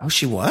Saul. Oh,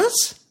 she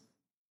was?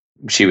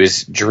 She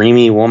was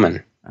Dreamy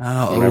Woman.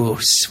 Oh,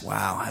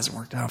 wow. Hasn't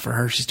worked out for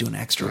her. She's doing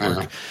extra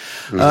work.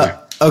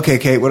 Okay,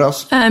 Kate, what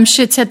else?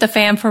 Shit's hit the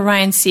fan for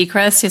Ryan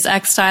Seacrest. His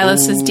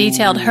ex-stylist has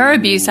detailed her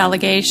abuse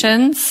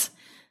allegations.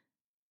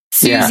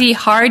 Susie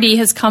Hardy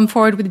has come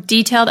forward with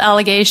detailed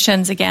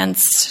allegations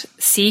against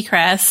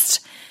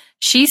Seacrest.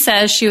 She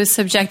says she was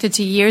subjected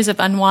to years of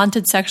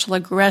unwanted sexual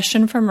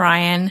aggression from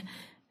Ryan,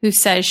 who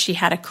says she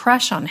had a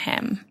crush on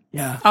him.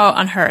 Yeah. Oh,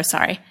 on her,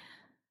 sorry.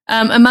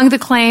 Among the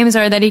claims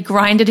are that he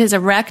grinded his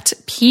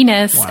erect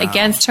penis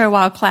against her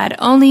while clad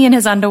only in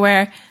his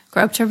underwear,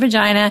 groped her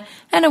vagina,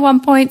 and at one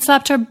point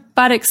slapped her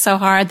buttocks so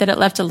hard that it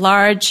left a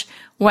large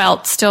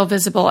welt still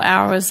visible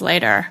hours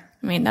later.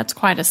 I mean, that's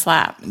quite a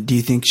slap. Do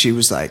you think he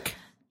was like,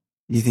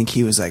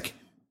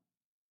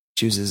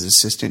 she was his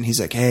assistant?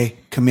 He's like, hey,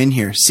 come in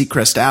here,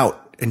 Seacrest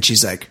out. And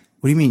she's like,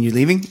 what do you mean, you're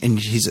leaving? And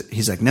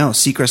he's like, no,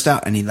 Seacrest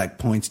out. And he like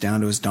points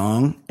down to his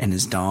dong, and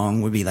his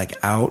dong would be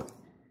like out.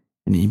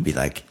 And he'd be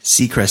like,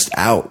 Seacrest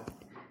out.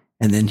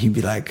 And then he'd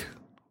be like,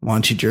 why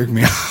don't you jerk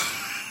me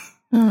off?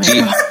 Oh my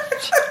God.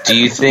 Do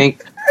you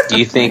think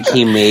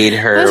he made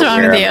her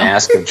wear a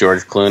mask of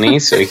George Clooney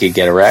so he could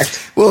get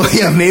erect? Well,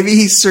 yeah, maybe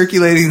he's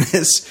circulating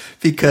this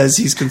because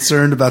he's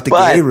concerned about the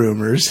gay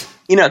rumors.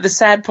 You know, the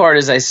sad part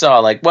is I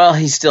saw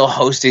he's still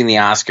hosting the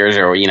Oscars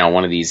or,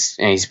 one of these,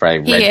 and he's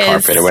probably red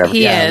carpet or whatever.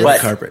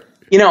 Red carpet.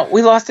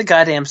 We lost a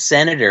goddamn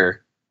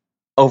senator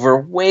over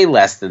way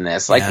less than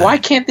this. Why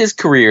can't this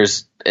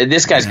guy's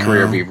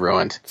career be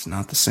ruined? It's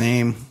not the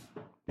same.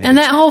 And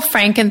that whole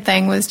Franken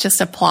thing was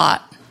just a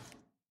plot.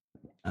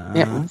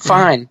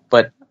 Fine,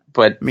 but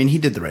I mean, he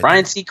did the right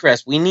Ryan thing.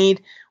 Seacrest, we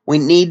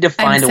need to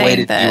find a way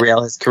to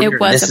derail his career.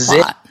 This is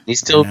it. He's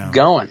still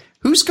going.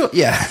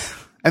 Yeah.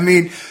 I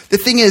mean, the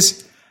thing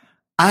is,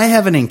 I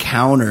haven't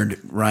encountered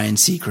Ryan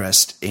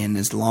Seacrest in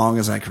as long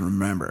as I can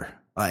remember.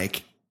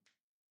 Like,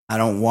 I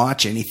don't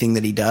watch anything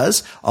that he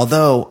does,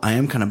 although I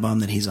am kind of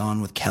bummed that he's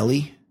on with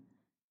Kelly,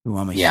 who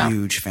I'm a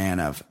huge fan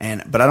of.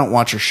 But I don't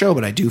watch her show,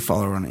 but I do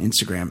follow her on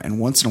Instagram. And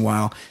once in a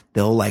while,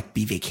 they'll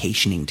be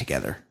vacationing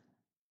together,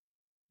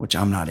 which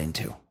I'm not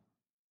into.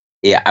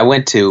 Yeah, I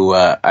went to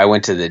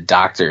the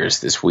doctor's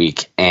this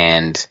week,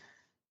 and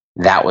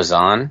that was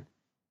on,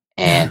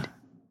 and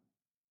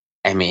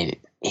I mean,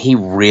 he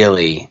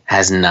really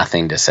has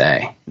nothing to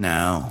say.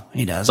 No,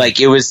 he doesn't.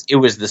 It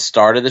was the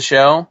start of the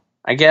show,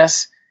 I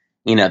guess.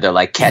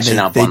 They're catching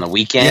up on the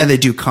weekend. Yeah,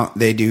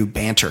 they do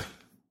banter,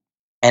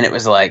 and it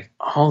was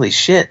holy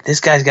shit, this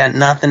guy's got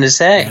nothing to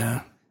say.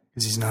 Yeah,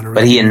 because he's not a.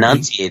 But he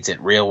enunciates it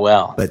real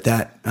well. But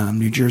that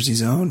New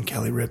Jersey's own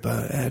Kelly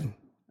Ripa, Ed.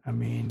 I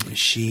mean, is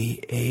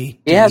she a?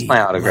 He has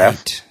my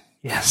autograph.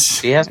 Yes,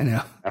 she has. I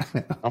know.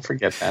 Don't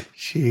forget that.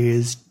 She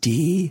is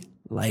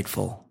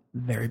delightful.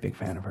 Very big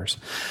fan of hers.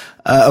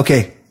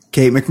 Okay,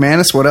 Kate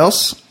McManus. What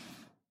else?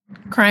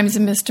 Crimes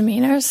and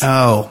misdemeanors.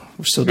 Oh,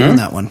 we're still doing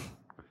that one.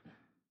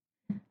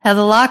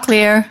 Heather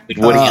Locklear,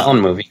 Woody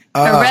Allen movie.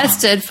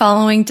 arrested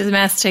following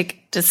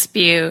domestic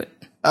dispute.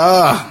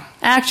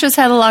 Actress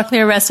Heather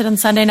Locklear arrested on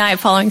Sunday night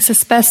following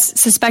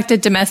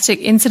suspected domestic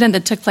incident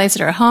that took place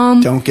at her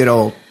home. Don't get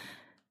old.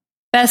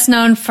 Best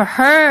known for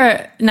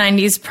her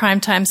 90s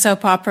primetime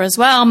soap opera as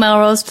well,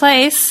 Melrose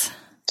Place.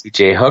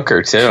 T.J.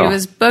 Hooker, too. She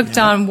was booked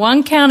on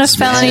 1 count of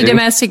felony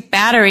domestic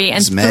battery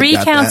and 3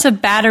 counts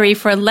of battery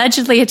for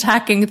allegedly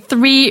attacking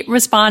 3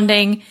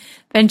 responding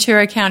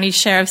Ventura County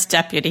Sheriff's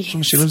deputies.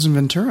 She lives in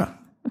Ventura.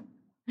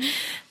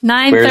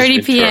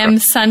 9:30 p.m.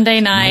 Sunday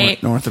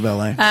night. North of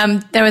LA.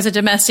 There was a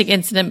domestic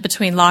incident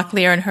between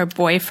Locklear and her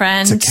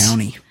boyfriend. It's a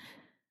county.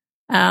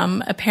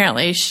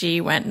 Apparently,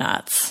 she went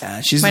nuts.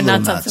 Yeah, she's went a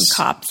little nuts nuts on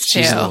some cops too.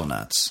 She's a little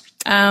nuts.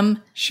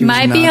 She was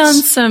Might be nuts.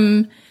 on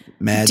some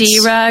Meds.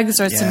 D-rugs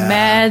or some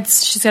Yeah.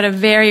 meds. She's got a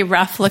very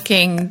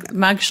rough-looking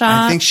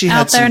mugshot I think she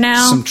out had there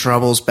now. some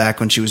troubles back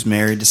when she was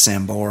married to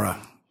Sambora.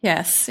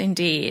 Yes,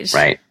 indeed.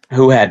 Right.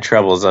 Who had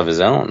troubles of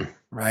his own?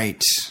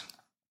 Right.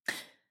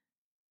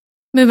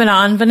 Moving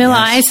on, Vanilla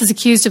Yes. Ice is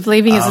accused of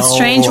leaving his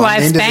estranged I'm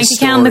wife's into bank the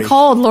account in the story.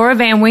 cold. Laura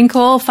Van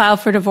Winkle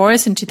filed for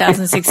divorce in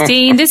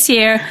 2016. This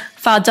year,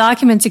 filed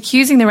documents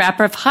accusing the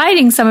rapper of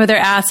hiding some of their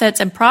assets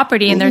and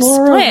property in their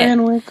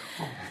split.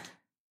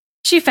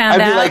 She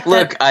found I'd be out like, that-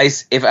 look,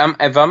 Ice, if I'm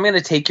going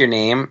to take your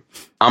name,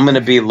 I'm going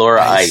to be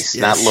Laura Ice,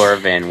 yes. not Laura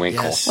Van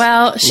Winkle. Yes.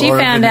 Well, she Laura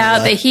found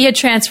out Vanilla. that he had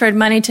transferred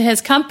money to his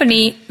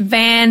company,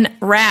 Van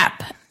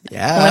Rap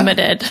Yeah.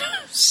 Limited.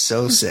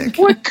 So sick.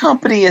 What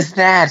company is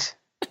that?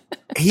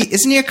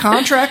 Isn't he a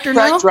contractor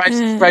now?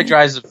 Probably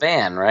drives a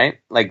van, right?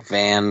 Like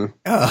van.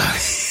 Oh.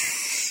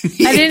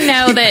 I didn't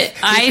know that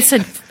Ice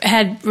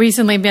had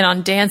recently been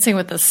on Dancing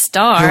with the He'll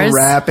Stars.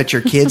 rap at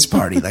your kid's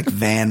party, like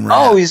Van Rap.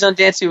 Oh, he's on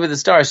Dancing with the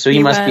Stars, so he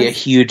He must be was. a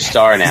huge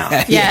star now.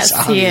 Yes, he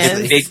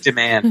obviously. is. Big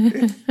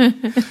demand.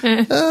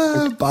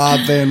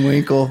 Bob Van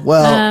Winkle.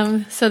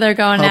 Well, So they're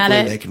going at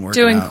Hopefully they it, can work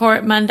doing it out.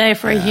 court Monday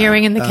for a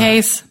hearing in the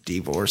case.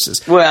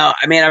 divorces. Well,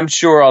 I mean, I'm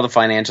sure all the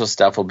financial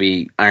stuff will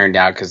be ironed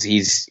out because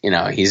he's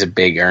a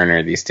big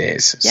earner these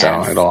days, Yes.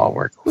 so it'll all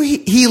work. Well,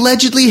 he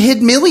allegedly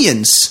hid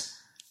millions.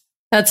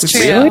 That's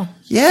true. Really?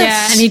 Yes.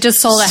 Yeah, and he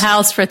just sold a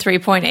house for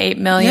 $3.8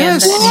 million,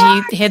 Yes.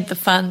 and he hid the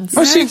funds.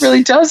 Oh, so he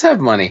really does have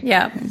money.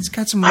 Yeah. He's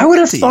got some I would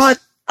have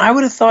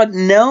royalties. thought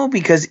no,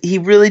 because he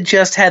really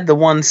just had the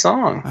one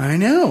song. I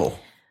know.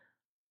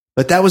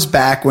 But that was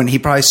back when he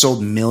probably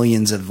sold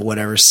millions of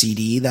whatever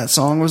CD that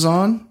song was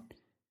on.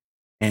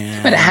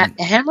 And But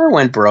Hammer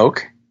went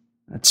broke,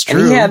 that's and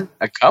true. he had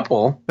a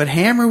couple. But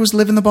Hammer was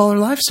living the baller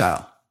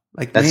lifestyle.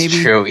 Like That's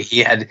maybe true.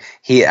 He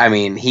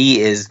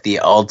is the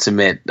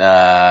ultimate.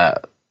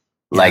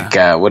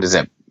 What is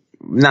it?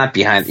 Not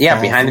behind. Yeah,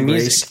 fall behind the from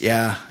music.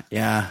 grace.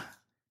 Yeah.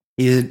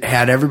 He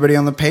had everybody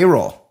on the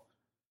payroll.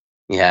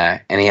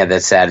 Yeah, and he had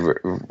that sad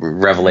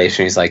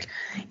revelation. He's like,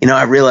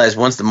 I realized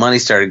once the money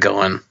started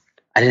going,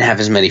 I didn't have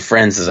as many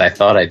friends as I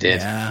thought I did.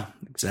 Yeah,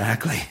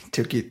 exactly.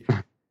 Took you.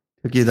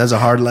 That's a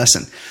hard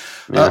lesson.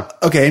 Yeah.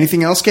 Okay.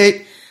 Anything else,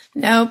 Kate?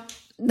 Nope.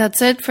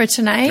 That's it for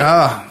tonight.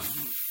 Oh,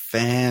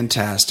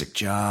 fantastic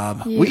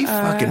job. We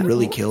fucking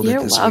really killed it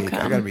you're this week. I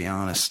welcome. gotta be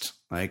honest.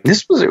 Like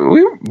This was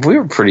we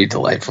were pretty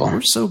delightful.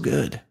 we're so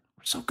good.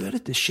 We're so good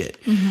at this shit.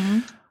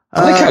 I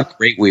like how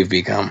great we've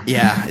become.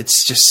 Yeah,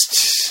 it's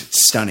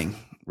stunning.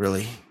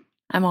 Really.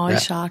 I'm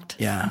always shocked.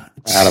 Yeah.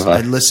 Out of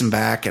I listen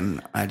back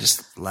and I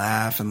just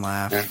laugh and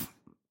laugh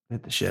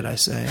at the shit I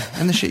say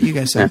and the shit you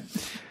guys say.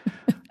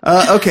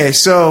 Okay,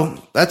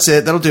 so that's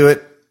it. That'll do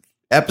it.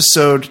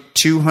 Episode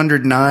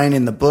 209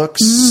 in the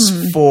books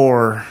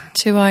for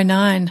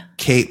 209.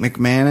 Kate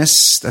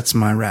McManus. That's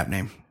my rap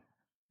name.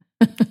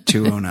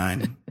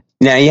 209.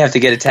 Now you have to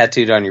get it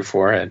tattooed on your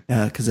forehead.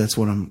 Yeah, because that's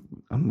what I'm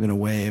gonna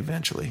weigh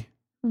eventually.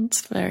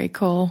 That's very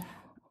cool.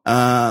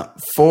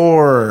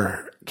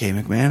 For Kate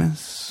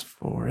McManus,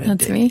 for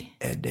That's me.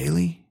 Ed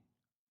Daly.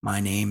 My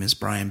name is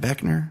Brian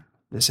Beckner.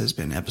 This has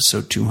been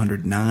episode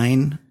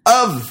 209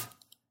 of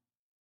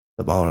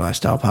the Baller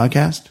Lifestyle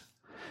Podcast.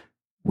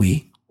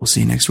 We will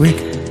see you next week.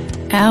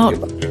 Out.